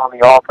kind of look on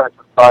the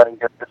offensive side and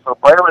get this. So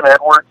Braylon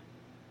Edwards,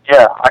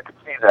 yeah, I could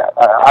see that.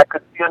 I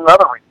could see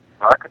another receiver.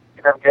 I could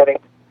see them getting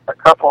a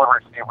couple of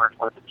receivers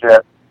with the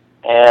Jets,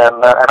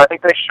 and I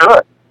think they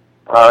should.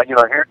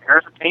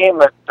 Here's a team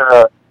that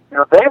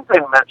they've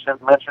been mentioned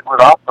with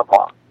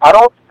Asomugha. I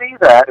don't see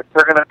that if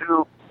they're going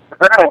to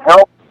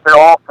help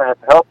their offense,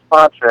 help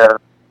Sanchez.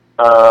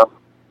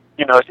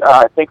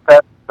 I think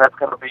that's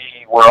going to be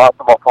where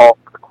Asomugha falls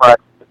through the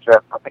cracks of the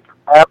Jets. I think you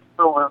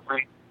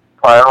absolutely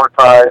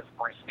prioritize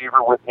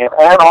receiver with him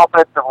and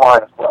offensive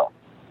line as well.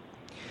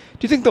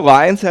 Do you think the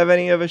Lions have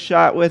any of a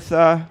shot with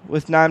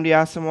Nnamdi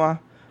Asomugha?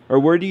 Or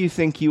where do you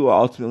think he will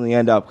ultimately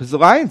end up? Because the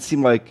Lions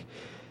seem like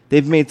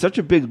they've made such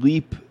a big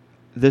leap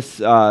this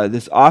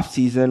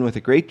offseason with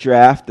a great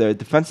draft. Their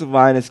defensive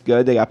line is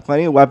good. They got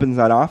plenty of weapons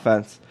on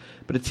offense.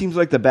 But it seems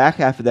like the back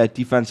half of that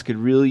defense could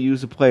really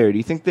use a player. Do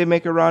you think they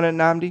make a run at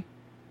Nnamdi?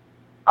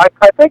 I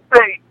think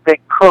they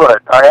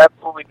could. I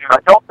absolutely do. I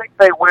don't think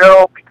they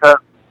will because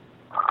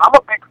I'm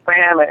a big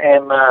fan,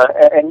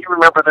 and you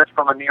remember this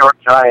from the New York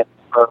Giants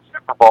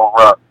Super Bowl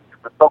run,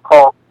 the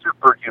so-called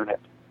super unit.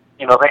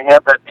 They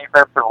had that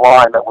defensive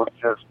line that was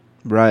just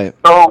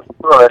so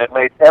good. It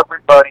made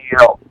everybody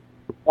else.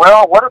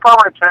 Well, what if I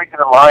were to tell you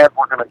the Lions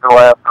were going to go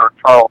after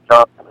Charles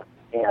Johnson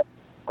again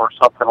or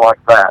something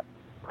like that?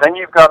 Then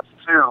you've got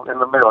Sue in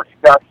the middle.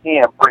 You've got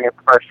him bringing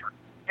pressure.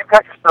 You've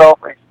got yourself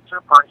a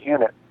super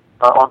unit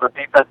on the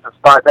defensive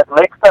side that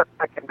makes that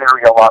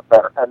secondary a lot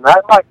better. And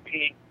that might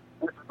be,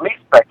 this is me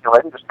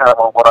speculating, just kind of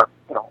on what I'm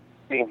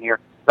seeing here,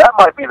 that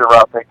might be the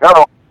route they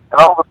go. And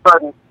all of a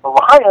sudden, the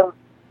Lions,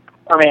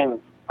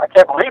 I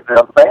can't believe that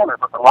I'm saying this,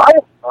 but the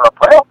Lions are a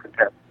playoff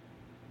contender.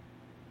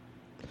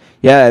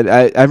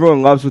 Yeah,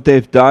 everyone loves what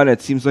they've done.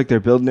 It seems like they're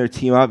building their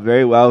team up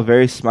very well,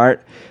 very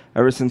smart.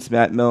 Ever since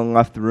Matt Millen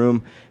left the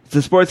room, it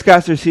It's the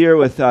Sportscasters here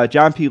with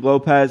John P.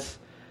 Lopez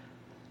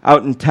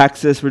out in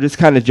Texas. We're just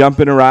kind of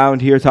jumping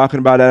around here talking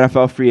about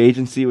NFL free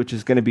agency, which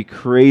is going to be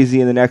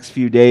crazy in the next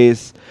few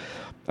days.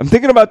 I'm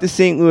thinking about the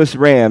St. Louis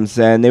Rams,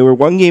 and they were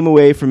one game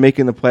away from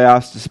making the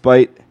playoffs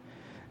despite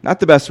not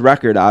the best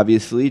record,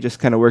 obviously. Just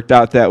kind of worked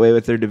out that way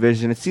with their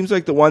division. It seems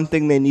like the one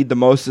thing they need the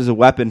most is a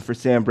weapon for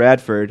Sam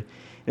Bradford.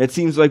 And it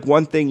seems like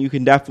one thing you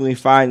can definitely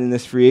find in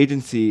this free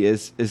agency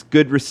is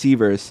good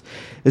receivers.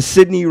 Is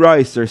Sidney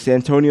Rice or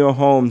Santonio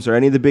Holmes or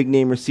any of the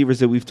big-name receivers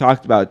that we've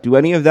talked about, do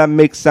any of them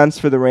make sense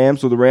for the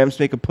Rams? Will the Rams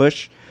make a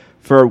push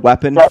for a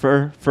weapon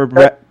for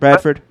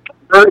Bradford?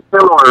 Very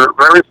similar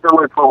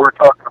to what we're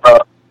talking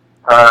about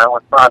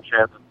with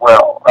Sanchez as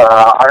well.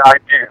 I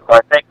do.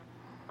 I think,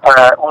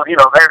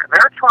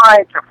 they're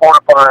trying to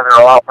fortify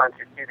their offense.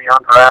 You see the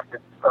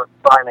undrafted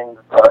signings,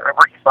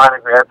 rookie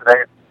signings they had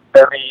today,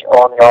 heavy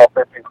on the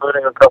offense,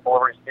 including a couple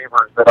of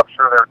receivers that I'm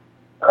sure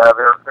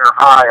they're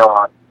high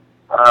on.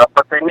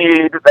 But they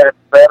need that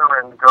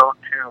veteran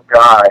go-to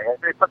guy.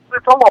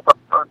 It's almost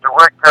a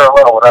direct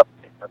parallel with us,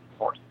 of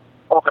course.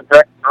 Almost a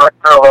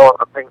direct parallel of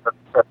the things that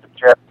the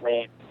Jets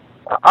need.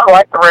 I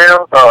like the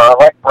Rams. I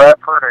like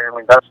Bradford. I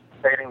mean, that's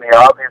stating the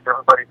obvious.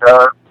 Everybody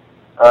does.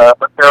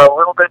 But they're a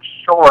little bit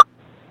short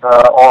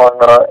on.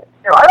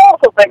 I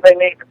also think they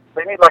need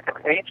like an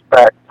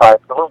H-back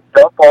type, a little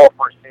dump-off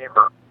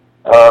receiver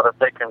that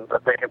they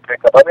can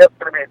pick up. I mean, that's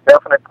going to be a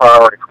definite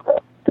priority for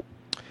them.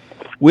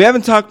 We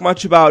haven't talked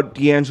much about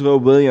D'Angelo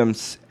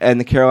Williams and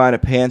the Carolina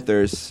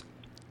Panthers.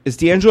 Is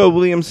D'Angelo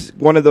Williams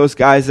one of those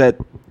guys that,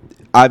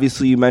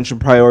 obviously you mentioned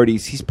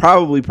priorities, he's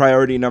probably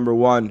priority number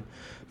one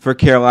for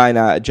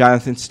Carolina?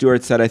 Jonathan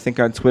Stewart said, I think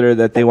on Twitter,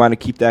 that they want to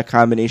keep that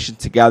combination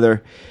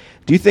together.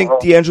 Do you think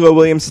D'Angelo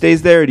Williams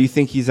stays there, or do you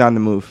think he's on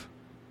the move?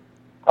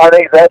 I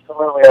think he's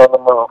absolutely on the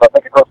move. I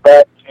think it goes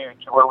back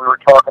to what we were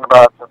talking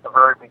about at the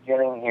very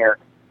beginning here.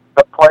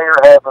 The player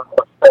has a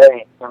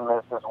say in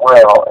this as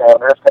well,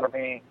 and there's going to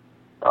be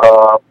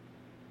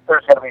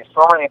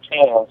so many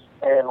teams,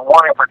 and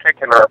one in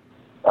particular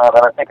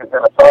that I think is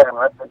going to sign him.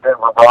 That's the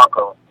Denver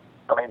Broncos.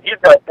 I mean, he's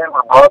got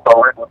Denver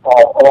Bronco written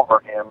all over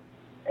him,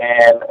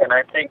 and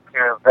I think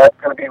that's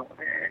going to be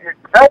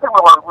exactly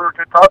what we were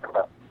just talking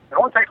about. It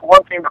only takes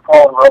one team to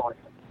fall in love with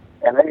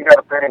you, and then you got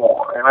a bidding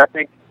war. And I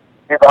think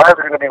his eyes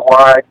are going to be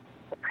wide.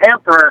 The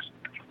Panthers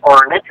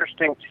are an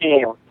interesting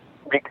team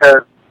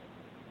because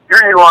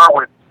here you are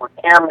with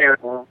Cam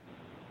Newton,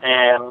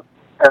 and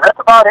that's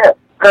about it.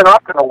 They're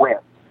not going to win.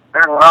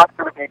 They're not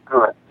going to be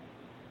good.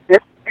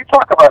 If you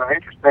talk about an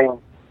interesting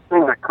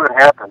thing that could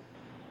happen,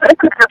 they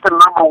could get the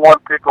number one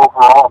pick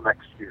overall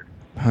next year.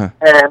 Huh.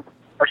 And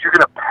are you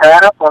going to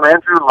pass on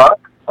Andrew Luck?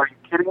 Are you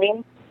kidding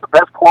me? The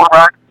best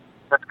quarterback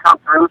that's come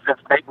through since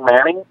Peyton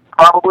Manning,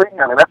 probably.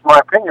 I mean, that's my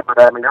opinion, but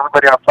I mean,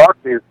 everybody I've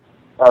talked to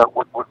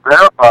would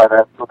verify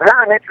that. So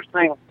they're an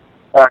interesting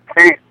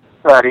case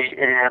study,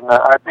 and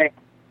I think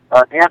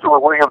D'Angelo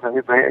Williams and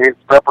his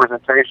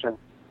representation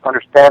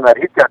understand that.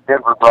 He's got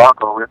Denver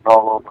Bronco written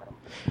all over him.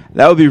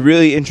 That would be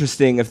really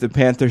interesting if the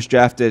Panthers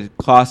drafted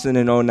Clausen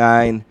in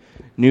 09,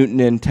 Newton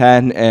in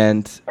 10,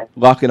 and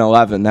Luck in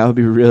 11. That would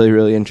be really,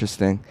 really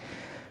interesting.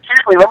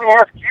 Seriously, let me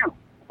ask you,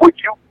 would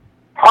you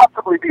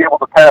possibly be able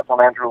to pass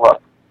on Andrew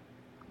Luck?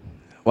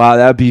 Wow,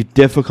 that would be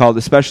difficult,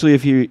 especially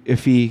if he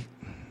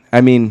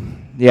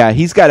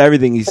he's got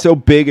everything. He's so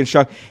big and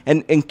strong.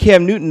 And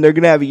Cam Newton, they're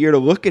going to have a year to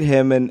look at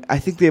him, and I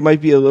think they might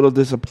be a little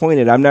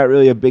disappointed. I'm not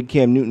really a big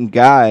Cam Newton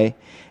guy,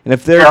 and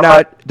if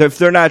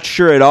they're not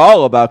sure at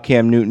all about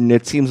Cam Newton,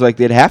 it seems like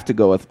they'd have to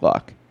go with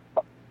Luck.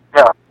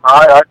 Yeah,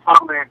 I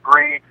totally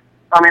agree.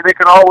 I mean, they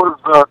can always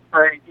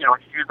say,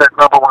 use that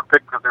number one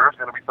pick because there is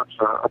going to be such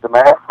a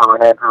demand for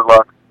an Andrew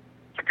Luck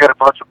to get a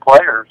bunch of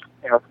players.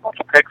 A bunch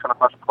of picks and a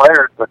bunch of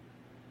players. But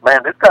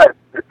man, this guy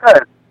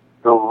is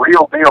the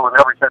real deal in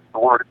every sense of the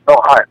word. It's so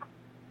hype.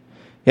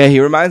 Yeah,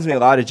 he reminds me a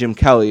lot of Jim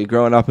Kelly.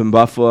 Growing up in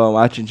Buffalo and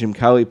watching Jim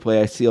Kelly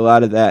play, I see a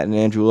lot of that in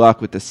Andrew Luck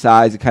with the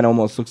size. It kind of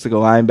almost looks like a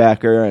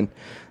linebacker, and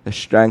the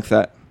strength.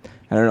 I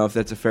don't know if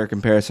that's a fair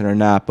comparison or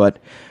not, but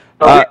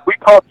we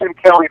call Jim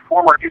Kelly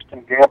former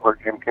Houston Gambler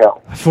Jim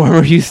Kelly.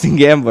 Former Houston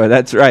Gambler,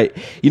 that's right.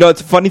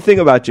 It's a funny thing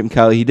about Jim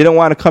Kelly. He didn't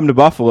want to come to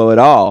Buffalo at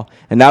all,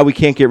 and now we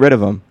can't get rid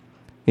of him.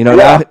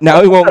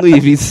 Now he won't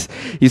leave. He's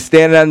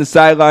standing on the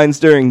sidelines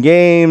during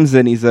games,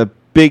 and he's a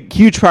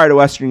huge part of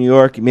Western New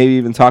York. He maybe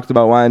even talked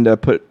about wanting to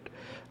put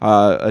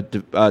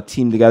a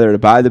team together to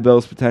buy the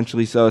Bills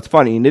potentially. So it's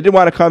funny. And they didn't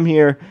want to come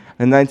here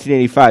in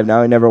 1985.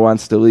 Now he never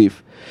wants to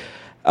leave.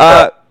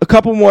 A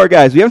couple more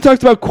guys. We haven't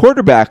talked about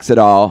quarterbacks at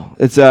all.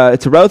 It's a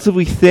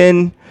relatively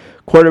thin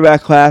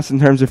quarterback class in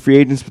terms of free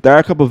agents, but there are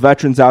a couple of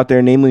veterans out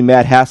there, namely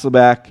Matt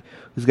Hasselbeck,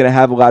 who's going to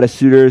have a lot of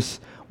suitors,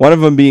 one of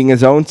them being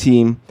his own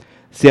team,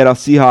 Seattle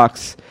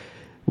Seahawks.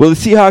 Will the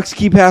Seahawks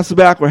keep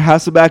Hasselbeck or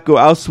Hasselbeck go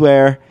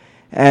elsewhere?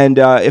 And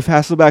if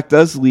Hasselbeck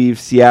does leave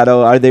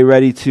Seattle, are they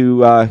ready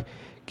to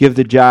give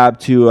the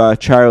job to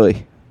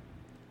Charlie?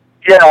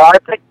 Yeah, I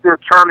think the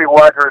Charlie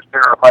Whitehurst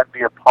era might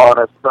be upon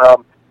us.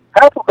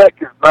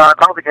 Hasselbeck is not,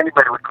 I don't think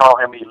anybody would call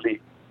him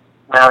elite.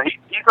 Now,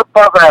 he's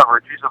above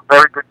average. He's a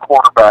very good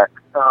quarterback.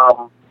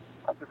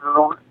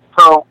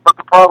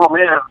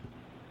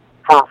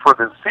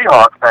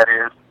 Seahawks, that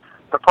is.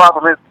 The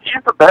problem is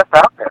he's the best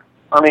out there.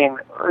 I mean,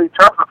 in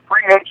terms of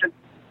free agent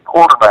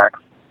quarterbacks,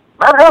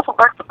 Matt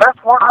Hasselbeck's the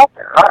best one out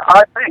there,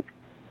 I think.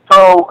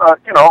 So,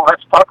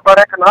 let's talk about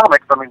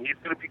economics. I mean, he's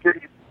going to be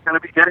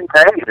getting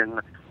paid, and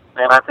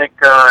I think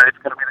it's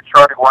going to be the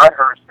Charlie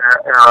Whitehurst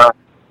era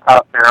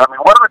out there. I mean,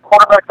 what are the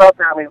quarterbacks out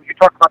there? I mean, you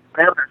talk about the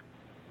Panthers.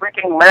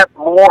 Freaking Matt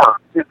Moore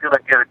is going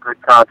to get a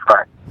good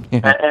contract,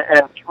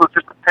 and he was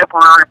just a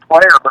temporary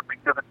player, but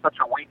because it's such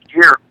a weak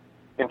year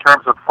in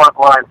terms of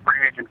frontline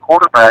free agent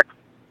quarterbacks,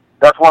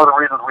 that's one of the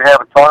reasons we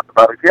haven't talked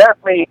about it. If you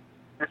ask me,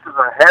 this is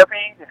a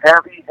heavy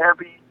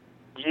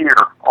year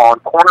on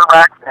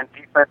cornerbacks and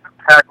defensive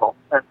tackles,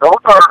 and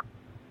those are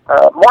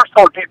more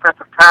so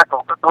defensive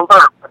tackles, but those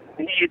are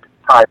need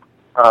type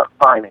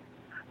signings.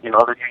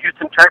 The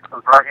Houston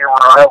Texans right here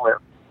where I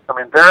live. I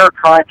mean, they're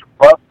trying to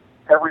bust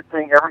every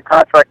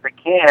contract they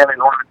can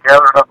in order to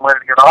gather enough money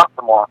to get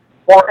Ostermore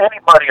or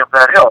anybody of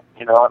that ilk,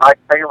 and Ike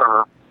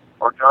Taylor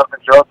or Jonathan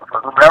Joseph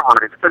or whomever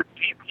it is. It's a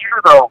deep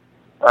year though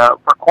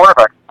for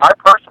quarterbacks. I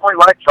personally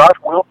like Josh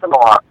Wilson a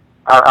lot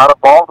out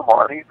of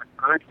Baltimore. I think he's a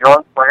good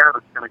young player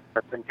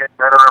that's been getting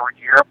better every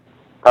year.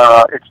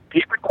 It's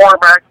deep at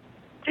quarterback,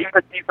 deep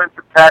at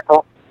defensive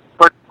tackle,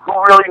 but who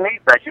really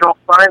needs that? You don't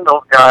sign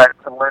those guys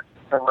unless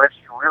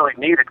you really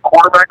need it.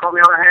 Quarterback, on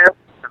the other hand,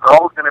 there's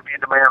always going to be a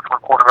demand for a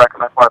quarterback,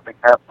 and that's why I think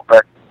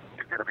Hasselbeck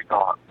is going to be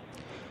gone.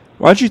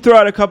 Why don't you throw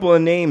out a couple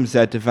of names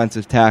at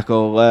defensive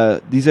tackle?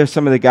 These are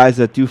some of the guys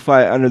that do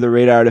fly under the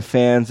radar to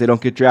fans. They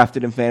don't get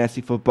drafted in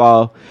fantasy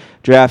football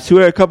drafts. Who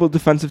are a couple of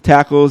defensive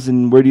tackles,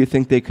 and where do you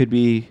think they could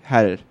be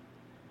headed?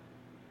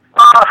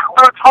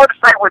 Well, it's hard to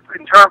say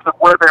in terms of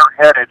where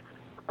they're headed,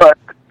 but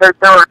there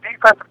are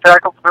defensive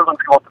tackles that are going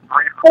to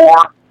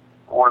 3-4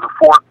 or the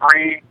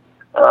 4-3,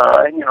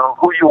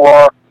 who you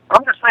are.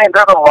 I'm just saying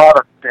there's a lot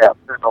of depth.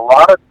 There's a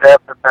lot of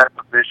depth at that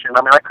position.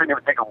 I mean, I couldn't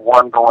even think of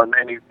one going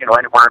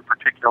anywhere in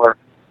particular.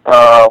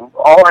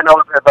 All I know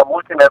is as I'm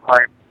looking at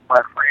my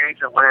free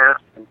agent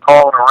list and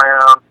calling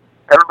around,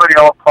 everybody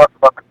else talks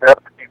about the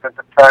depth of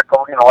defensive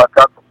tackle. I've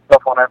got some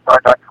stuff on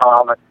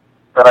SI.com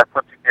that I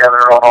put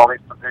together on all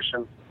these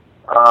positions.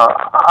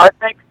 I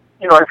think,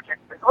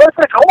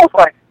 it's almost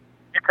like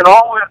you can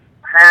always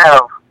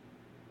have,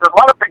 there's a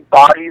lot of big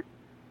bodies,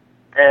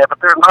 but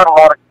there's not a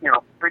lot of,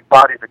 big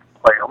bodies that can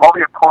play.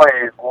 Amolia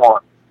Clay is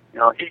one.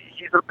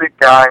 He's a big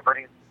guy, but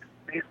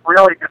he's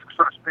really just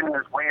sort of spinning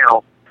his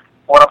wheels.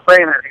 What I'm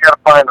saying is you got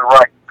to find the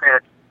right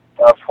fit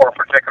for a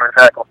particular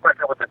tackle,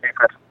 especially with the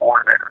defensive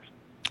coordinators.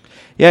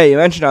 Yeah, you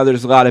mentioned how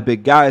there's a lot of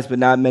big guys, but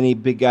not many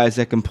big guys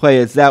that can play.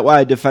 Is that why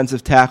a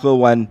defensive tackle,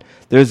 when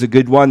there's a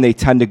good one, they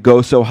tend to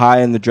go so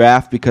high in the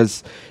draft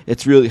because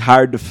it's really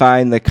hard to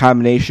find the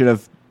combination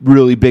of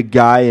really big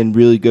guy and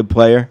really good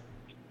player?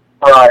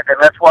 Right, and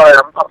that's why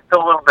I'm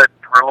still a little bit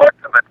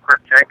reluctant that Chris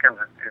Jenkins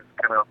is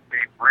going to be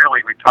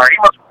really retired. He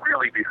must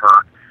really be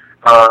hurt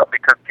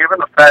because given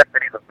the fact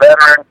that he's a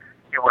veteran,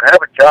 he would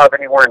have a job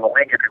anywhere in the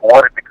league if he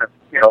wanted because,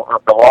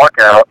 of the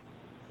lockout,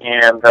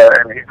 and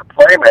he's a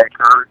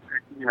playmaker.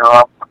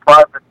 I'm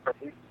surprised that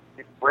he's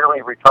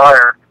really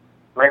retired.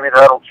 Maybe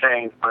that'll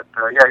change, but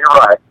yeah, you're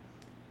right.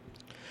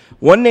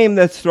 One name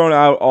that's thrown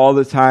out all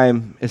the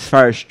time as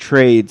far as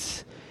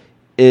trades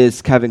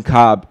is Kevin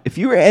Kolb. If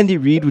you were Andy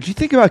Reid, would you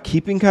think about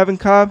keeping Kevin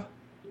Kolb?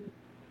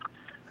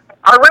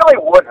 I really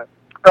wouldn't.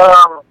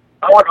 I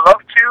would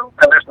love to,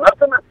 and there's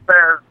nothing that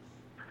says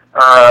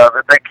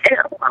that they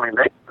can't. I mean,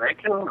 they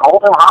can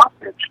hold him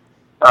hostage,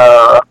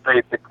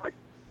 basically.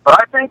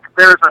 But I think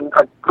there's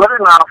a good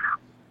enough.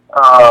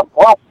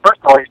 First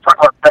of all, he's talking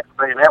about Texas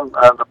A&M.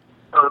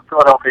 The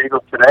Philadelphia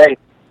Eagles today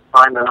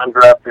signed an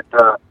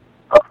undrafted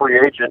free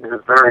agent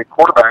who's very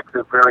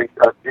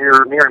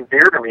near and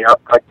dear to me. I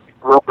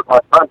grew up with my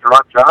son,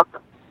 Gerard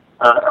Johnson,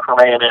 from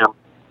A&M.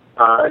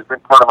 Has been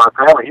part of my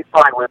family. He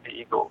signed with the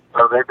Eagles.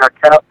 So they've got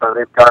Capta.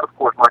 They've got, of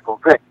course, Michael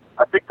Vick.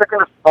 I think they're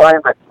going to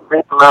sign that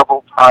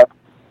mid-level type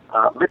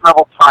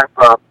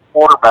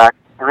quarterback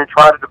and then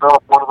try to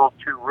develop one of those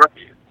two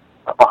rookies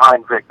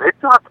behind Vick. They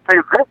still have to pay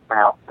Vick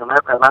now, and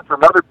that's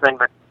another thing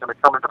that's going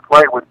to come into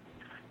play with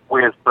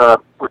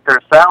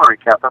their salary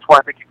cap. That's why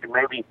I think you can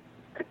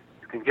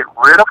get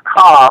rid of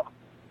Cobb.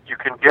 You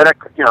can get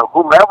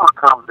whomever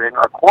comes in,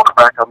 a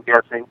quarterback, I'm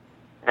guessing,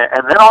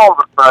 and then all of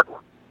a sudden,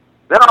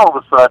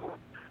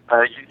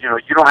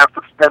 you don't have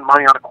to spend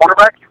money on a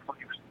quarterback. You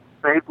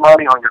save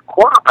money on your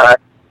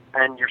quarterback,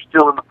 and you're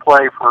still in the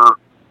play for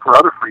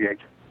other free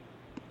agents.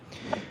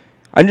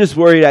 I'm just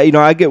worried.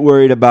 I get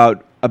worried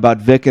about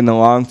Vic in the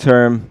long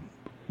term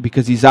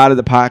because he's out of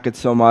the pocket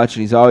so much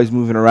and he's always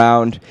moving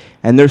around,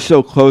 and they're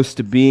so close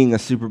to being a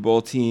Super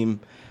Bowl team.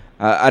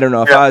 I don't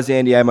know. If I was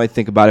Andy, I might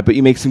think about it, but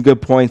you make some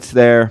good points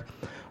there.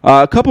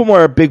 A couple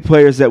more big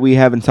players that we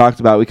haven't talked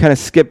about. We kind of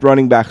skipped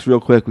running backs real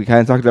quick. We kind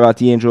of talked about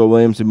D'Angelo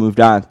Williams and moved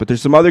on, but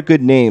there's some other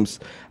good names.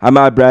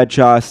 Ahmad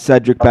Bradshaw,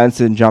 Cedric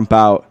Benson jump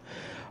out.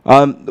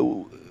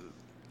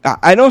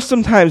 I know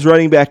sometimes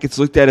running back gets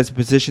looked at as a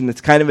position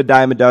that's kind of a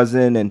dime a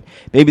dozen, and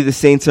maybe the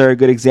Saints are a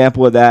good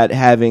example of that,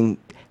 having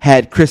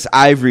had Chris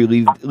Ivory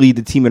lead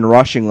the team in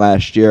rushing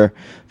last year,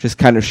 which is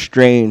kind of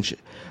strange.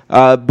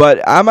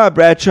 But I'm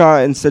Bradshaw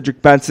and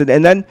Cedric Benson,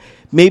 and then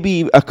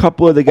maybe a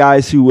couple of the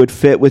guys who would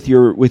fit with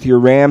your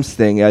Rams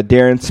thing.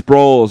 Darren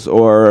Sproles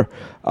or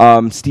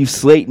Steve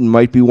Slayton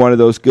might be one of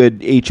those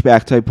good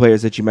H-back type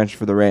players that you mentioned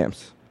for the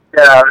Rams.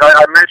 Yeah,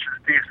 I mentioned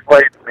Steve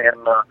Slayton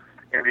in the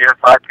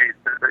SI piece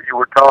that you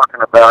were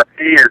talking about.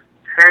 He is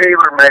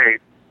tailor-made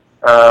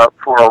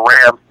for a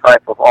Rams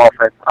type of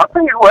offense. I'll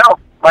tell you who else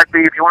might be,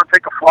 if you want to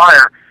take a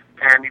flyer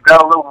and you've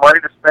got a little money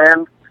to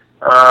spend,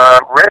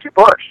 Reggie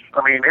Bush.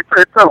 I mean, it's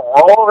a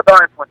roll of the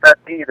dice with that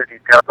knee that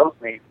he's got, those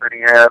knees that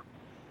he has.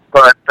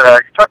 But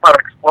you talk about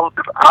an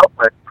explosive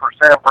outlet for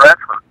Sam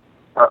Bradford.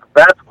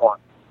 That's one.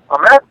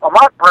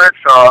 Ahmad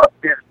Bradshaw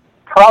is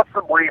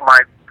possibly my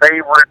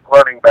favorite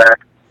running back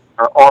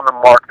on the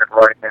market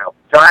right now.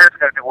 Giants are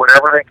going to do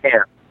whatever they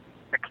can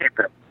to keep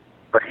him,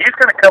 but he's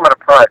going to come at a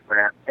price,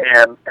 man.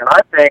 And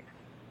I think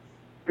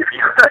if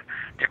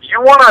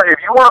you want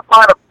to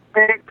find a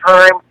big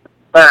time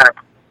back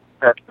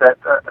that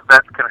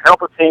can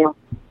help a team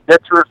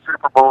get to a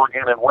Super Bowl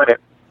again and win it,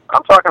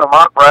 I'm talking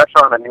about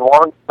Bradshaw in a New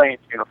Orleans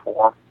Saints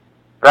uniform.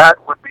 That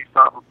would be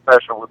something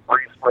special with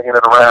Brees swinging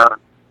it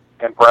around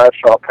and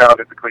Bradshaw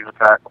pounded between the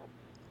tackles.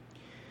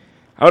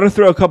 I want to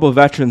throw a couple of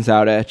veterans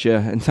out at you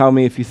and tell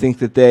me if you think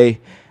that they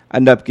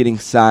end up getting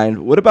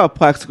signed. What about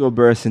Plaxico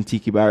Burress and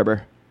Tiki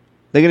Barber?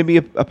 They going to be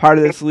a part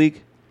of this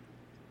league?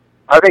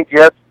 I think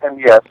yes and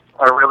yes.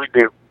 I really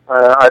do.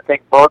 I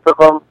think both of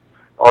them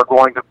are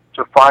going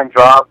to find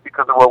jobs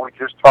because of what we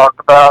just talked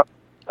about.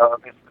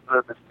 This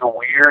is a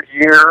weird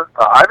year.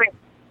 I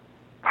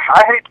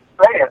hate to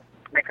say it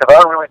because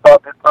I really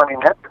thought this time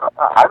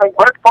I think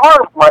Brett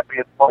Favre might be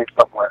at place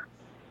somewhere.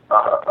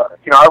 I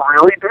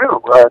really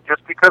do,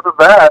 just because of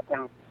that.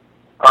 And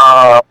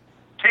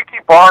Tiki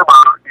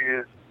Barber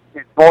is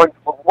going.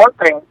 One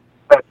thing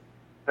that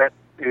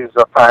is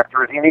a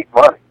factor is he needs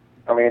money.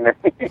 I mean,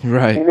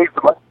 right. He needs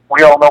the money.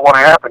 We all know what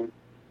happened,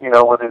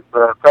 with his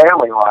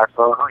family life.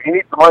 So he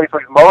needs the money, so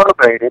he's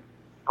motivated.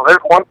 So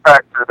there's one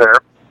factor there.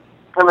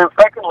 And then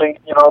secondly,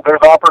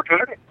 there's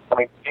opportunity. I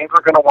mean, teams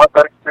are going to want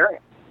that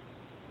experience.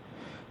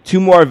 Two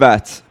more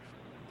vets,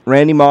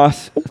 Randy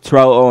Moss,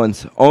 Terrell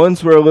Owens.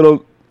 Owens, we're a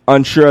little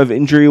unsure of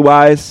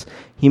injury-wise.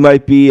 He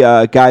might be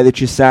a guy that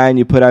you sign,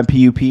 you put on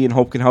PUP, and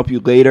hope can help you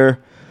later.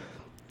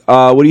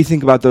 What do you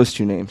think about those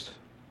two names?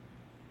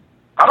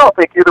 I don't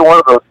think either one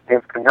of those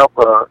teams can help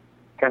all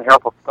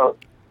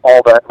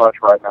that much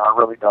right now. I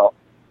really don't.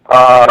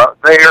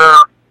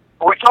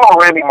 We saw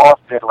what Randy Moss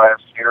did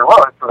last year.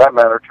 Well, for that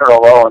matter,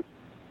 Terrell Owens.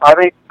 I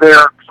think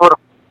they're sort of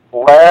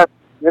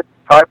last-ditch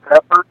type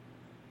effort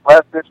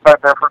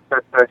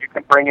that you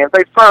can bring in.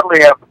 They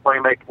certainly have the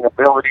playmaking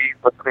ability,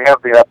 but do they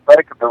have the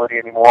athletic ability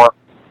anymore?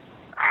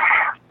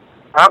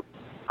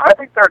 I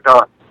think they're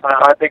done.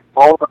 I think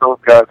both of those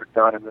guys are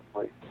done in this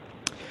league.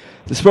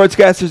 The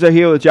Sportscasters are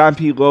here with John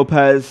P.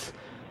 Lopez.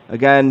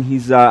 Again,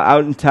 he's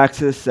out in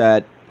Texas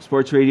at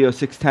Sports Radio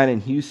 610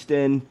 in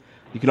Houston.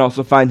 You can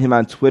also find him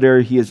on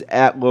Twitter. He is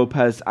at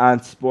Lopez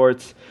on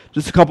Sports.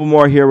 Just a couple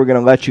more here. We're going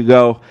to let you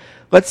go.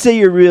 Let's say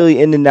you're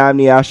really into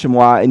Namni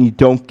Ashamoah and you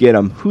don't get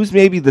him. Who's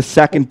maybe the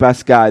second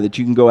best guy that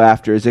you can go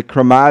after? Is it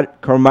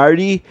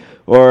Cromartie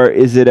or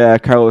is it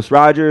Carlos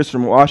Rogers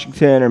from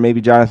Washington or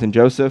maybe Jonathan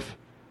Joseph?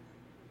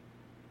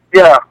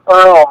 Yeah.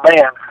 Oh,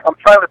 man. I'm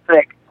trying to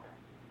think.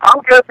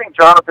 I'm guessing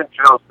Jonathan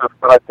Joseph,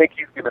 but I think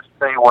he's going to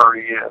stay where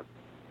he is.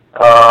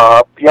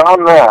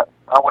 Beyond that,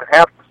 I would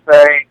have to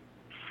say,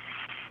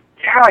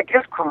 yeah, I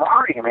guess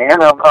Cromartie,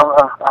 man. I'm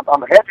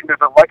hedging this.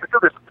 Like I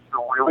said, this is a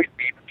really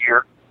deep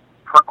year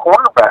for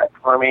cornerback.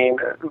 I mean,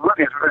 who else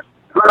is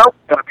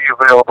going to be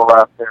available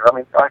out there? I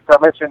mean, I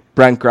mentioned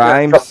Brent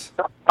Grimes.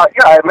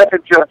 I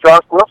mentioned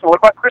Josh Wilson. What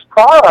about Chris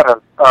Carr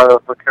out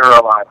of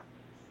Carolina?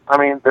 I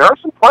mean, there are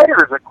some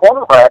players at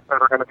cornerback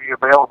that are going to be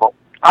available.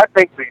 I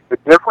think the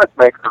difference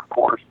maker, of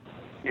course,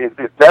 is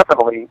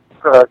definitely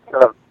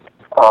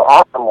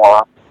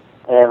Ashamoah.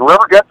 And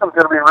whoever gets them is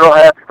going to be real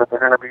happy, but they're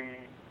going to be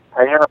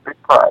paying a big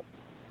price.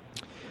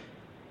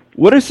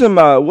 What are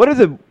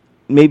the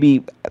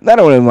maybe, I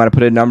don't even want to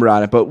put a number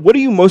on it, but what are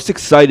you most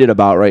excited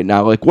about right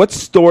now? Like, what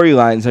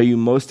storylines are you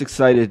most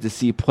excited to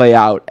see play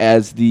out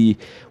as the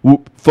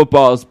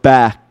football's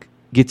back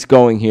gets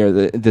going here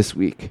this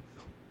week?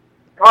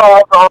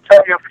 Well, I'll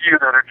tell you a few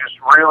that are just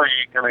really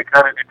going to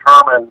kind of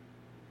determine,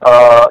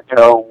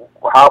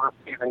 how the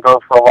season goes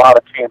for a lot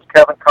of teams.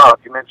 Kevin Cobb,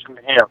 you mentioned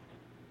him.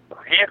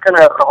 He's going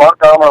to have a lot of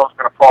dominoes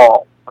going to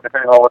fall,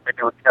 depending on what they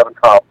do with Kevin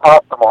Cobb.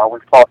 Ashamoah,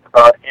 we've talked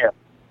about him.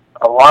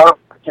 A lot of,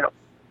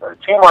 a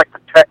team like the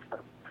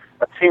Texans,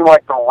 a team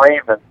like the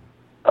Ravens,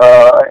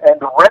 and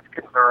the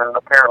Redskins are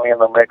apparently in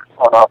the mix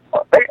on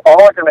Ashamoah. They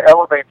all are going to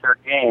elevate their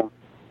game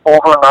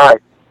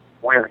overnight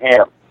with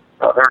him.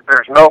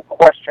 There's no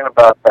question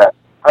about that.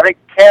 I think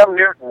Cam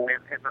Newton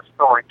is a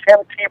story. Tim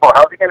Tebow,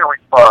 how's he going to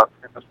respond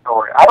is a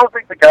story. I don't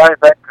think the guy is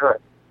that good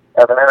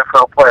as an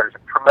NFL player. He's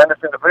a tremendous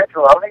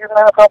individual. I don't think he's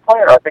an NFL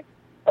player. I think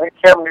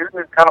Cam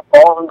Newton is kind of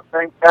falls in the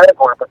same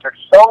category, but they're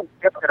so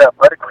gifted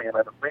athletically and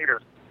as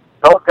leaders.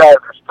 Those guys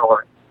are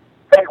stories.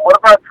 Hey, what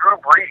about Drew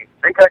Brees?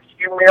 They got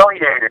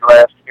humiliated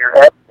last year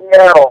at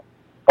Seattle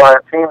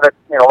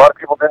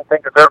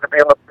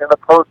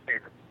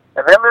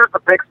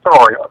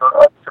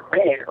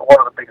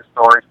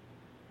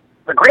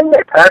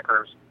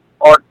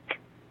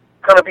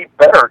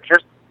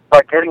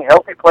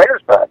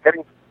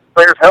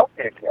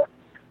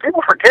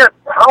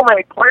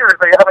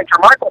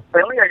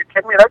Finley, are you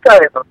kidding me? That guy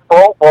is a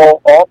Pro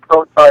Bowl,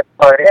 all-pro type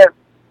tight end.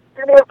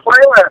 Didn't even play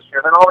last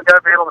year. Then all the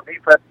guys able to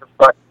defensive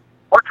side.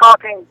 We're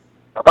talking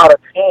about a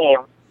team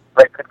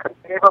that could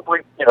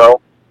conceivably,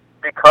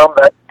 become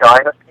that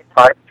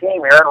dynasty-type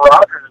team. Aaron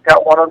Rodgers has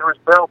got one under his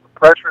belt. The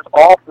pressure's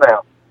off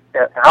now.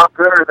 And how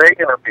good are they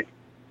going to be?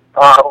 A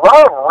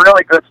lot of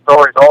really good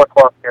stories all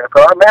across the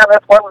NFL. Man,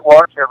 that's why we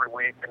watch every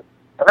week. And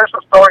there's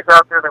some stories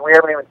out there that we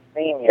haven't even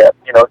seen yet.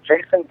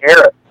 Jason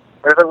Garrett,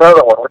 there's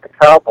another one with the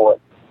Cowboys.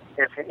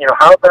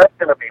 How's that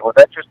going to be? Was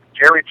that just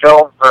Jerry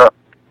Jones'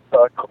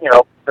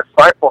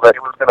 disciple that he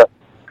was going to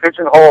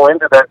pigeonhole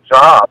into that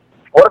job?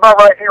 What about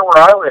right here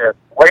where I live?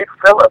 Wade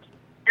Phillips.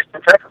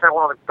 Houston, Texas has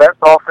one of the best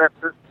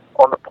offenses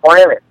on the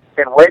planet.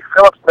 Can Wade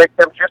Phillips make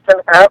them just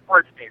an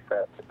average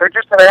defense? If they're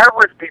just an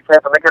average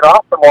defense and they get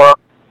off tomorrow,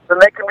 then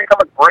they can become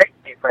a great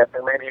defense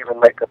and maybe even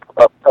make a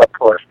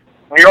push.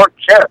 New York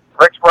Jets.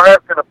 Rex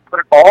Ryan's going to put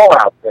it all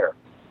out there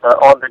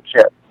on the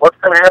Jets. What's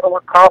going to happen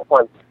with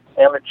Coughlin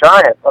and the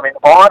Giants? I mean,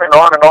 on and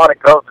on and on it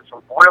goes. There's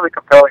some really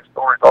compelling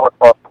stories all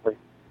across the league.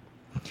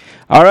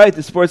 All right,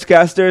 the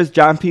sportscaster is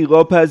John P.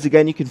 Lopez.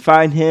 Again, you can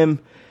find him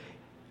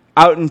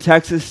out in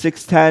Texas,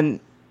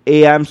 610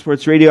 AM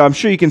Sports Radio. I'm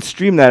sure you can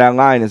stream that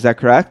online. Is that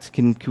correct?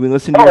 Can we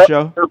listen to your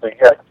show? Absolutely,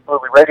 yeah,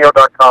 absolutely.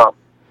 Radio.com.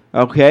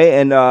 Okay,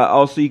 and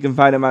also you can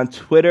find him on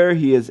Twitter.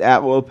 He is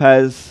at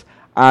Lopez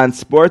on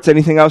Sports.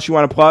 Anything else you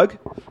want to plug?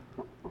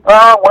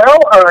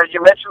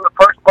 You mentioned the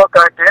first book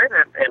I did,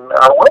 and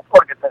I will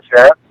plug it since you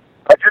asked.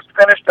 I just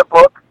finished a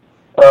book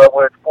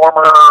with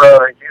former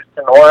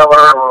Houston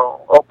Oiler,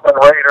 Oakland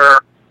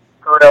Raider,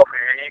 Philadelphia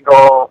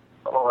Eagle,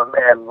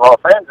 and Los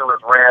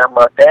Angeles Ram,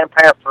 Dan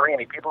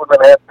Pastorini. People have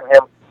been asking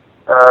him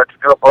to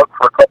do a book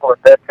for a couple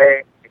of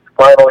decades. He's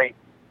finally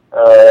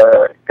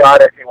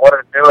got it. He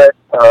wanted to do it.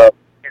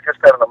 He's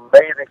just got an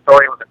amazing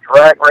story. He was a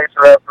drag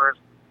racer after his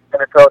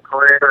NFL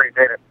career. He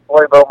dated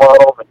Playboy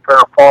models and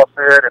Farrah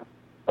Fawcett, and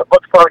the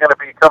book's probably going to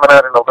be coming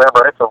out in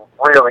November. It's a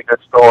really good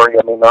story.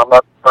 I mean, I'm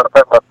not trying to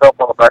pat myself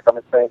on the back. I'm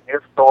just saying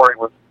his story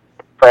was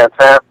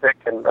fantastic,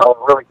 and I was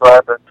really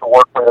glad to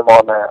work with him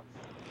on that.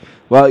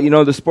 Well,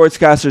 the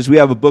sportscasters, we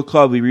have a book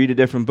club. We read a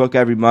different book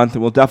every month,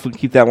 and we'll definitely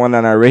keep that one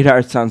on our radar.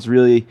 It sounds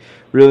really,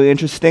 really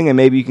interesting, and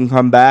maybe you can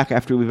come back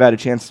after we've had a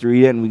chance to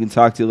read it, and we can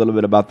talk to you a little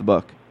bit about the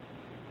book.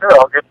 Sure,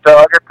 I'll get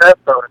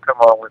Pesto to come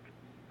on with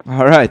you.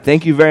 All right.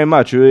 Thank you very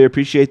much. Really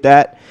appreciate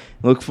that.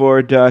 Look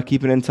forward to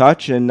keeping in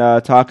touch and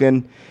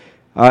talking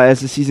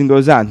as the season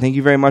goes on. Thank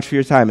you very much for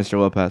your time, Mr.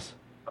 Lopez.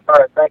 All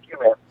right. Thank you,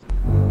 man.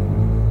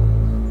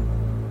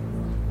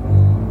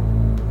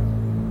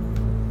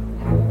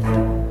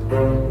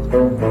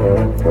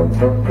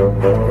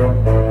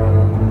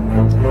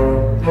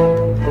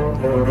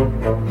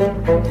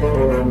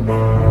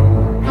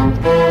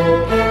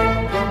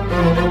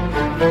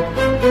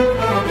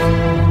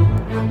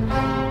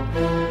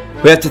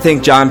 We have to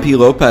thank John P.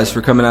 Lopez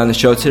for coming on the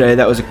show today.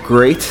 That was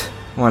great.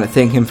 I want to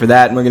thank him for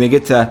that. And we're going to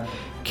get to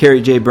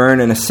Kerry J. Byrne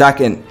in a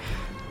second.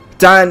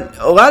 Don,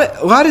 a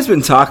lot has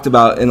been talked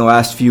about in the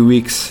last few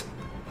weeks.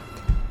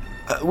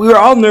 We were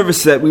all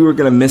nervous that we were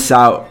going to miss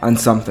out on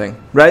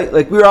something, right?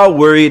 Like, we were all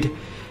worried,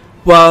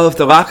 well, if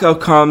the lockout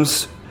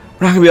comes,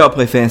 we're not going to be able to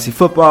play fantasy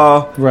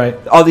football. Right.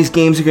 All these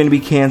games are going to be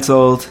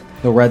canceled.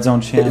 The Red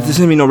Zone channel. There's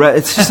going to be no red.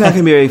 It's just not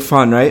going to be very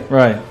fun, right?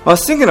 Right. Well, I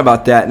was thinking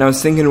about that, and I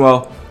was thinking,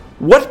 well,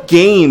 what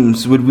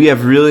games would we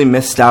have really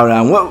missed out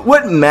on?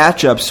 What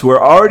matchups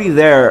were already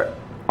there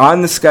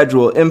on the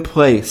schedule in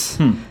place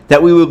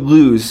that we would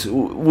lose?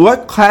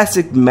 What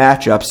classic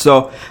matchups?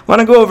 So I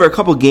want to go over a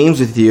couple games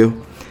with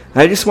you.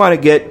 I just want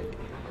to get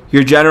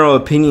your general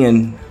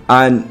opinion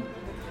on,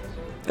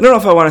 I don't know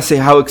if I want to say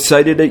how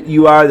excited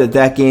you are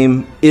that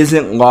game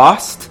isn't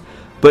lost,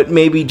 but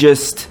maybe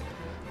just,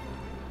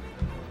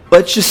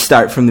 let's just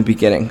start from the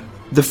beginning.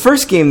 The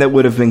first game that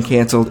would have been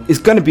canceled is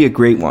going to be a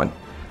great one.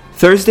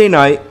 Thursday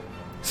night,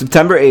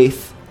 September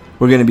 8th,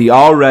 we're going to be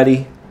all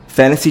ready.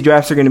 Fantasy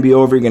drafts are going to be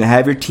over. You're going to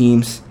have your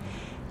teams.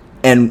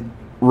 And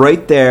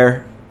right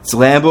there, it's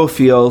Lambeau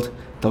Field,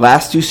 the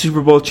last two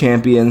Super Bowl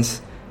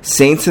champions,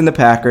 Saints and the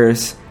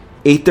Packers,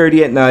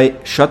 8:30 at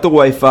night. Shut the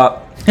wife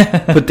up.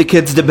 Put the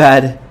kids to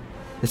bed.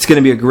 It's going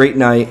to be a great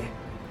night.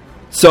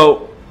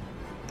 So,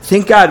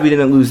 thank God we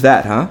didn't lose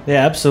that, huh?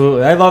 Yeah,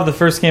 absolutely. I love the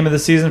first game of the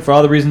season for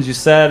all the reasons you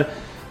said.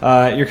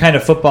 You're kind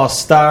of football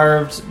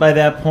starved by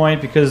that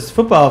point because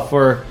football,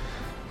 for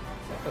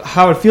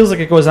how it feels like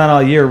it goes on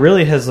all year,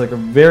 really has a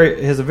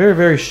very,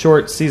 very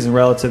short season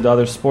relative to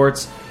other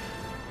sports.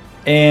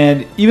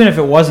 And even if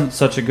it wasn't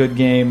such a good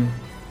game,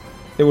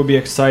 it would be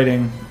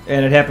exciting.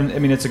 And it happened. I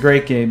mean, it's a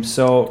great game.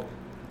 So,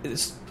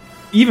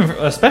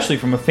 especially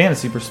from a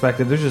fantasy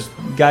perspective, there's just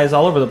guys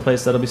all over the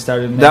place that'll be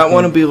started. That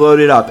one will be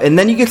loaded up, and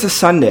then you get to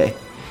Sunday,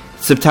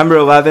 September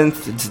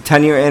 11th. It's a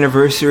 10-year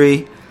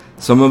anniversary.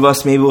 Some of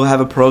us maybe will have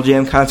a Pearl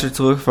Jam concert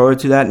to look forward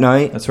to that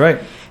night. That's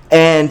right.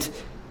 And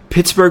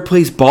Pittsburgh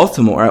plays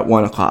Baltimore at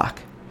 1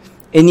 o'clock.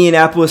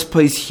 Indianapolis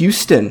plays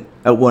Houston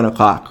at 1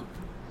 o'clock.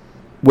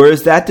 Where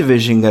is that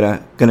division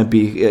gonna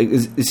be?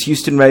 Is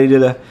Houston ready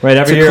to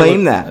every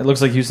claim year, that? It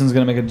looks like Houston's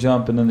going to make a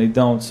jump, and then they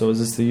don't. So is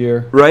this the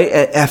year? Right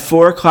at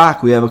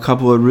 4:00, we have a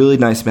couple of really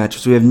nice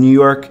matchups. We have New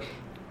York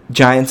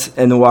Giants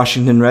and the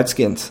Washington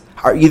Redskins.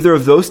 Are either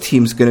of those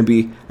teams going to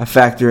be a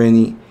factor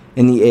in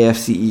the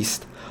AFC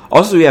East?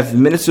 Also, we have the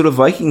Minnesota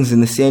Vikings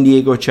and the San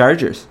Diego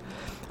Chargers.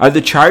 Are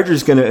the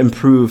Chargers going to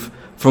improve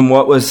from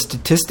what was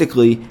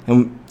statistically,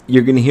 and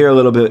you're going to hear a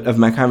little bit of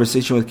my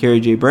conversation with Kerry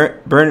J.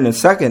 Byrne in a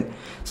second.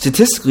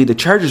 Statistically, the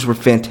Chargers were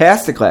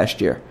fantastic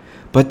last year,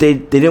 but they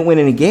didn't win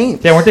any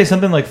games. Yeah, weren't they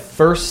something like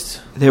first?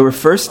 They were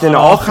first in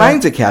all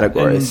kinds of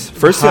categories.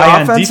 First in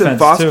offense and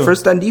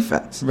first on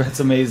defense. That's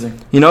amazing.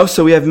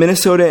 So we have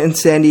Minnesota and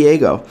San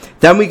Diego.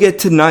 Then we get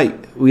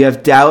tonight. We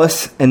have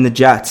Dallas and the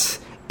Jets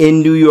in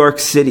New York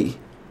City.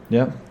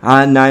 Yep.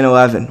 On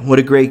 9/11. What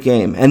a great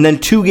game. And then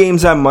 2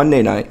 games on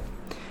Monday night.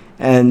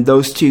 And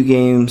those 2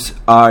 games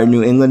are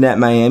New England at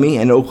Miami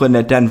and Oakland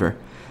at Denver.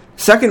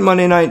 Second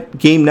Monday night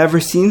game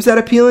never seems that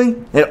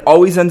appealing. It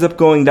always ends up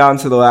going down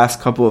to the last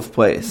couple of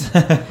plays.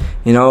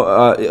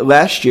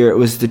 Last year it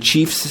was the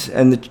Chiefs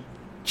and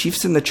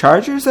the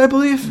Chargers, I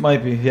believe.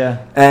 Might be, yeah.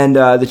 And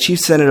the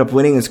Chiefs ended up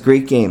winning this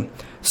great game.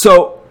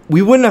 So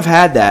we wouldn't have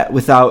had that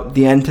without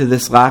the end to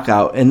this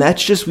lockout, and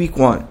that's just week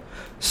 1.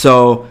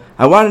 So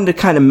I wanted to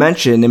kind of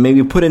mention and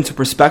maybe put into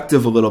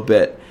perspective a little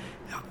bit.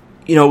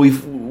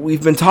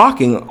 We've been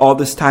talking all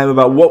this time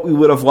about what we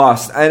would have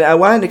lost. And I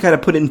wanted to kind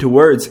of put into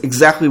words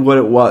exactly what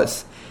it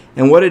was.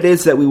 And what it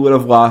is that we would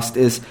have lost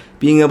is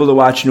being able to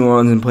watch New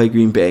Orleans and play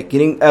Green Bay,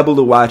 getting able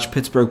to watch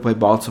Pittsburgh play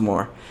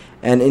Baltimore,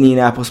 and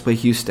Indianapolis play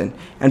Houston.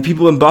 And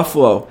people in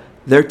Buffalo,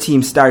 their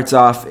team starts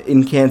off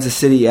in Kansas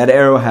City at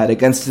Arrowhead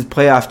against the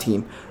playoff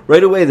team.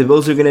 Right away, the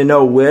Bills are going to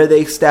know where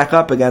they stack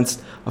up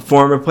against a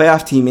former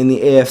playoff team in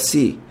the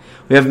AFC.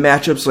 We have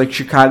matchups like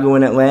Chicago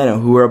and Atlanta,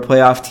 who were a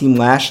playoff team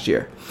last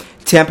year.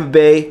 Tampa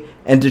Bay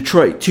and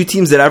Detroit, 2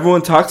 teams that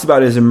everyone talks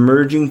about as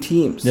emerging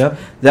teams. Yep.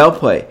 They'll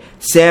play.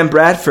 Sam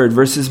Bradford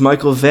versus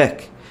Michael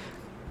Vick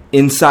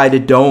inside a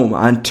dome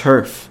on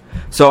turf.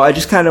 So I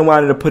just kind of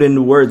wanted to put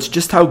into words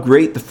just how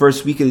great the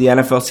first week of the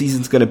NFL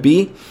season is going to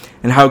be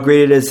and how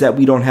great it is that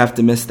we don't have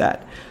to miss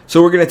that.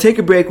 So we're going to take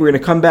a break. We're going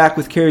to come back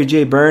with Kerry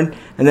J. Byrne.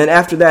 And then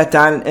after that,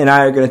 Don and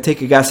I are going to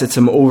take a guess at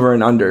some over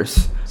and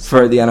unders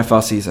for the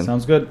NFL season.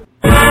 Sounds good.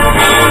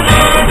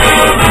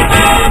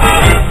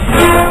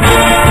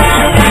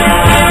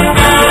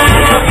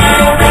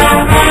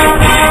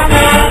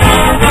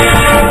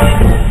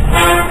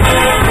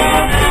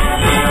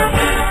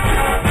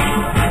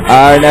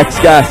 Our next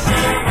guest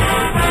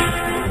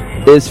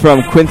is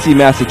from Quincy,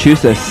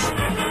 Massachusetts.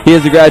 He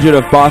is a graduate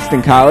of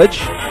Boston College.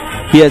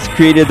 He has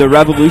created the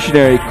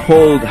revolutionary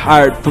cold,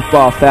 hard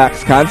football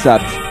facts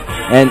concept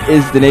and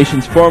is the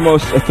nation's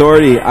foremost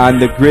authority on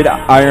the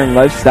gridiron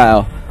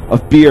lifestyle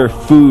of beer,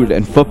 food,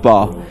 and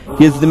football.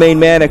 He is the main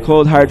man at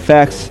Cold Hard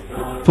Facts,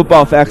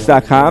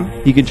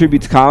 footballfacts.com. He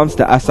contributes columns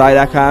to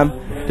SI.com,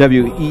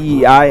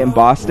 WEEI in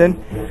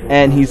Boston,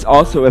 and he's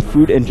also a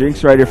food and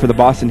drinks writer for the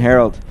Boston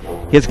Herald.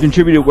 He has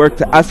contributed work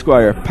to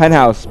Esquire,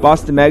 Penthouse,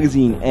 Boston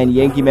Magazine, and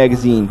Yankee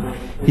Magazine.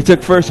 He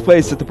took first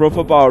place at the Pro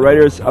Football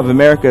Writers of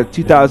America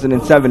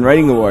 2007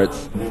 Writing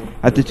Awards.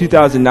 At the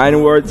 2009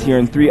 awards, he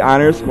earned 3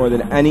 honors, more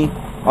than any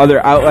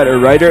other outlet or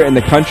writer in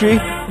the country,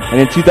 and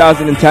in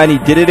 2010 he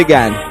did it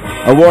again.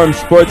 A warm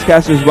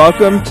sportscaster's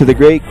welcome to the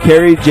great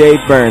Kerry J.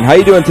 Byrne. How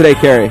you doing today,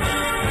 Kerry?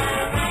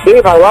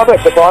 Steve, I love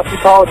it. The Boston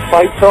College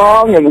fight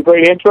song and the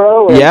great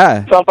intro. And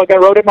yeah. Sounds like I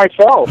wrote it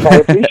myself. I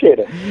appreciate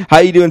it. How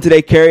you doing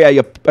today, Kerry?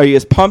 Are you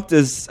as pumped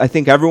as I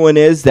think everyone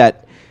is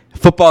that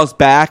football's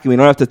back and we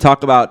don't have to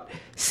talk about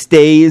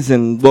stays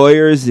and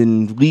lawyers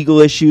and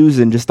legal issues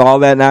and just all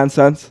that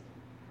nonsense?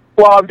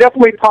 Well, I'm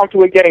definitely pumped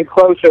we're getting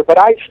closer, but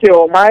I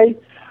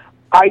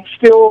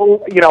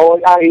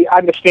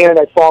understand,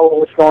 I follow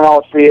what's going on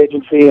with free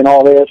agency and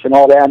all this and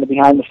all that and the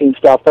behind-the-scenes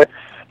stuff. But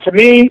to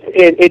me,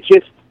 it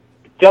just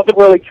doesn't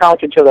really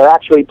count until they're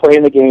actually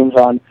playing the games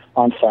on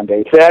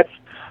Sunday. So that's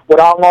what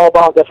I'm all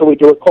about. That's what we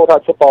do at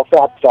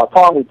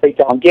coldhardfootballfacts.com. We break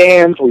down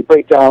games. We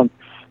break down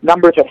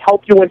numbers that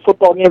help you win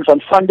football games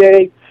on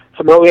Sunday.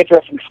 Some really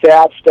interesting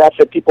stats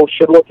that people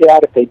should look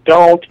at if they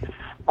don't.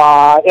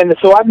 And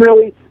so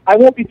I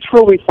won't be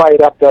truly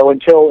fired up though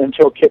until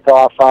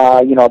kickoff.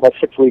 About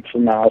 6 weeks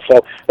from now. So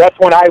that's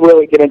when I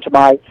really get into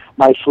my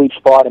sweet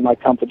spot and my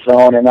comfort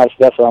zone, and that's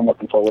what I'm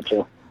looking forward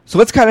to. So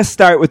let's kind of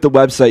start with the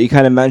website. You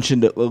kind of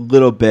mentioned it a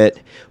little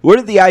bit. Where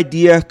did the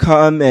idea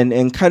come,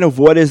 and kind of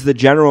what is the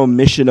general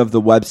mission of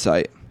the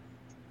website?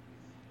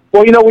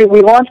 Well,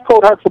 we launched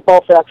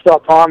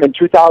coldhardfootballfacts.com in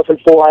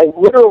 2004. I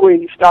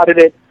literally started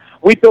it.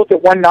 We built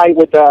it one night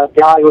with a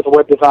guy who was a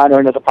web designer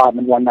in his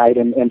apartment one night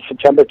in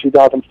September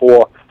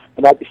 2004,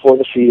 right before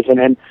the season.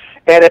 And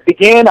it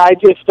began, I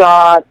just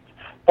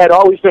had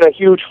always been a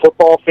huge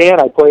football fan.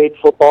 I played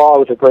football. I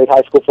was a great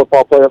high school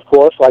football player, of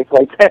course, like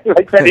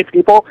many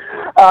people.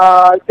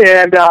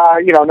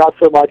 Not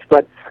so much,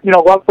 but,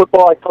 loved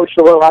football. I coached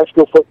a little high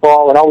school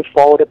football and always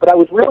followed it. But I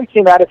really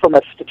came at it from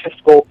a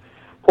statistical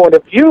point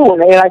of view.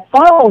 And I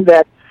found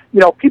that,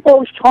 people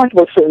always talk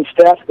about certain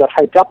stats, got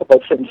hyped up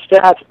about certain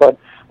stats, but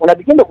when I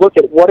begin to look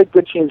at what a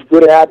good team's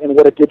good at and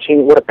what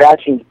a bad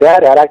team's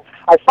bad at,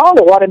 I found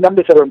a lot of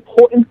numbers that are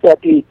important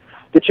that the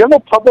general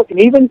public and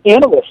even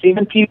analysts,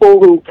 even people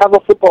who cover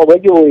football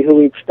regularly who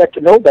we expect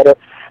to know better,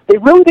 they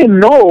really didn't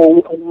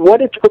know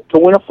what it took to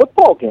win a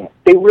football game.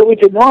 They really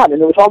did not, and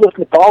there was all this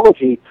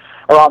mythology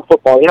around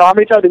football. How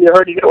many times have you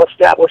heard you got to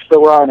establish the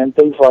run and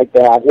things like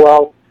that?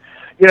 Well,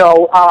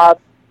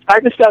 I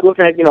just started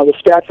looking at, the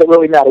stats that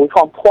really matter. We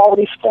call them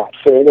quality stats,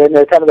 and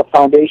they're kind of the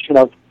foundation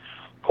of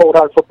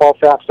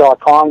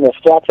coldhardfootballfacts.com. They're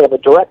stats that have a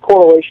direct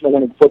correlation to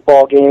winning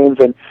football games,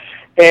 and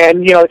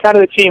kind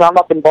of the team, I'm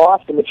up in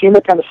Boston, the team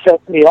that kind of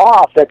set me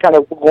off,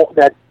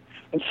 that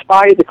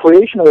inspired the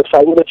creation of the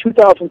site were the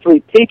 2003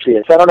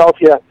 Patriots. I don't know if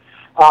you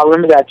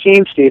remember that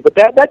team, Steve, but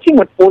that team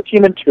went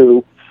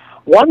 14-2,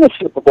 won the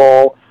Super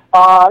Bowl.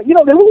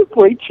 They were a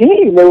great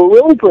team. They were a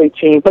really great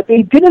team, but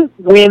they didn't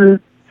win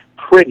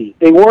pretty.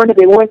 They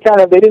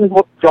didn't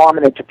look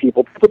dominant to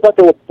people. People thought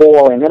they were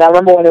boring. And I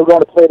remember when they were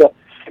going to play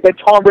and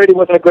Tom Brady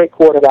wasn't a great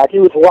quarterback. He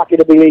was lucky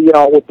to be,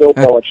 with Bill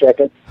Belichick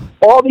and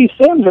all these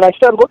things. And I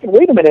started looking,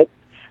 wait a minute,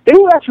 they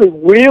were actually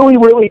really,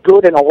 really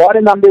good in a lot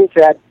of numbers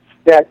that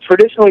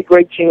traditionally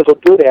great teams were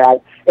good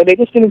at, and they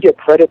just didn't get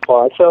credit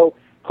for it. So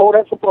Cold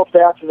Hard Football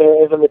Facts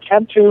is an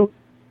attempt to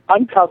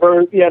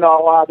uncover,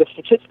 the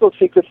statistical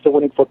secrets to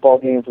winning football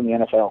games in the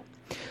NFL.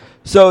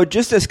 So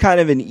just as kind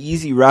of an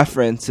easy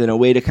reference and a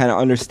way to kind of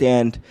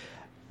understand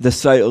the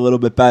site a little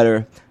bit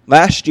better,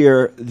 last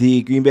year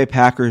the Green Bay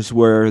Packers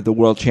were the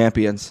world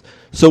champions.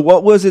 So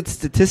what was it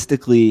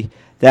statistically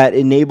that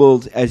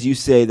enabled, as you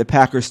say, the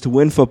Packers to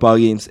win football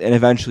games and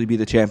eventually be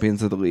the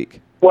champions of the league?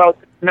 Well,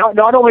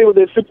 not only were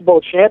they Super Bowl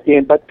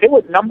champion, but they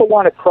were number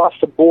one across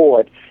the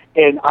board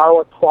in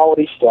our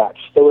quality stats.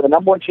 They were the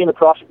number one team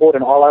across the board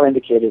in all our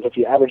indicators, if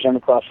you average them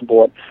across the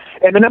board.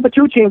 And the number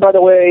two team, by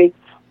the way,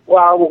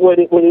 were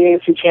the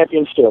AFC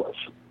champion Steelers.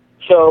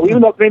 So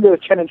even though Green Bay was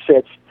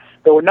 10-6,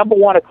 they were number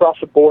one across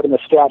the board in the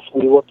stats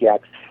we look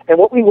at. And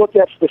what we look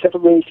at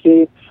specifically,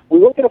 Steve, we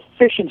look at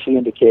efficiency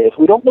indicators.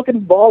 We don't look at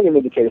volume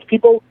indicators.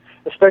 People,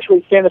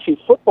 especially fantasy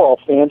football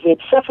fans, they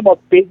obsess about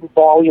big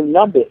volume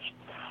numbers.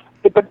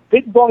 But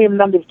big volume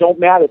numbers don't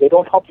matter. They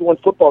don't help you win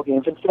football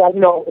games. Instead,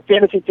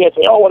 fantasy fans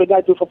say, what did the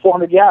guy do for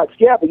 400 yards?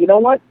 Yeah, but you know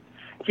what?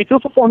 If he threw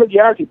for 400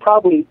 yards, he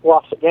probably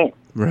lost the game.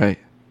 Right.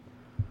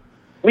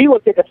 We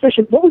looked at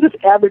what was his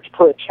average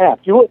per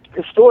attempt? You look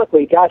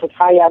historically, guys with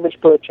high average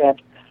per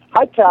attempt,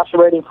 high passer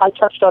rating, high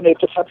touchdown to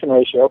interception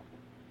ratio,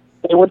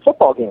 they win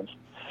football games.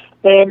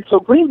 And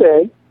so Green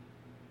Bay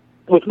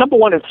was number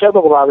one in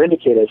several of our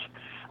indicators.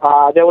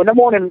 They were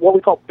number one in what we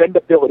call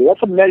bendability.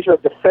 That's a measure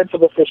of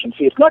defensive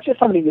efficiency. It's not just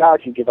how many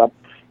yards you give up.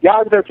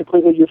 Yards are a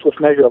completely useless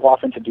measure of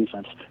offense and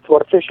defense. It's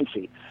about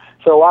efficiency.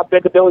 So our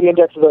bendability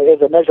index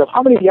is a measure of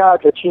how many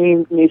yards a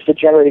team needs to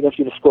generate against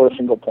you to score a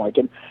single point.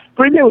 And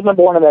Green Bay was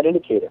number one on that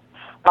indicator.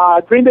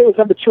 Green Bay was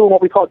number two in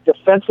what we call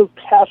defensive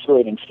pass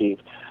rating, Steve.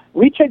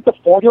 We take the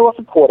formula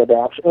for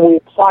quarterbacks and we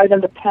apply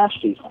them to pass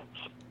defense.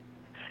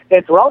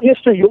 And throughout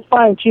history, you'll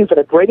find teams that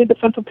are great in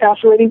defensive pass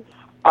rating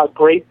are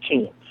great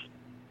teams.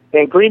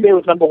 And Green Bay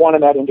was number one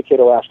in that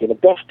indicator last year, the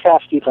best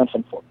pass defense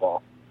in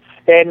football.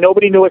 And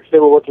nobody knew it because they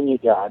were looking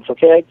at yards,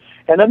 okay?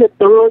 And then the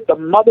third, the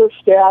mother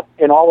stat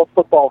in all of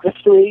football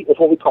history is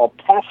what we call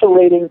passer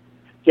rating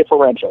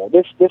differential.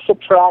 This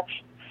subtracts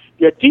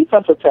your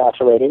defensive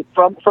passer rating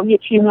from your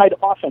team-wide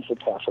offensive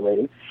passer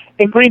rating.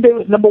 And Green Bay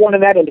was number one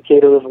in that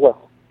indicator as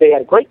well. They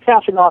had a great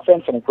passing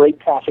offense and a great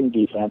passing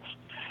defense.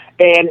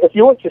 And if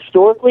you look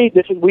historically,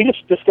 we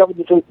just discovered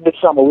this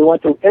summer. We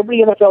went through every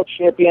NFL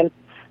champion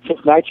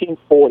since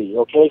 1940,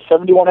 okay?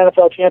 71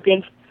 NFL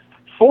champions.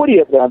 40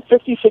 of them,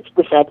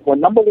 56%, were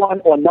number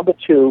one or number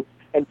two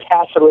in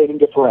passer rating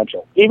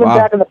differential. Even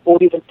back in the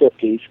 40s and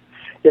 50s,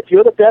 if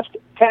you're the best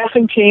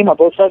passing team on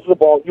both sides of the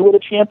ball, you were the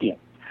champion.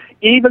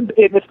 Even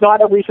if it's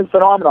not a recent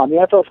phenomenon, the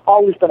NFL's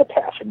always been a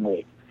passing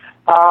league.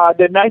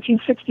 The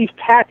 1960s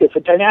Packers, the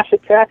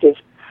dynastic Packers,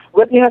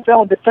 led the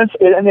NFL in defense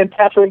and then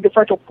passer rating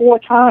differential 4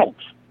 times.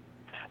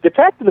 The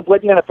Packers have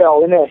led the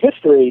NFL in their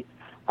history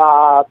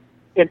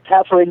in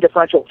passer rating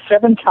differential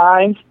 7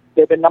 times.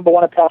 They've been number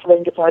one in passer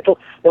rating differential.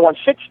 They won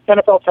 6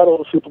 NFL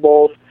titles and Super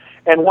Bowls,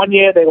 and 1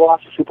 year they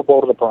lost the Super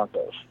Bowl to the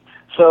Broncos.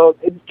 So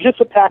just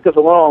the Packers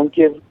alone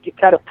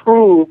kind of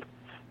prove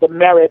the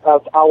merit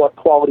of our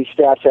quality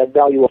stats that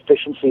value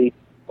efficiency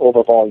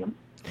over volume.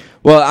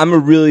 Well, I'm a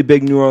really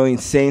big New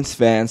Orleans Saints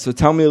fan, so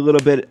tell me a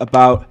little bit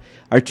about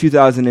our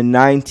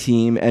 2009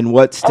 team and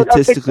what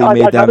statistically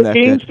made them that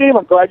good. Steve,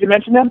 I'm glad you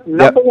mentioned them.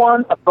 Number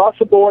one across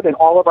the board in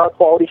all of our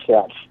quality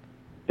stats,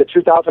 the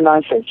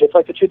 2009 Saints, just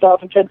like the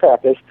 2010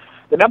 Packers.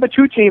 The number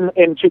two team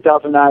in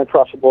 2009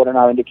 across the board in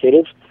our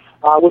indicators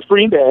was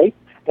Green Bay.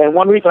 And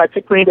one reason I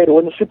picked Green Bay to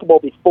win the Super Bowl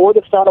before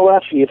the start of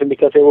last season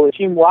because they were a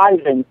team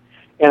rising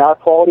in our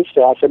quality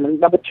stats. And the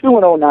number two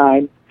in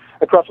 2009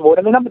 across the board.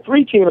 And the number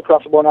three team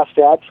across the board in our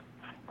stats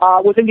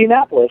was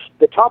Indianapolis,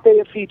 the top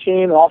AFC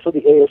team and also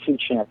the AFC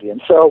champion.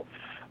 So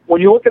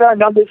when you look at our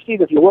numbers, Steve,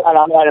 if you look, and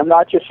I'm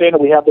not just saying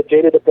that we have the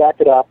data to back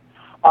it up,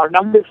 our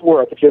numbers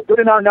work. If you're good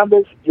in our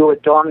numbers, you're a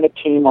dominant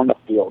team on the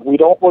field. We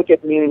don't look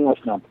at meaningless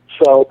numbers.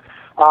 So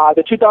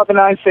the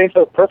 2009 Saints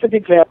are a perfect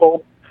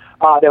example.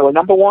 They were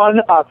number one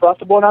across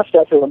the board on our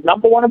stats. They were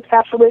number one in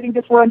passer rating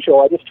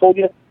differential. I just told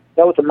you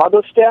that was the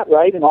mother stat,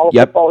 right, in all of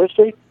football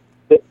history.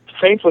 The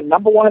Saints were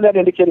number one in that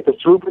indicator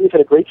because Drew Brees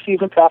had a great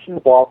season passing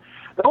the ball.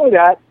 Not only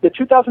that, the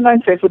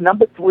 2009 Saints were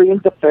number 3 in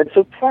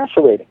defensive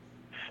passer rating.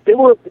 They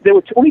were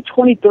only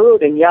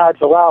 23rd in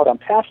yards allowed on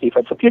pass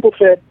defense. So people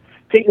said,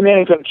 Peyton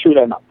Manning's going to shoot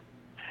them up.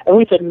 And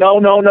we said, no.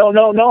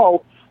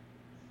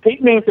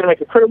 Peyton Manning's going to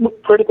make a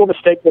critical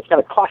mistake that's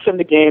going to cost him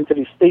the game because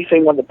he's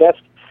facing one of the best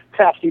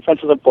pass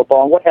defenses in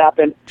football. And what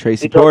happened?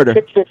 Tracy Porter.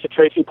 Pick six to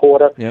Tracy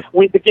Porter. Yep.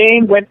 The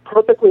game went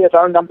perfectly as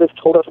our numbers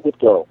told us it would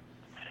go.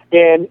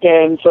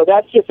 And so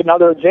that's just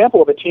another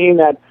example of a team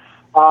that,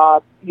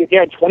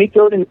 again,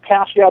 23rd in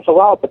pass yards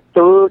allowed, but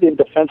 3rd in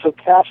defensive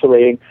passer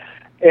rating.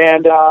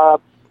 And,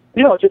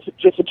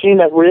 just a team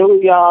that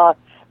really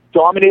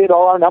dominated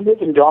all our numbers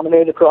and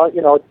dominated across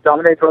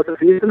the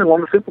season and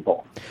won the Super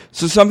Bowl.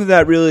 So something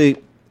that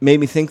really made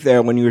me think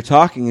there when you were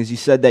talking is you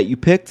said that you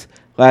picked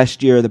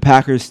last year the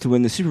Packers to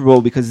win the Super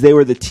Bowl because they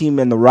were the team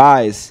in the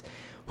rise.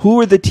 Who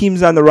were the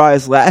teams on the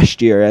rise last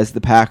year as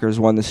the Packers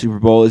won the Super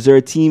Bowl? Is there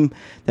a team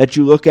that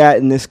you look at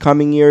in this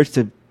coming year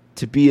to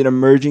be an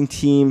emerging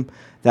team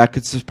that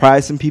could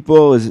surprise some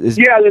people?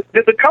 Yeah,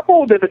 there's a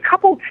couple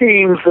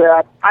teams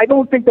that I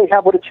don't think they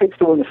have what it takes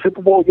to win the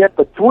Super Bowl yet,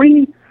 but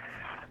three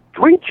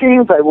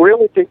teams I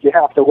really think you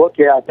have to look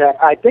at that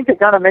I think are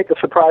going to make a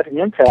surprising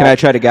impact. Can I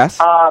try to guess?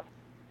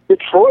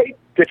 Detroit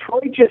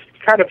just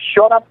kind of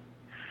shut up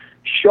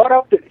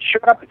the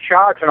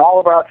charts and all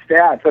of our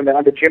stats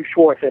under Jim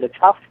Schwartz. They had a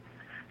tough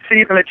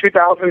season in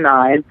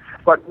 2009,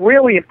 but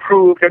really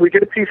improved. And we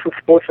did a piece with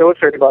Sports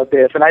Illustrated about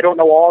this, and I don't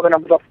know all the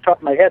numbers off the top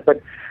of my head, but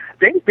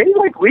they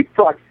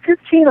leapfrogged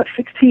 15 or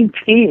 16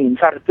 teams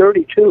out of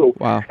 32,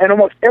 wow, and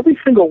almost every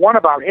single one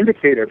of our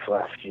indicators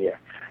last year.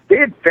 They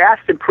had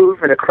vast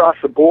improvement across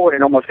the board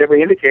in almost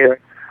every indicator.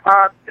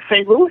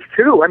 St. Louis,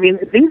 too. I mean,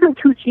 these are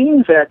two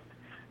teams that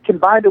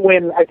combined to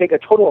win, I think, a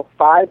total of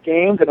 5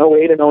 games in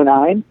 08 and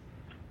 09.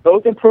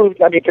 Those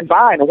improved,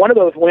 combined. And one of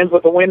those wins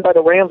was a win by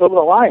the Rams over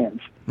the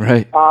Lions.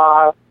 Right.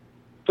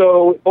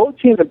 So both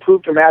teams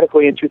improved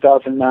dramatically in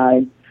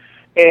 2009.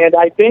 And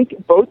I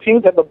think both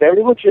teams have a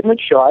very legitimate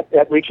shot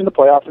at reaching the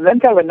playoffs. And then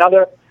kind of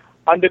another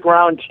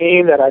underground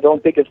team that I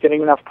don't think is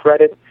getting enough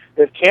credit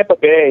is Tampa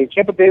Bay.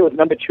 Tampa Bay was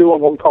number 2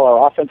 on what we call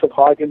our offensive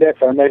hog index,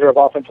 our measure of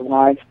offensive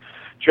lines.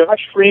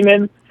 Josh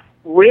Freeman,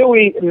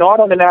 really not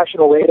on the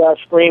national radar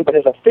screen, but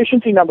his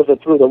efficiency numbers are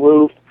through the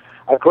roof.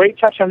 A great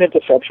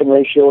touchdown-interception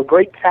ratio, a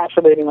great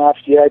passer rating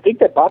last year. I think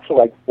that Bucs are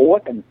like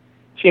 4th in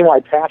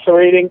team-wide passer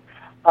rating.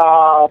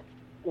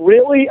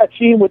 Really a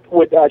team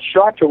with a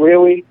shot to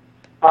really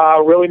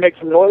make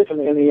some noise in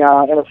the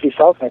NFC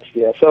South next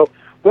year. So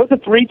those are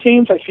 3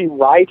 teams I see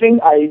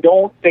rising. I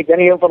don't think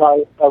any of them are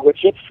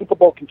legit Super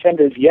Bowl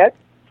contenders yet,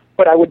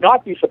 but I would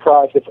not be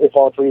surprised if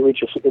all 3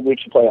 reach the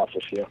playoffs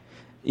this year.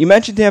 You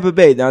mentioned Tampa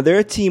Bay. Now, they're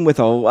a team with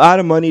a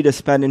lot of money to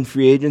spend in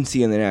free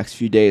agency in the next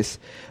few days.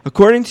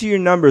 According to your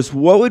numbers,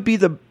 what would be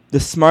the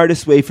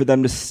smartest way for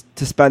them to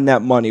spend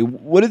that money?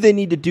 What do they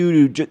need to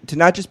do to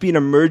not just be an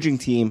emerging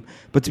team,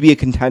 but to be a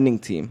contending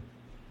team?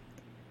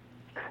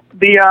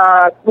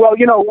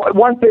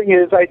 One thing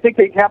is I think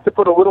they have to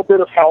put a little bit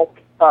of help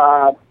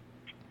around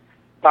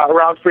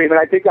Freeman.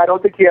 I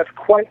don't think he has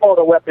quite all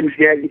the weapons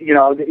yet.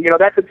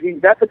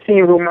 That's a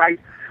team who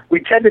we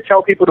tend to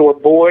tell people to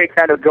avoid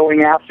kind of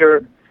going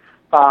after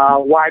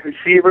wide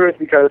receivers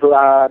because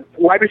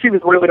wide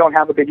receivers really don't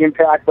have a big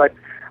impact. But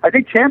I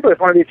think Tampa is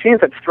one of these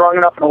teams that's strong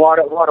enough in a lot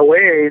of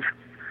ways.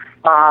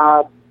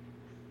 Strong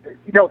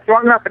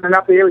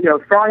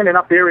in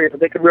enough areas that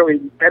they could really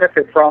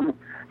benefit from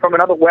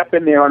another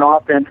weapon there on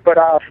offense. But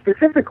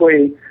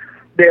specifically,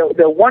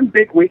 the one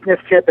big weakness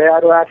Tampa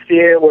had last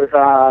year was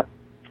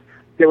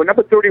they were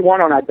number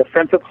 31 on our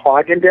defensive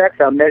hog index,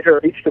 our measure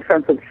of each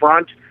defensive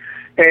front.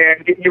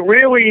 And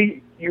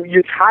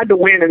it's hard to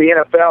win in the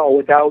NFL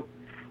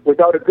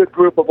without a good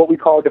group of what we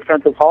call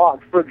defensive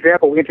hogs. For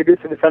example, we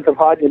introduced the defensive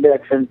hog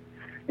index in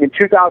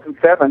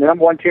 2007. The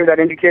number 1 team that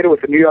indicator was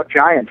the New York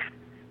Giants.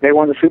 They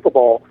won the Super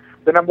Bowl.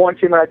 The number 1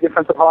 team on our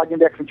defensive hog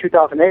index in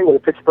 2008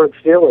 was the Pittsburgh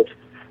Steelers.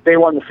 They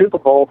won the Super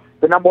Bowl.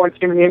 The number 1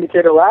 team in the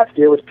indicator last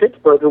year was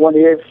Pittsburgh, who won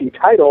the AFC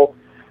title.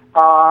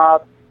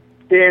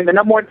 And the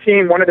number 1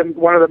 team, one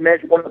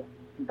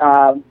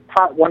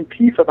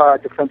piece of our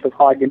defensive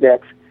hog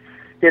index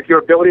is your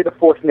ability to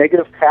force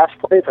negative pass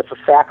plays. That's a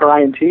sack or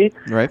INT.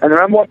 Right. And the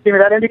number 1 team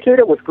in that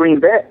indicator was Green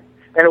Bay.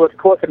 And it was, of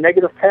course, a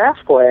negative pass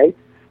play,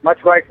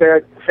 much like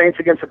the Saints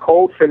against the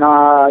Colts in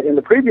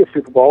the previous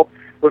Super Bowl,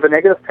 was a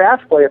negative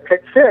pass play, a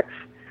pick 6,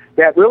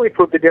 that really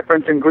proved the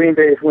difference in Green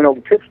Bay's win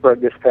over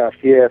Pittsburgh this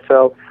past year.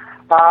 So,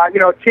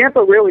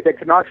 Tampa really, they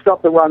could not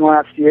stop the run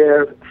last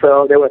year.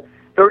 So they were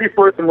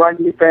 31st in run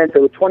defense. They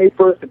were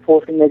 21st in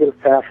forcing negative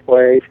pass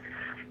plays.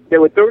 They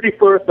were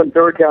 31st on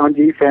third down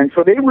defense.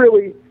 So they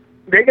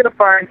got to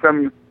find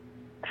some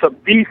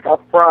beef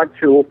up front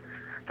to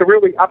to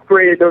really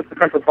upgrade those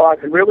defensive backs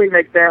and really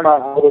make them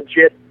a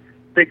legit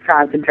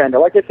big-time contender.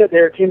 Like I said,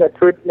 they're a team that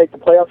could make the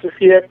playoffs this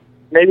year,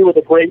 maybe with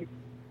a great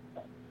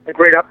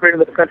upgrade in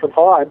the defensive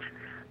hogs.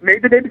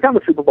 Maybe they become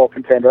a Super Bowl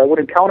contender. I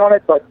wouldn't count on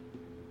it, but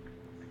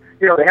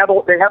they have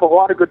a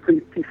lot of good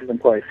pieces in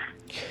place.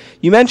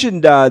 You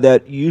mentioned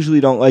that you usually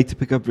don't like to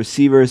pick up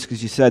receivers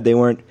because you said they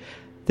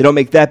don't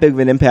make that big of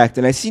an impact.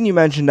 And I seen you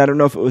mentioned, I don't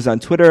know if it was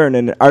on Twitter or in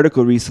an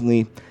article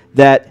recently,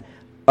 that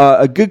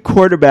a good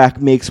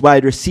quarterback makes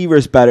wide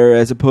receivers better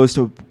as opposed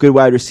to good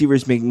wide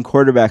receivers making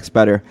quarterbacks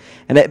better.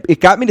 And it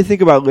got me to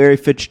think about Larry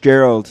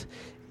Fitzgerald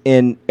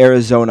in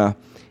Arizona.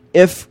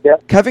 If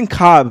Kevin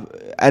Cobb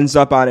ends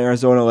up on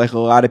Arizona like a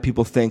lot of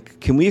people think,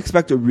 can we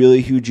expect a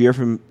really huge year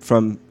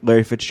from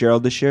Larry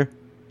Fitzgerald this year?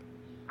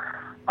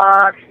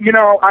 I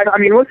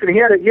mean, listen, he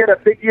had a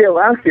big year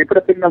last year, put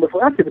up big numbers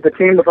last year, but the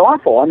team was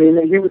awful. I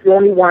mean, he was the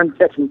only one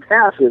catching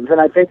passes, and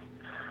I think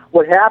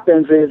what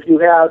happens is you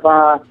have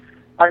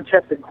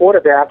untested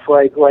quarterbacks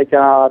like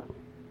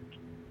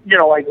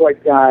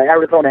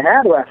Arizona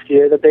had last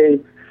year, that they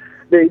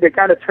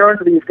kind of turn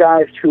to these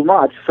guys too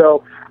much.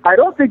 So I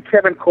don't think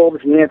Kevin Kolb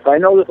is the answer. I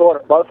know there's a lot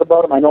of buzz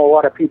about him. I know a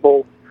lot of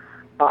people,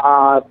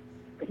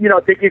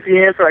 think he's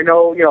the answer. I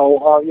know,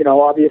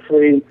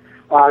 obviously.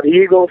 The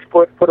Eagles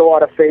put a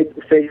lot of faith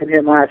in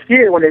him last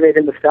year when they made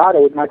him the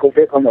starter with Michael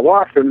Vick on the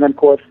roster, and then of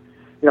course,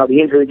 the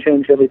injury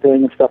changed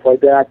everything and stuff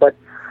like that. But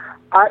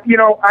I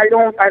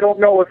don't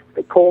know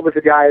if Kolb is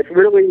a guy. It's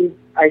really,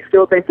 I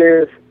still think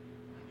they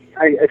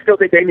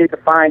need to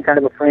find kind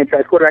of a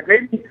franchise quarterback.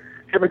 Maybe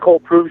Kevin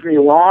Kolb proves me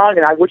wrong,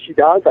 and I wish he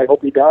does. I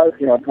hope he does.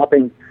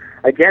 Nothing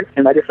against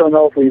him. I just don't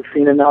know if we've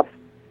seen enough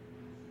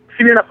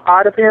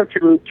out of him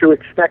to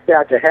expect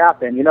that to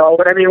happen.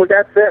 But I mean, with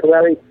that said,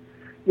 Larry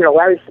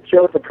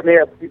Fitzgerald's a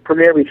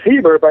premier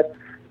receiver, but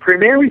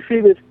premier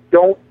receivers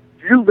don't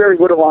do very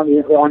good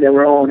on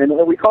their own. And we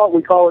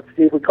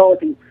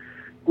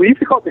used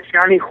to call it the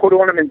shiny hood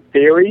ornament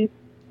theory.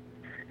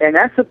 And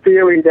that's a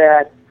theory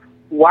that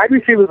wide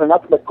receivers are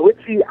nothing but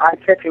glitzy,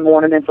 eye-catching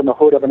ornaments on the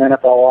hood of an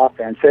NFL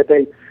offense. That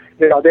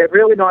they're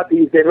really not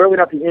the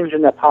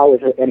engine that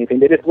powers anything.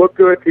 They just look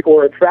good. People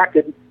are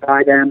attracted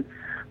by them,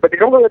 but they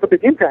don't really have a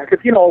big impact.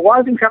 Because a lot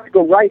of things have to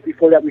go right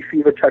before that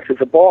receiver touches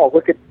the ball.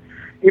 Look at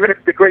even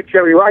if the great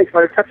Jerry Rice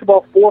might have touched the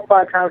ball 4 or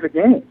 5 times a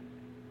game.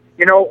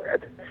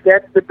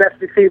 That's the best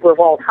receiver of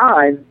all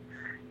time,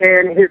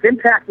 and his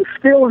impact was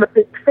still in the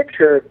big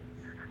picture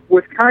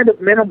was kind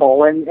of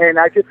minimal. And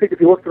I just think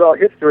if you look throughout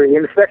history,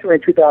 and especially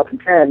in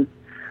 2010,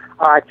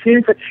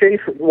 teams that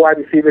chase wide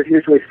receivers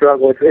usually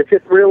struggle. It's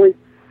just really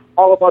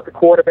all about the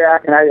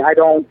quarterback, and I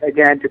don't,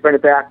 again, to bring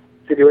it back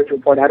to the original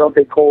point, I don't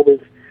think Kolb is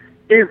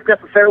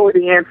necessarily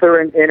the answer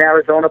in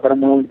Arizona, but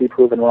I'm willing to be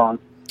proven wrong.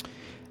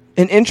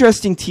 An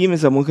interesting team,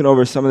 as I'm looking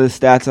over some of the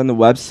stats on the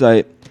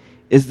website,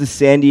 is the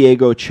San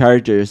Diego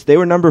Chargers. They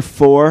were number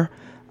 4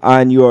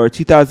 on your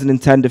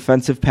 2010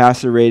 defensive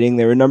passer rating.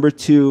 They were number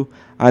 2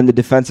 on the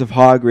defensive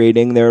hog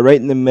rating. They were right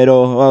in the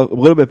middle, well, a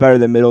little bit better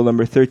than middle,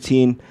 number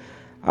 13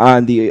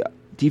 on the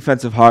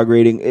defensive hog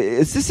rating.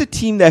 Is this a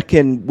team that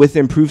can, with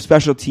improved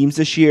special teams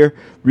this year,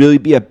 really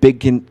be a big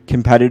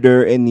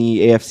competitor in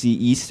the AFC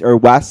East or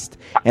West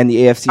and the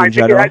AFC in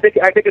general? I think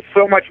it's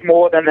so much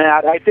more than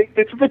that. I think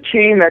this is a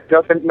team that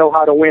doesn't know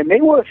how to win. They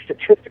were a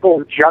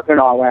statistical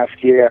juggernaut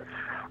last year.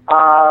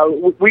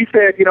 We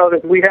said,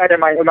 that we had in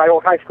my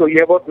old high school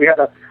yearbook, we had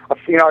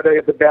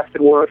the best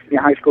and worst in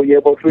the high school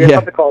yearbooks. We had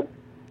something called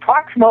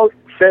Talks Most,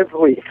 Says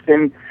Least,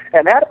 and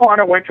that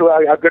honor went to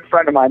a good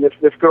friend of mine,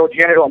 this girl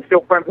Janet, who I'm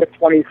still friends with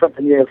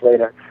 20-something years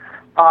later.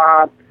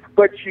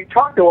 But she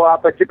talked a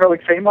lot, but didn't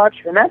really say much,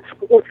 and that's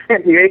what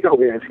San Diego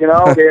is.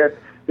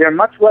 They're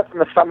much less than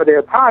the sum of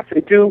their parts.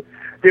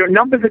 Their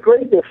numbers are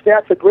great, their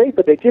stats are great,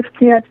 but they just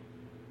can't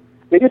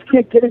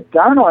get it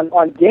done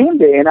on game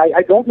day, and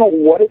I don't know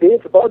what it is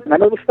about them. I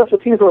know the special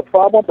teams are a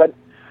problem, but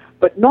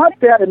not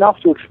bad enough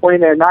to explain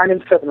their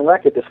 9-7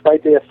 record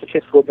despite their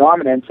statistical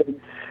dominance.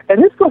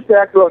 And this goes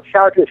back to our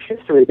Chargers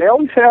history. They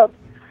always have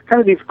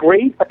kind of these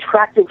great,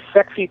 attractive,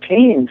 sexy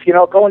teams.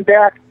 Going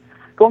back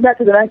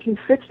to the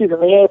 1960s and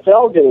the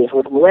AFL days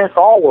with Lance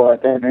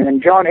Allworth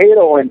and John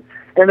Hadle and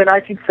the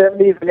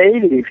 1970s and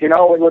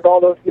 80s. With all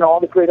those, all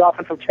the great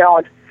offensive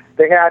talent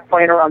they had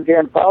playing around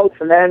Dan Fouts,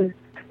 and then.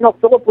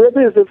 Philip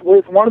Rivers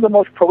was one of the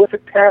most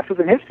prolific passers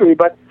in history,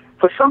 but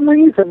for some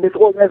reason this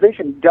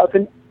organization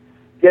doesn't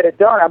get it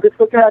done. I'm just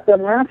looking at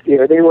them last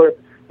year. They were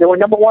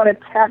number 1 in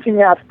passing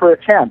yards per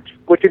attempt,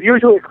 which is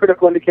usually a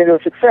critical indicator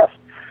of success.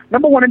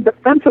 Number 1 in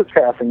defensive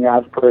passing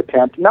yards per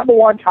attempt. Number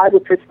 1 tied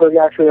with Pittsburgh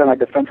actually on a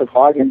defensive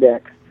hog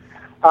index.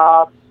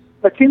 A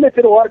team that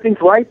did a lot of things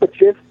right, but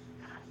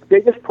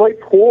they just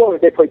played poor.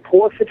 They played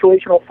poor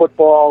situational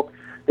football.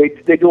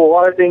 They do a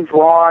lot of things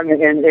wrong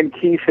in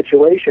key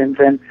situations,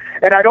 and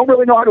I don't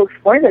really know how to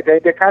explain it.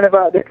 They're kind of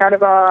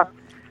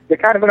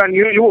an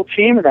unusual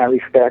team in that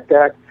respect.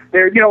 That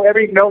they're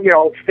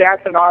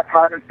stats are not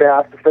hard and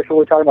fast, especially when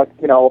we're talking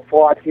about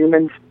flawed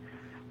humans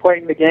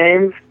playing the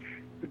games.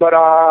 But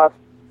for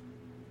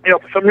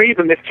some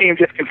reason, this team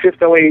just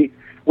consistently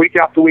week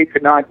after week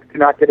could not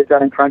get it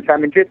done in crunch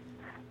time, and just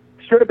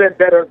should have been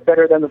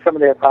better than some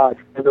of their cards.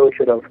 They really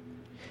should have.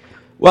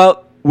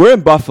 Well, we're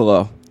in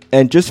Buffalo,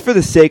 and just for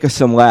the sake of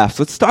some laughs,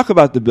 let's talk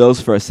about the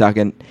Bills for a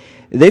second.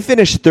 They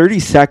finished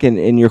 32nd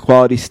in your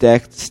quality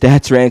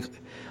stats rank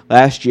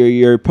last year.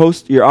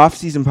 Your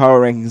off-season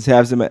power rankings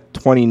has them at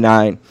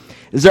 29.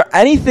 Is there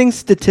anything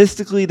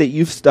statistically that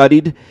you've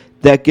studied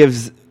that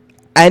gives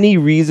any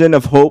reason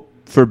of hope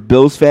for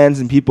Bills fans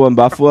and people in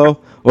Buffalo,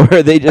 or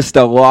are they just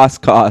a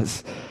lost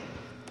cause?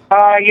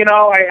 I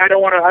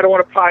don't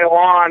want to pile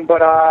on, but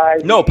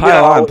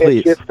pile on,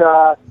 please. It's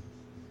just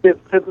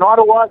there's not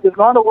a lot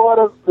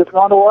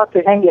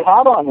to hang your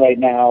hat on right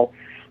now.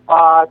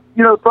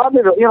 The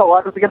problem is, a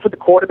lot of it's against the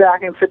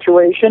quarterbacking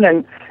situation,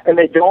 and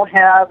they don't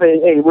have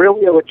a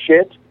really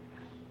legit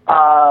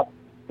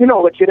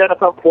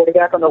NFL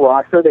quarterback on the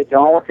roster. They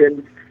don't,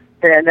 and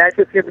that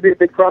just seems to be a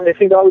big problem. They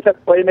seem to always have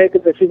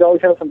playmakers. They seem to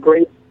always have some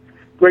great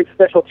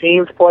special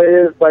teams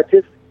players, but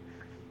they're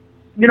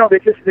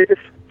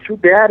just too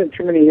bad in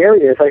too many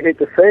areas. I hate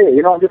to say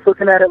it. I'm just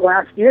looking at it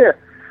last year.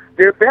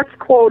 Their best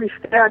quality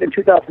stat in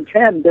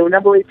 2010, they were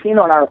number 18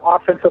 on our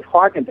offensive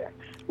hog index.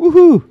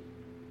 Woohoo!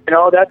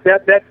 That's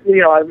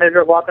a measure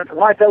of offensive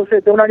line. That was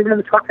it. They were not even in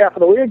the top half of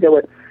the league. They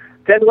were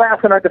dead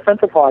last on our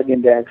defensive hog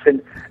index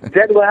and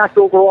dead last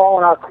overall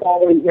on our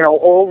quality,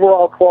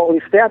 overall quality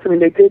stats. I mean,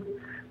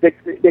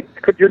 they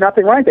could do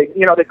nothing right. They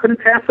couldn't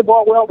pass the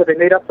ball well, but they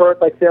made up for it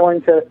by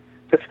failing to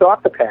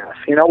stop the pass.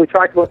 We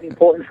talked about the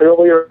importance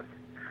earlier.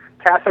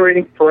 Passer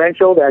rating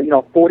differential, that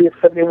 40 of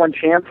 71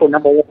 chance for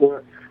number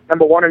one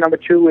or number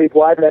two league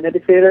wide in that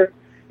indicator.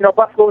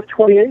 Buffalo was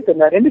 28th in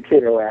that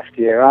indicator last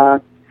year.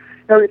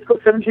 They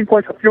scored 17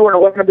 points for fewer in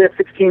 11 of their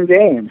 16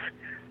 games.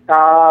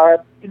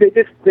 They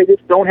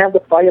just don't have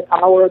the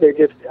firepower. They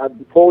just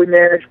poorly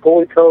managed,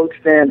 poorly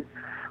coached, and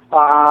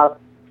I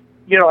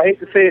hate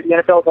to say it, the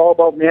NFL is all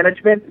about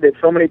management. There's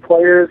so many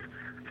players,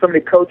 so many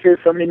coaches,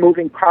 so many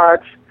moving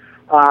parts,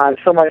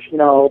 so much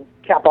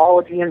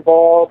capology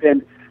involved,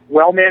 and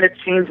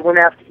well-managed teams win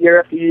year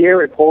after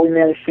year, and poorly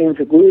managed teams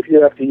that lose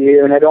year after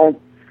year. And I don't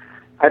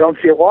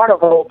see a lot of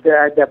hope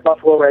that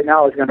Buffalo right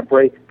now is going to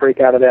break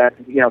out of that,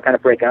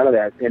 break out of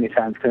that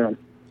anytime soon.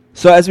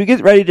 So as we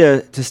get ready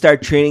to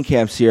start training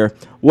camps here,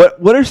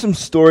 what are some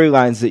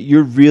storylines that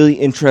you're really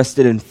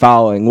interested in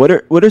following? What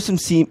are some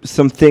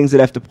things that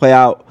have to play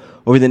out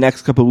over the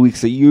next couple of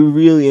weeks that you're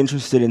really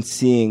interested in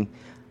seeing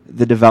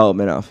the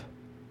development of?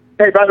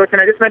 Hey, by the way, can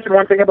I just mention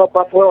one thing about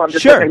Buffalo? I'm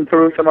just looking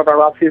through some of our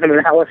off-season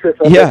analysis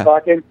as we're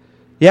talking.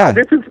 Yeah.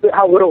 This is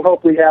how little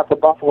hope we have for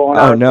Buffalo.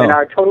 In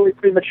our totally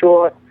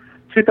premature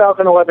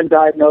 2011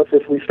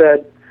 diagnosis, we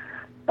said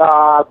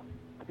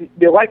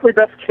the likely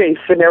best case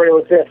scenario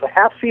is this: a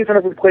half season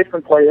of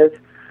replacement players.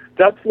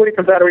 Doug Flutie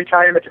comes out of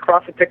retirement to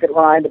cross the ticket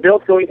line. The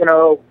Bills go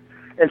 8-0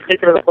 and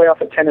sneak into the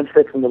playoffs at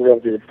 10-6, and the real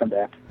dudes come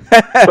back.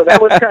 So that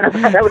was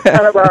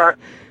kind of our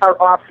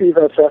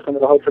off-season assessment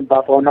of the hopes in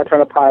Buffalo. I'm not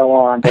trying to pile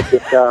on, but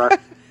just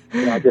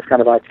just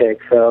kind of our take.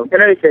 So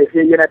in any case,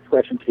 your next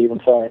question, Steve.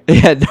 I'm sorry.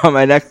 Yeah, no,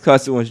 my next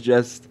question was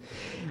just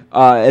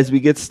as we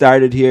get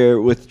started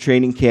here with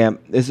training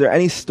camp, is there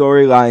any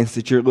storylines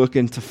that you're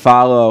looking to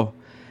follow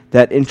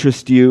that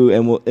interest you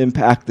and will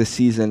impact the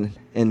season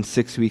in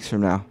 6 weeks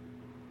from now?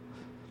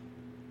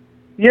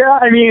 Yeah,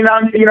 I mean,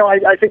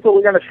 I think what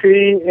we're going to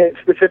see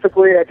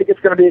specifically, I think it's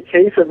going to be a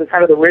case of the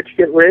kind of the rich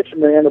get rich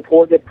and the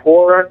poor get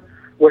poorer,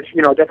 which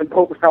doesn't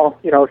focus on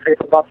say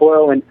for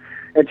Buffalo and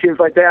teams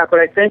like that. But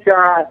I think things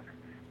are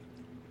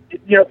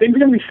going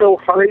to be so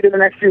hurried in the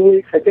next few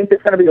weeks. I think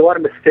there's going to be a lot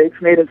of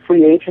mistakes made in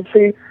free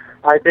agency.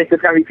 I think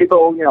there's going to be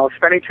people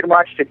spending too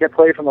much to get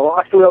players from the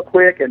roster real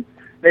quick, and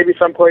maybe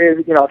some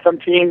players, some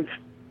teams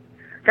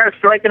kind of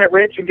striking it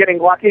rich and getting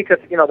lucky because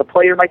the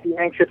player might be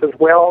anxious as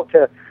well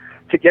to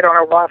get on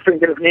our roster and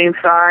get his name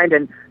signed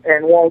and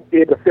won't be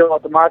able to fill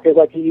out the market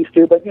like he used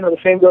to. But, the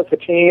same goes for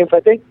teams.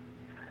 I think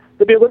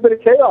there'll be a little bit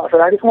of chaos,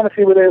 and I just want to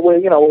see where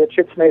the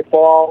chips may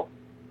fall.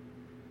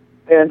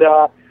 And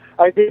I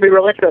think it'll be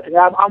real interesting.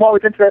 I'm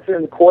always interested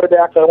in the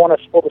quarterbacks. I don't want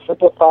to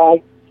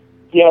oversimplify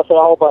the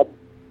NFL, but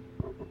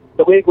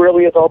the league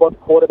really is all about the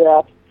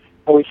quarterback.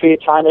 And we see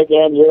it time and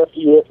again, year after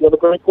year. If you have a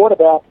great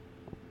quarterback,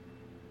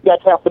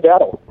 that's half the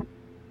battle.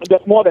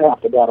 That's more than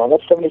half the battle.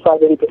 That's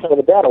 75-80% of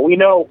the battle. We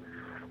know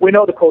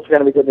the Colts are going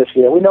to be good this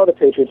year. We know the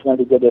Patriots are going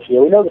to be good this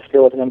year. We know the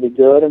Steelers are going to be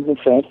good, and the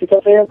Saints,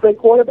 because they have great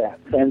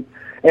quarterbacks. And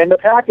the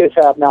Packers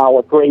have now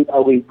a great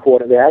elite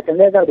quarterback, and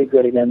they're going to be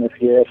good again this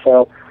year.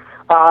 So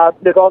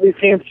there's all these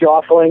teams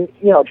jostling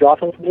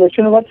for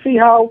position, and let's see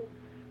how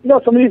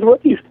some of these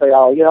rookies play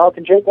out.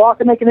 Can Jake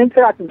Walker make an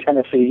impact in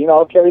Tennessee?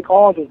 If Kerry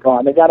Collins is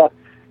gone, he's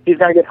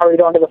going to get hurried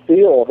onto the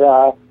field.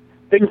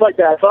 Things like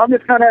that. So I'm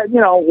just kind of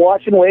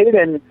watch and wait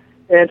and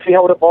see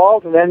how it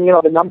evolves, and then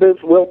the numbers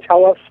will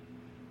tell us.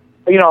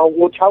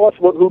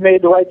 Who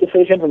made the right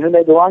decisions and who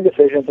made the wrong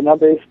decisions. The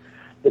numbers,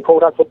 the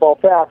cold hard football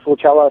facts will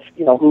tell us,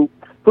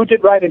 who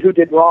did right and who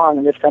did wrong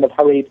in this kind of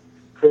hurried,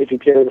 crazy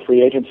period of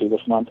free agency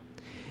this month.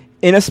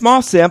 In a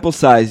small sample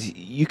size,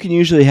 you can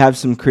usually have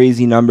some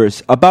crazy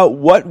numbers. About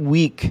what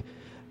week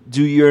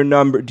do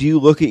you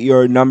look at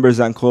your numbers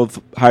on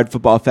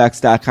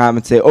coldhardfootballfacts.com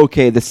and say,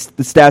 okay, the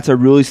stats are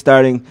really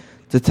starting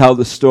to tell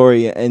the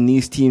story, and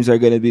these teams are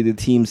going to be the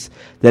teams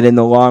that in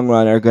the long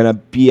run are going to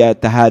be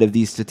at the head of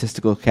these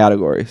statistical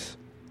categories?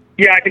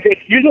 Yeah, it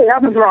usually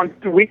happens around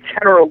week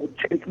 10 or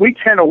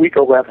week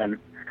 11.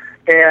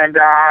 And,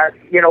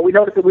 we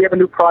noticed that we have a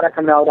new product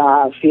coming out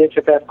on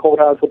CHFS, Cold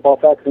Hard Football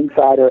Facts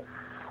Insider,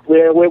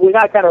 where we're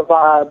not kind of,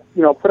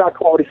 put out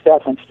quality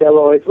stats on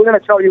steroids. We're going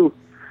to tell you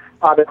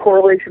the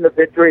correlation of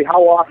victory,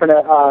 how often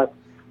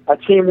a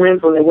team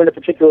wins when they win a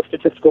particular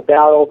statistical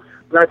battle.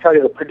 We're going to tell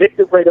you the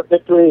predictive rate of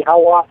victory,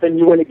 how often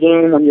you win a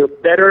game when you're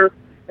better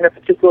in a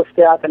particular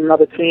stat than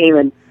another team.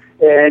 And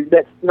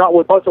that's not,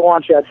 we're supposed to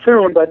launch that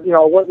soon, but,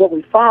 what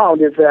we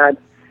found is that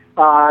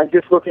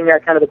just looking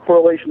at kind of the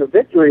correlation of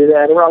victory,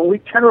 that around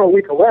week 10 or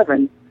week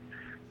 11,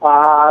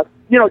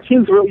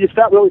 teams really, you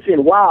start really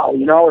seeing, wow,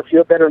 if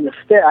you're better in the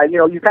stat,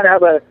 you kind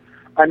of have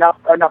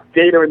enough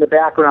data in the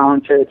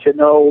background to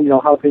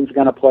know, how things are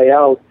going to play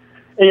out.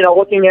 And,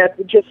 looking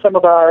at just some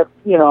of our,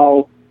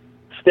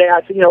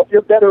 stats, if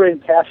you're better in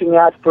passing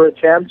yards per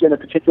attempt in a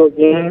particular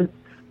game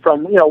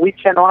from, week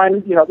 10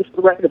 on, this is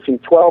the record between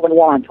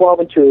 12-1,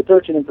 12-2,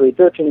 13-3,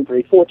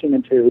 13-3,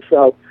 14-2.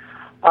 So,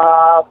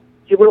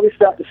 you really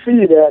start to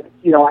see that,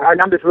 our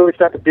numbers really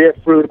start to bear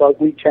fruit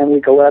about week 10,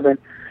 week 11.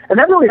 And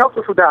that really helps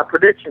us with our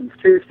predictions,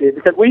 too, Steve,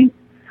 because we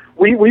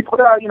put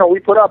our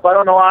butt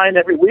on the line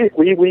every week.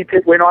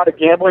 We're not a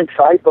gambling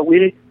site, but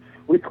we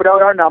put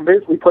out our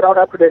numbers, we put out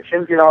our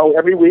predictions,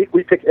 every week.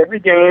 We pick every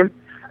game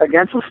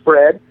against the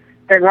spread.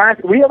 And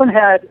we haven't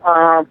had,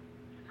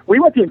 we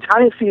went the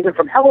entire season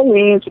from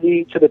Halloween to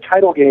the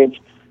title games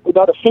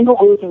without a single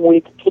losing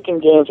week picking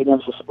games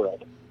against the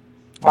spread.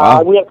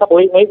 Wow. We had a couple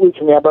 8 weeks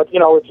in there, but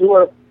if you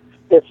were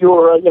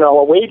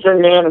a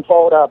wagering man and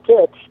followed our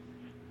picks,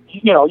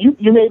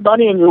 you made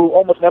money and you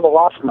almost never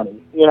lost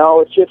money.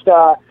 It's just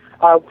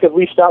because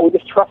we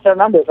just trust our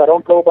numbers. I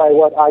don't go by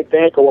what I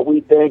think or what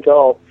we think.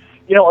 I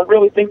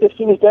really think this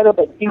team is better,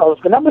 but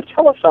if the numbers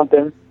tell us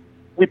something,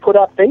 we put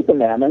our faith in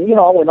them. And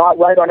we're not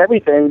right on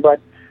everything, but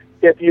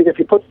if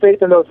you put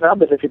faith in those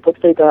numbers, if you put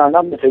faith in our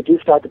numbers, they do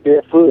start to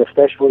bear fruit,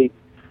 especially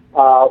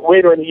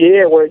later in the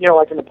year, where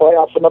like in the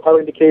playoffs, some of our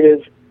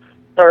indicators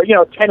are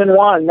 10-1,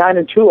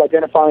 9-2,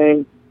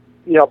 identifying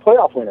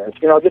playoff winners.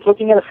 Just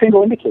looking at a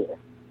single indicator.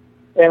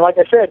 And like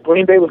I said,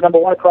 Green Bay was number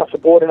 1 across the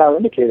board in our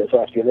indicators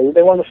last year.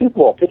 They won the Super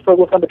Bowl. Pittsburgh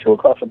was number 2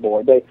 across the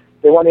board. They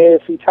won the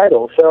AFC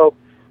title. So,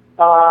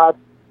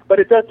 but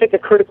it does take a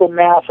critical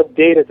mass of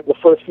data to the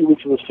first few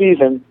weeks of the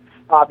season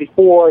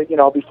before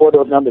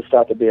those numbers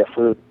start to bear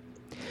fruit.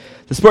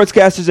 The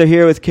Sportscasters are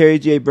here with Kerry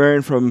J.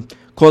 Byrne from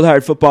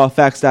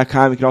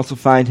coldhardfootballfacts.com. You can also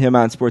find him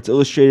on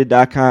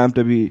sportsillustrated.com,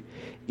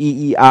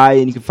 WEEI,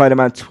 and you can find him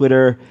on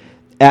Twitter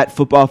at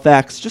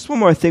FootballFacts. Just one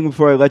more thing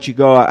before I let you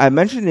go. I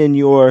mentioned in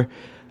your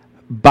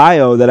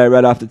bio that I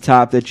read off the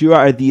top that you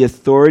are the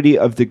authority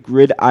of the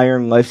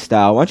gridiron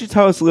lifestyle. Why don't you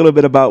tell us a little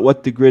bit about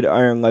what the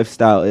gridiron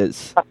lifestyle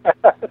is?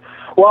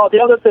 Well, the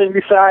other thing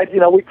besides,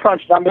 we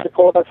crunch numbers at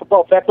Cold Hard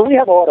Football Facts, and we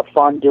have a lot of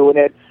fun doing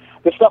it.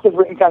 The stuff is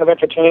written kind of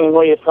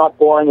entertainingly. It's not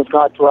boring. It's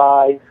not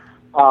dry.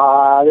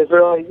 There's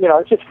really,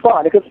 it's just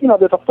fun because,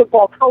 there's a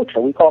football culture.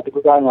 We call it the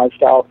gridiron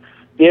lifestyle,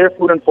 beer,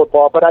 food, and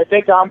football. But I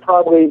think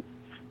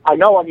I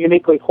know I'm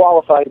uniquely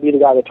qualified to be the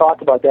guy to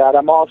talk about that.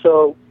 I'm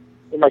also,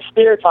 in my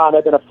spare time,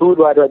 I've been a food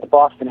writer at the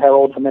Boston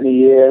Herald for many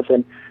years,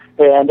 and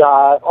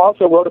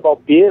also wrote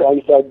about beer. I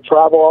used to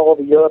travel all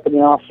over Europe in the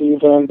off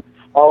season,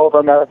 all over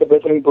America,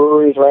 visiting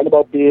breweries, writing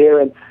about beer,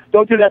 and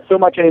don't do that so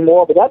much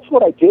anymore. But that's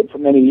what I did for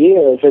many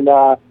years, and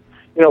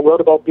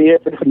wrote about beer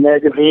for different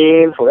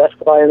magazines, for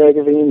Esquire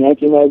magazine,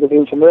 Yankee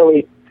magazine, some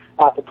really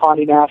for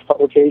Condé Nast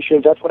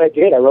publications. That's what I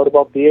did. I wrote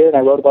about beer and I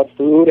wrote about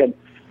food and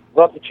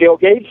loved the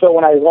tailgate. So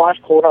when I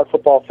launched Cold Hard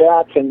Football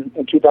Facts in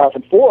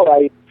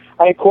 2004,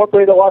 I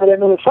incorporated a lot of that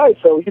into the site.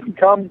 So you can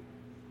come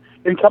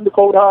to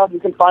Cold Hard. You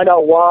can find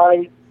out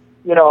why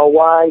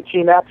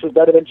Team X is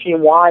better than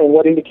Team Y and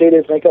what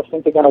indicators make us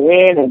think they're going to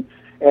win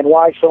and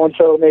why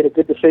so-and-so made a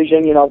good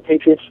decision.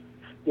 Patriots,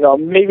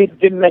 maybe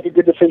didn't make a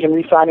good decision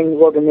re-signing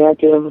Logan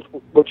Mankins,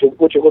 which it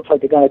looks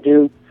like they're going to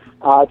do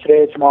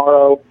today or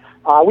tomorrow.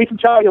 We can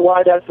tell you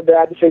why that's a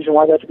bad decision,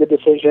 why that's a good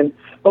decision,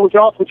 but we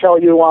can also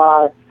tell you,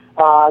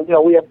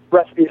 we have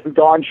recipes from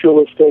Don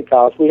Schuler's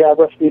Steakhouse. We have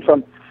recipes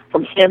from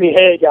Sammy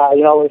Hagar,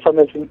 from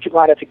his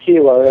line of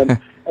tequila, and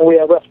we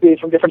have recipes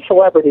from different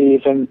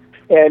celebrities and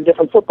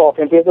different football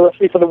fans. We have the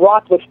recipe for the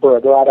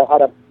Roethlisberger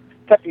out of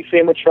Pepsi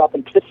Sandwich Shop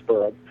in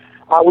Pittsburgh.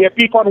 We have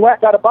beef on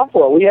weck out of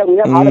Buffalo. We have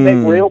how to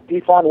make real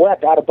beef on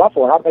weck out of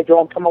Buffalo, how to make your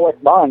own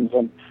Cumberland buns,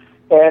 and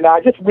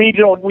just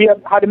regional. We have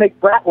how to make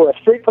bratwurst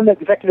straight from the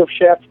executive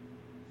chef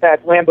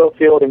at Lambeau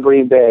Field in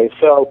Green Bay.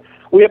 So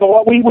we have a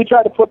lot. We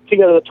try to put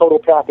together the total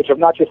package of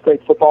not just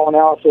great football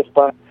analysis,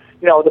 but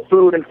the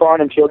food and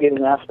fun and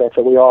tailgating aspects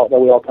that we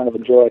all kind of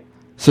enjoy.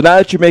 So now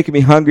that you're making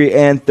me hungry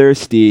and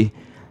thirsty,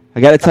 I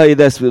got to tell you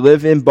this: we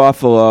live in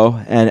Buffalo,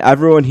 and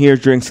everyone here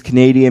drinks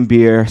Canadian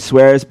beer,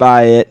 swears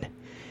by it.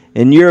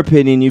 In your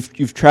opinion,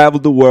 you've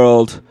traveled the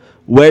world.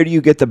 Where do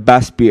you get the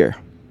best beer?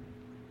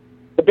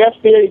 the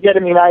best beer you get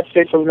in the United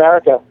States of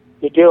America.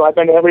 You do. I've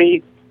been to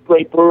every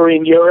great brewery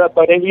in Europe,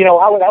 but you know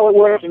how it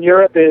works in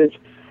Europe is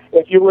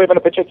if you live in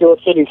a particular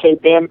city, say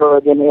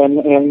Bamberg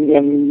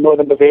in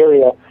northern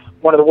Bavaria,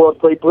 one of the world's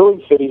great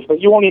brewing cities, but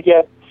you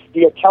get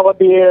Keller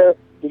beer,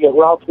 you get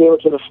Ralph beer,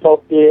 which is a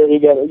smoked beer, you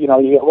get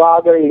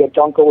lager, you get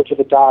Dunkel, which is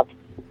a dark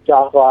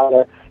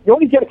lager. You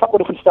only get a couple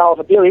of different styles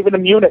of beer. Even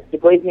in Munich, the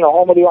great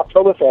home of the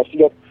Oktoberfest, you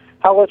get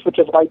Helles, which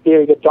is light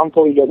beer, you get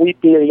Dunkel, you get wheat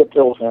beer, you get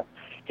Pilsner.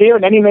 Here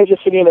in any major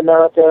city in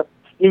America,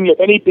 you can get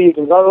any beer. You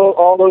can get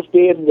all those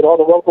beers, you can get all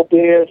the local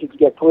beers, you can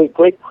get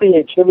great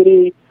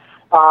creativity.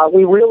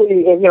 We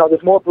really,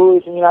 there's more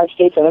breweries in the United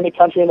States than any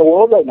country in the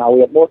world right now. We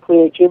have more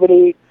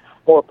creativity,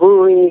 more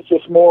breweries,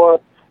 just more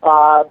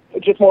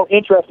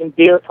interest in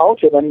beer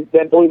culture than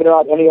believe it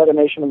or not, any other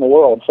nation in the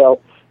world.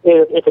 So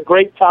it's a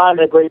great time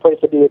and a great place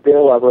to be a beer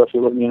lover if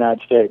you live in the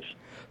United States.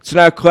 So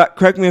now,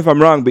 correct me if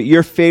I'm wrong, but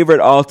your favorite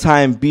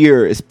all-time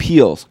beer is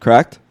Peel's,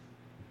 correct?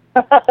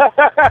 Is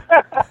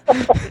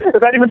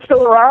that even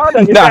still around?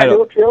 No,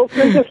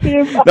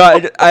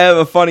 I have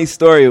a funny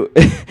story.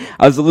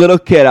 I was a little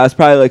kid. I was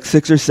probably like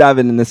 6 or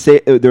 7, and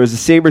there was a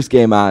Sabres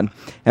game on.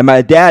 And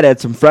my dad had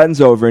some friends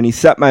over, and he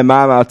sent my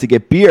mom out to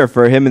get beer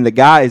for him and the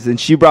guys, and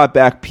she brought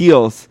back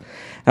Peel's.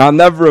 And I'll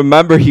never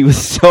remember, he was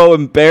so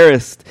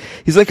embarrassed.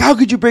 He's like, how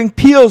could you bring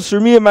Peel's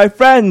for me and my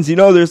friends?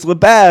 There's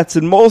Labatt's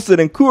and Molson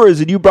and Coors,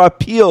 and you brought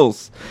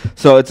Peel's.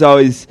 So it's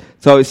always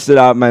stood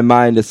out in my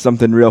mind as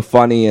something real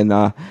funny. And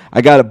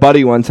I got a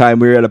buddy one time,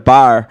 we were at a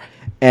bar,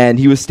 and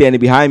he was standing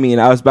behind me,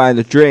 and I was buying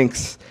the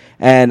drinks,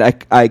 and I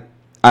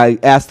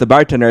asked the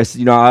bartender, I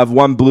said, I'll have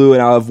one blue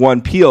and I'll have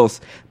one Peel's.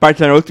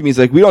 Bartender looked at me, he's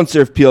like, we don't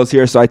serve Peel's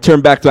here. So I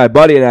turned back to my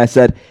buddy and I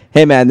said,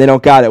 hey man, they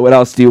don't got it. What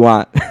else do you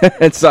want?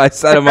 And so I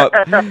set him up.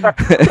 Well,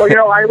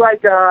 I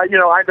like,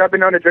 I've been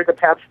known to drink a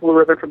Pabst Blue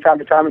Ribbon from time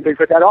to time and things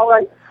like that. All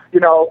I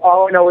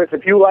know is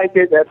if you like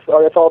it, that's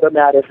all that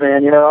matters,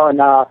 man,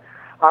 and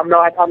I'm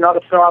not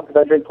a snob because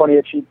I drink plenty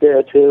of cheap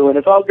beer too, and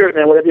it's all good,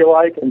 man, whatever you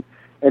like,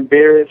 and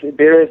beer is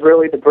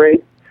really the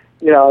great,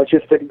 it's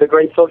just the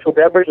great social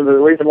beverage, and the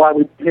reason why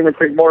we humans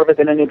drink more of it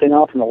than anything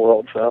else in the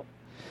world. So,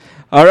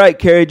 all right,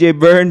 Kerry J.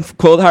 Byrne,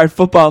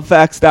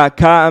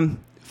 coldhardfootballfacts.com.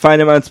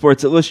 Find him on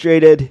Sports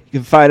Illustrated. You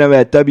can find him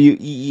at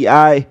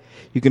WEEI.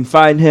 You can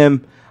find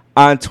him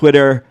on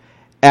Twitter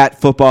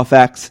at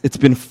FootballFacts. It's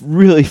been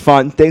really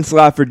fun. Thanks a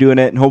lot for doing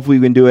it, and hopefully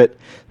we can do it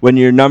when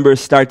your numbers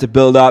start to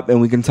build up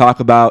and we can talk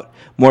about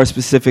more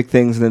specific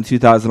things in the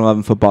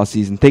 2011 football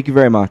season. Thank you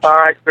very much. All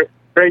right,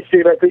 great,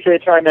 Steve. I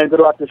appreciate your time, man. Good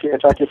luck this year.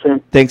 Talk to you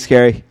soon. Thanks,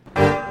 Kerry.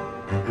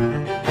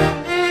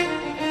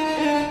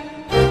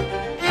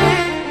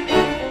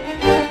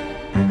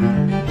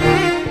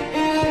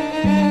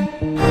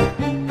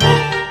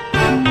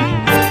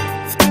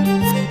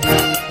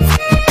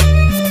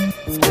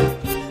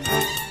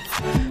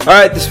 All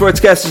right, the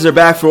Sportscasters are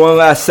back for one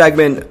last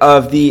segment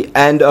of the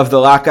end of the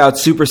Lockout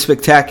Super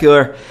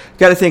Spectacular.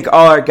 Got to thank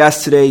all our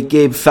guests today,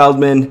 Gabe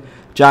Feldman,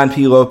 John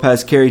P.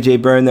 Lopez, Kerry J.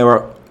 Byrne. They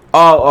were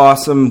all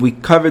awesome. We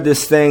covered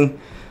this thing,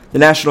 the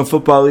National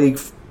Football League,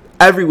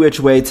 every which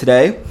way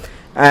today.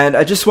 And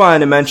I just wanted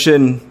to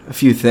mention a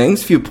few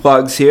things, a few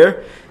plugs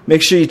here.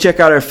 Make sure you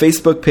check out our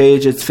Facebook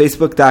page. It's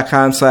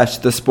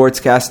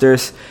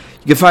facebook.com/thesportscasters.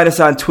 You can find us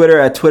on Twitter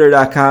at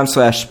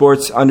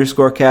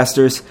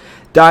twitter.com/sports_casters.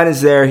 Don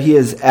is there. He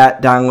is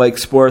at Don Like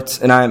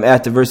Sports, and I am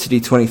at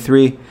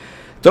Diversity23.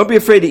 Don't be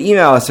afraid to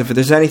email us if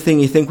there's anything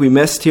you think we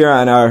missed here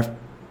on our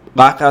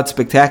Lockout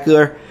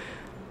Spectacular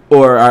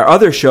or our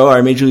other show,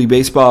 our Major League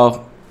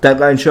Baseball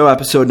Deadline Show,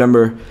 episode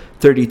number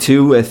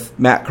 32 with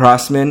Matt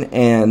Crossman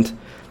and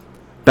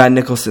Ben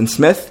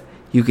Nicholson-Smith.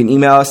 You can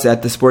email us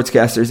at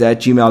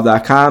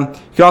thesportscasters@gmail.com. You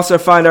can also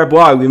find our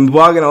blog. We've been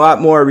blogging a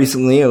lot more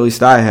recently, at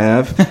least I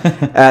have,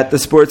 at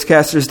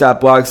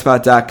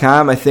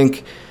thesportscasters.blogspot.com. I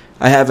think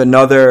I have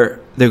another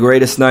The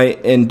Greatest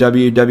Night in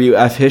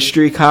WWF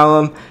History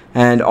column,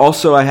 and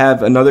also I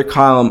have another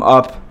column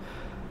up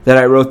that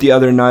I wrote the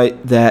other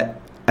night that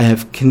I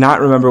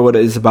cannot remember what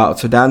it is about,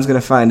 so Don's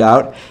going to find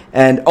out.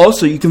 And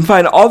also, you can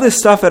find all this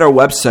stuff at our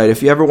website.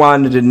 If you ever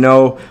wanted to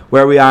know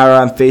where we are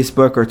on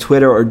Facebook or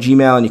Twitter or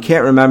Gmail and you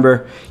can't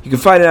remember, you can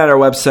find it on our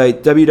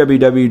website,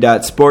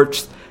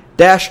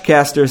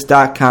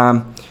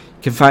 www.sports-casters.com. You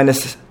can find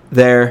us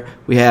there.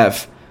 We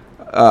have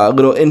a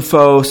little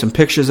info, some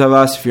pictures of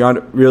us. If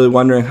you're really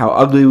wondering how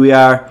ugly we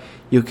are,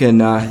 you can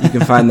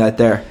find that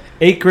there.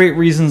 8 great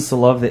reasons to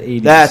love the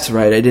 80s. That's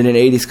right. I did an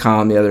 80s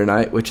column the other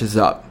night, which is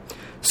up.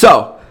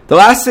 So, the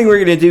last thing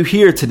we're going to do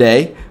here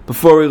today,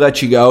 before we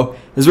let you go,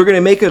 is we're going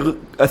to make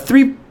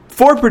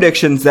 4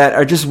 predictions that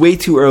are just way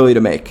too early to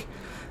make.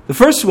 The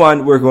first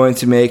one we're going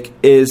to make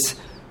is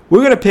we're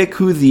going to pick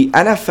who the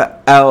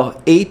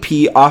NFL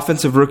AP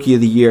Offensive Rookie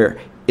of the Year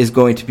is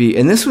going to be.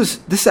 And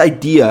this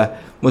idea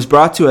was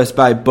brought to us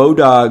by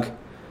Bodog.eu,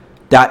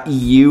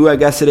 I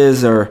guess it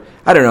is, or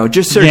I don't know.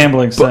 Just search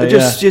gambling site,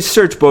 just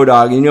search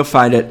Bodog and you'll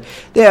find it.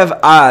 They have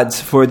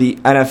odds for the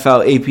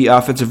NFL AP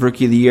Offensive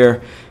Rookie of the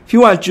Year. If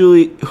you want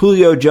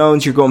Julio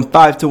Jones, you're going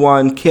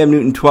 5-1. Cam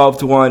Newton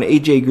 12-1.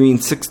 AJ Green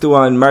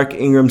 6-1. Mark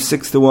Ingram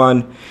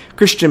 6-1.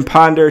 Christian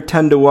Ponder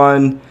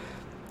 10-1,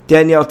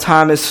 Danielle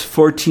Thomas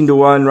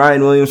 14-1,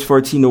 Ryan Williams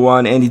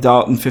 14-1, Andy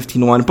Dalton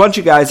 15-1. A bunch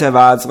of guys have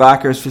odds.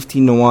 Lockers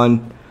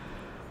 15-1,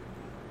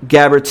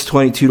 Gabbert's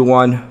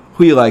 22-1.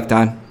 Who you like,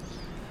 Don?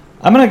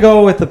 I'm going to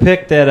go with the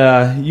pick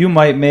that you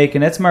might make,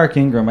 and that's Mark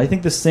Ingram. I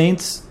think the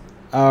Saints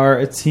are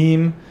a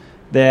team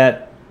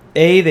that,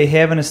 they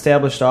have an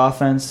established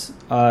offense.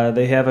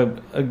 They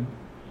have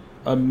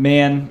a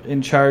man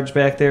in charge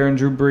back there in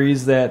Drew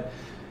Brees that...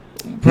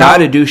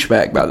 Not a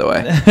douchebag, by the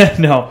way.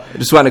 No. I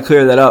just want to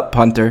clear that up,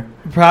 punter.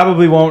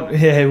 Probably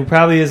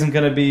isn't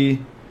going to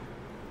be...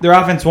 Their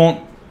offense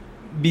won't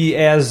be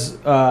as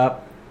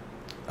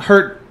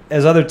hurt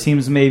as other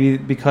teams maybe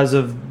because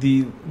of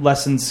the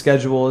lessened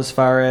schedule as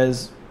far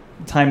as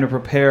time to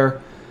prepare.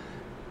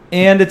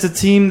 And it's a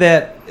team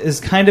that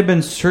has kind of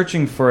been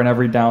searching for an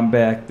every down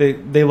back.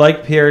 They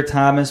like Pierre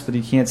Thomas, but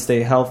he can't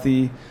stay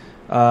healthy.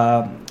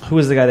 Who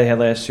was the guy they had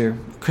last year?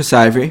 Chris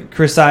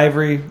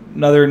Ivory,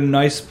 another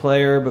nice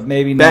player, but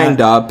maybe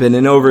banged up and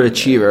an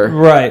overachiever.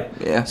 Right.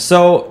 Yeah.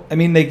 So, I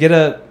mean, they get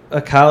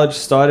a college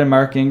stud in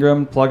Mark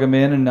Ingram, plug him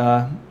in,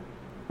 and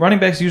running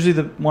back's usually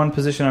the one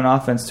position on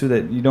offense, too,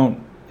 that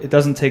it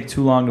doesn't take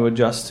too long to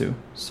adjust to.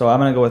 So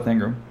I'm going to go with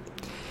Ingram.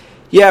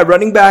 Yeah,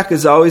 running back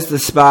is always the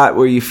spot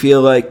where you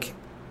feel like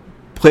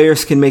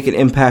players can make an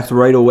impact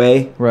right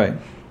away. Right.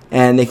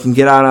 And they can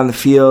get out on the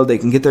field, they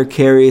can get their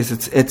carries.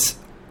 It's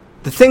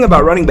the thing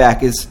about running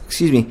back is,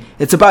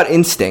 it's about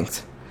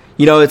instinct.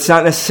 It's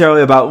not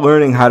necessarily about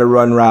learning how to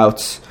run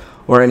routes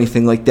or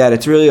anything like that.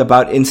 It's really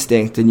about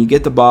instinct, and you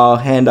get the ball,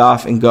 hand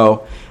off, and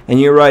go. And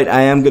you're right,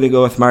 I am going to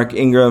go with Mark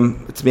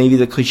Ingram. It's maybe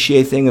the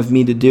cliche thing of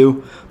me to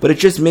do, but it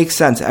just makes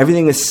sense.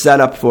 Everything is set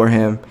up for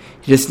him.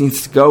 He just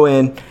needs to go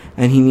in,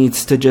 and he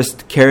needs to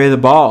just carry the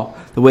ball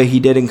the way he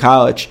did in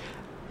college.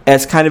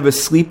 As kind of a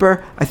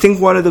sleeper, I think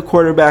one of the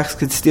quarterbacks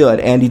could steal it.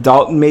 Andy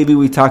Dalton, maybe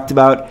we talked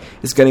about,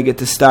 is going to get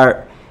to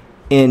start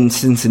in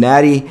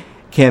Cincinnati.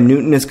 Cam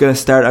Newton is going to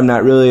start. I'm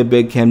not really a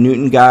big Cam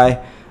Newton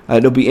guy.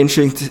 It'll be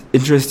interesting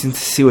to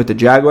see what the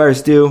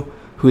Jaguars do,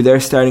 who their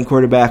starting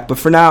quarterback. But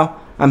for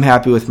now, I'm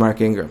happy with Mark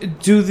Ingram.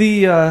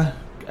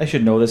 I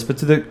should know this, but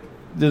do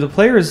the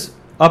players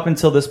up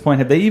until this point,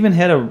 have they even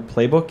had a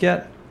playbook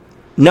yet?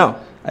 No.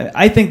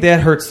 I think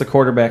that hurts the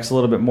quarterbacks a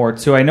little bit more,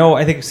 too.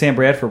 I think Sam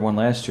Bradford won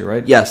last year,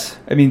 right? Yes.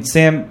 I mean,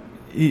 Sam,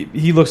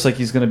 he looks like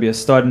he's going to be a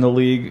stud in the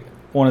league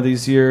one of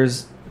these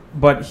years,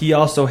 but he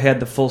also had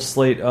the full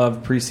slate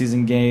of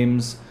preseason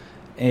games.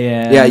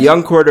 And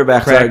young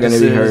quarterbacks are going to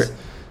be hurt.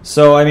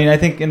 So, I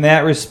think in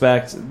that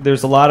respect,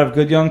 there's a lot of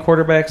good young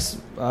quarterbacks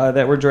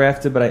that were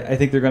drafted, but I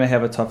think they're going to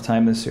have a tough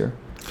time this year.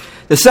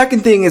 The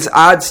second thing is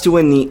odds to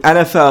win the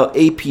NFL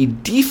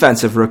AP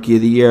Defensive Rookie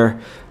of the Year.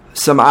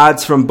 Some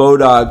odds from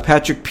Bodog.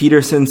 Patrick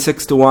Peterson,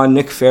 6-1.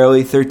 Nick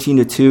Fairley,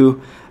 13-2.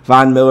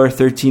 Von Miller,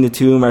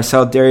 13-2.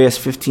 Marcel Darius,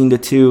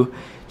 15-2.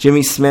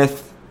 Jimmy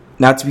Smith,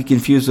 not to be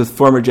confused with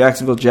former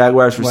Jacksonville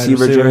Jaguars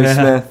receiver Jimmy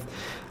Smith.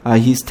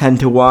 He's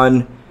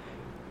 10-1.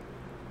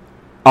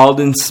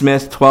 Alden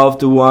Smith,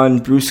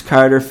 12-1. Bruce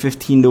Carter,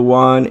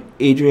 15-1.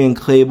 Adrian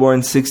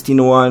Claiborne,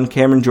 16-1.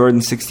 Cameron Jordan,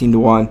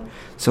 16-1.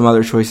 Some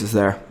other choices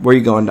there. Where are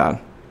you going, Don?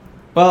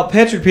 Well,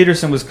 Patrick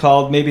Peterson was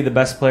called maybe the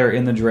best player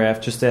in the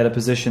draft, just at a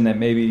position that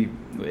maybe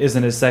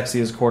isn't as sexy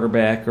as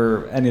quarterback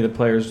or any of the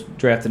players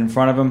drafted in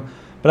front of him.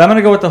 But I'm going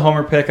to go with the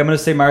homer pick. I'm going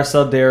to say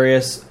Marcel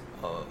Darius,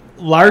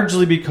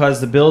 largely because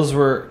the Bills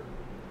were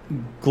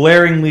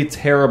glaringly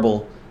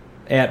terrible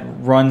at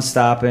run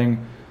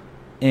stopping,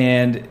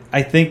 and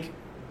I think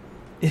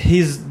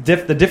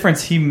the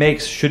difference he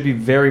makes should be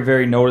very,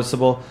 very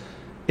noticeable.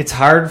 It's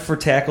hard for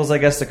tackles, I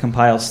guess, to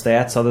compile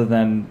stats other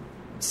than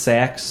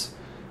sacks.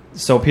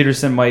 So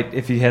Peterson might,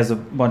 if he has a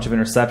bunch of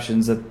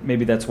interceptions,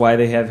 maybe that's why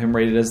they have him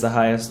rated as the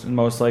highest and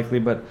most likely.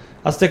 But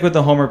I'll stick with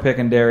the homer pick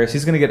and Darius.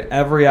 He's going to get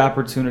every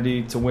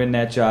opportunity to win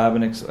that job,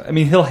 and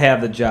he'll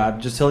have the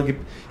job. Just he'll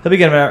be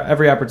getting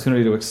every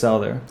opportunity to excel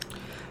there.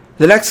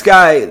 The next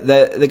guy,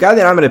 the guy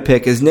that I'm going to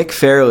pick is Nick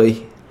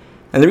Fairley,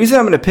 and the reason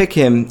I'm going to pick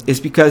him is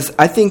because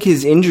I think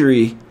his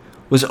injury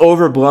was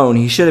overblown.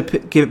 He should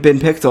have been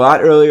picked a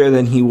lot earlier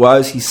than he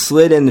was. He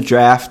slid in the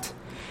draft,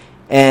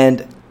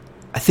 and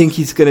I think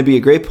he's going to be a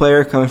great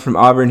player coming from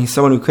Auburn. He's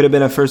someone who could have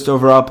been a first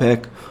overall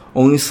pick,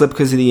 only slipped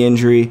because of the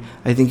injury.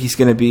 I think he's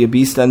going to be a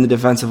beast on the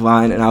defensive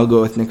line, and I'll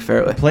go with Nick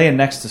Fairley. Playing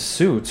next to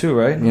Sue, too,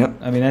 right? Yep.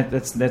 I mean,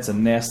 that's a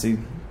nasty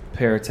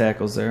pair of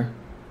tackles there.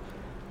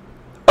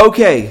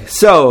 Okay,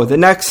 so the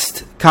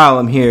next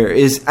column here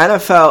is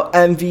NFL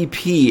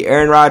MVP.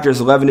 Aaron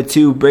Rodgers,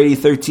 11-2. Brady,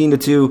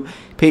 13-2.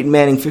 Peyton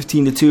Manning,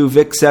 15-2.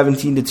 Vic,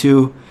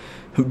 17-2.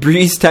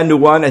 Breeze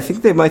 10-1. I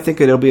think they might think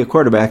it'll be a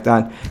quarterback,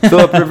 Don.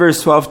 Phillip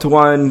Rivers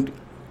 12-1.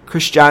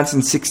 Chris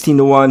Johnson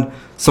 16-1.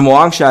 Some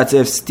long shots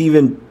if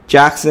Steven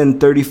Jackson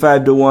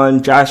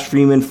 35-1. Josh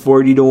Freeman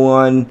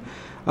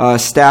 40-1.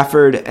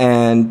 Stafford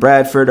and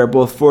Bradford are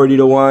both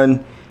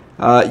 40-1.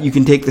 You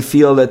can take the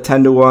field at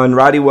 10-1.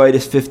 Roddy White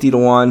is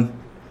 50-1.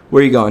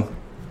 Where are you going?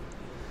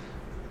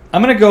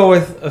 I'm going to go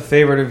with a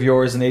favorite of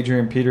yours and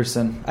Adrian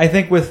Peterson. I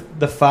think with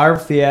the Favre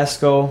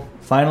fiasco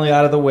finally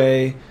out of the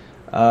way,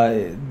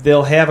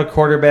 They'll have a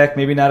quarterback,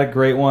 maybe not a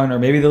great one, or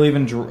maybe they'll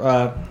even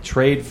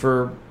trade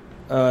for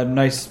a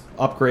nice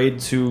upgrade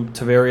to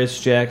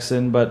Tavarius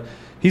Jackson. But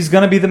he's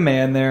going to be the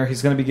man there.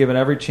 He's going to be given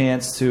every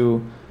chance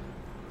to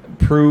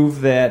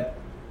prove that.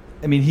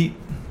 I mean,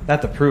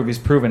 not to prove, he's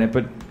proven it,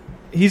 but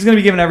he's going to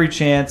be given every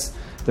chance.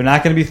 They're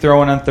not going to be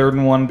throwing on 3rd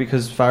and 1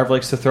 because Favre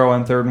likes to throw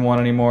on 3rd and 1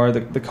 anymore.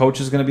 The coach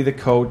is going to be the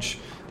coach.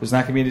 There's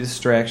not going to be any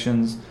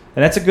distractions.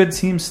 And that's a good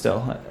team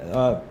still.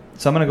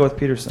 So I'm going to go with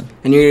Peterson.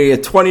 And you're going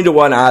to get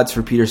 20-1 odds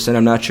for Peterson.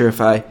 I'm not sure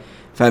if I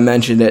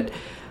mentioned it.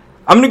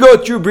 I'm going to go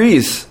with Drew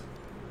Brees.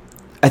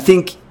 I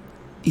think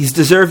he's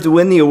deserved to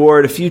win the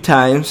award a few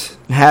times.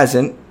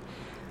 Hasn't.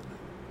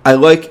 I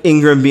like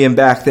Ingram being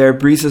back there.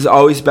 Brees is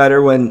always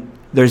better when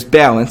there's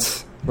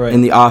balance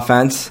in the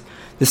offense.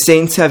 The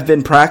Saints have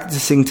been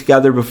practicing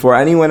together before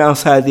anyone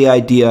else had the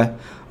idea,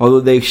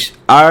 although they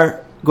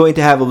are going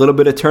to have a little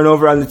bit of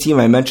turnover on the team.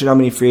 I mentioned how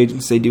many free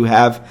agents they do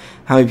have,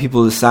 how many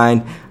people to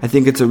sign. I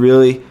think it's a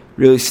really,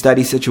 really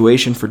steady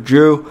situation for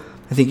Drew.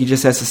 I think he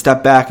just has to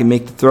step back and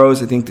make the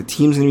throws. I think the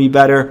team's going to be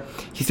better.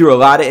 He threw a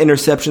lot of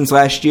interceptions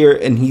last year,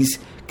 and he's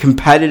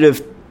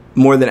competitive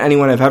more than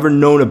anyone I've ever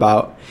known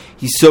about.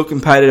 He's so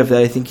competitive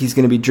that I think he's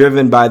going to be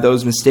driven by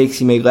those mistakes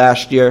he made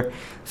last year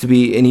to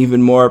be an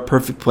even more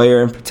perfect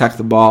player and protect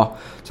the ball.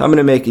 So I'm going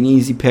to make an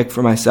easy pick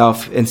for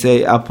myself and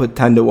say I'll put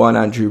 10-1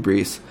 on Drew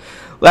Brees.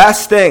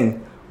 Last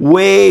thing,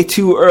 way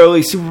too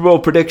early Super Bowl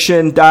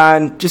prediction.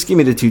 Don, just give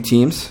me the 2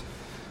 teams.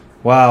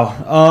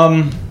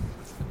 Wow.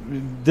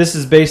 This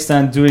is based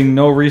on doing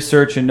no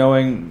research and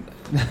knowing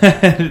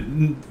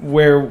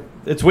where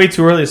it's way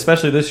too early,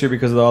 especially this year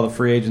because of all the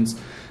free agents.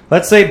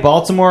 Let's say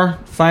Baltimore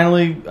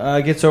finally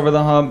gets over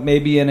the hump,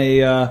 maybe in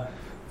a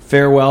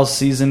farewell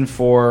season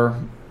for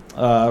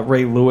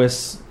Ray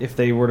Lewis if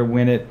they were to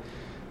win it.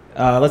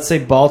 Let's say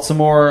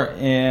Baltimore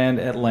and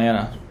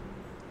Atlanta.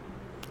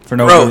 For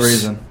no good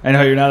reason. I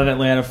know you're not an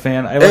Atlanta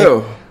fan.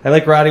 I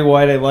like Roddy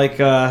White. I like.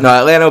 No,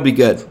 Atlanta will be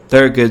good.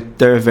 They're good.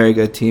 They're a very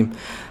good team.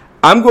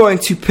 I'm going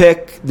to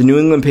pick the New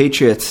England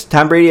Patriots.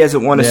 Tom Brady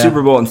hasn't won a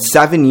Super Bowl in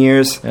 7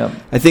 years. Yep.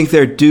 I think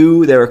they're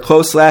due. They were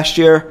close last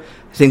year.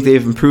 I think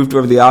they've improved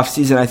over the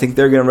offseason. I think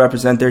they're going to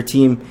represent their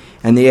team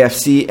and the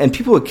AFC. And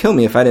people would kill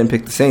me if I didn't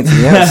pick the Saints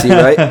in the NFC,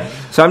 right?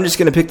 So I'm just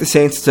going to pick the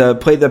Saints to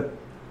play the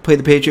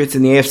Patriots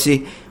in the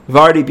AFC. We've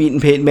already beaten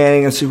Peyton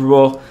Manning in the Super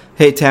Bowl.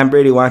 Hey, Tom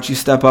Brady, why don't you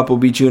step up? We'll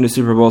beat you in the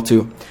Super Bowl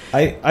too.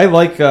 I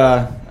like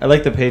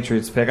the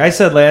Patriots pick. I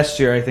said last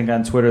year, I think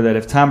on Twitter, that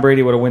if Tom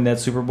Brady would have won that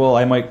Super Bowl,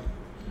 I might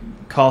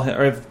call him,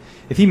 or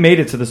if he made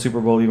it to the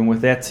Super Bowl, even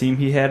with that team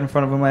he had in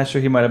front of him last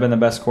year, he might have been the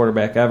best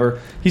quarterback ever.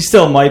 He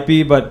still might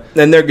be, but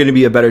then they're going to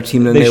be a better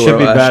team than they were last year.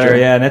 They should be better,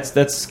 yeah, and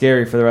that's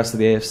scary for the rest of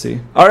the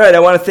AFC. All right, I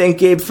want to thank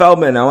Gabe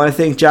Feldman. I want to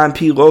thank John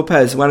P.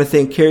 Lopez. I want to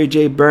thank Carrie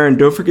J. Byrne.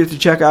 Don't forget to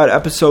check out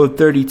episode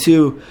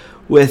 32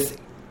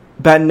 with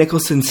Ben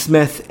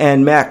Nicholson-Smith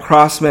and Matt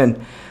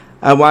Crossman.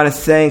 I want to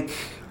thank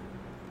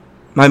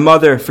my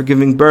mother for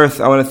giving birth.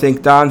 I want to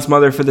thank Don's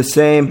mother for the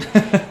same.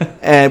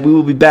 And we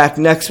will be back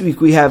next week.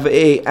 We have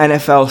a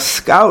NFL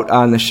scout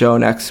on the show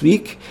next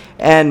week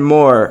and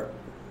more.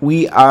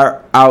 We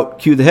are out.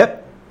 Cue the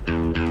hip.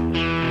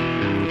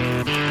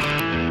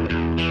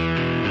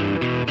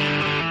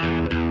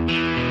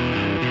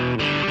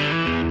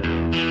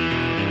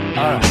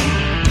 All right.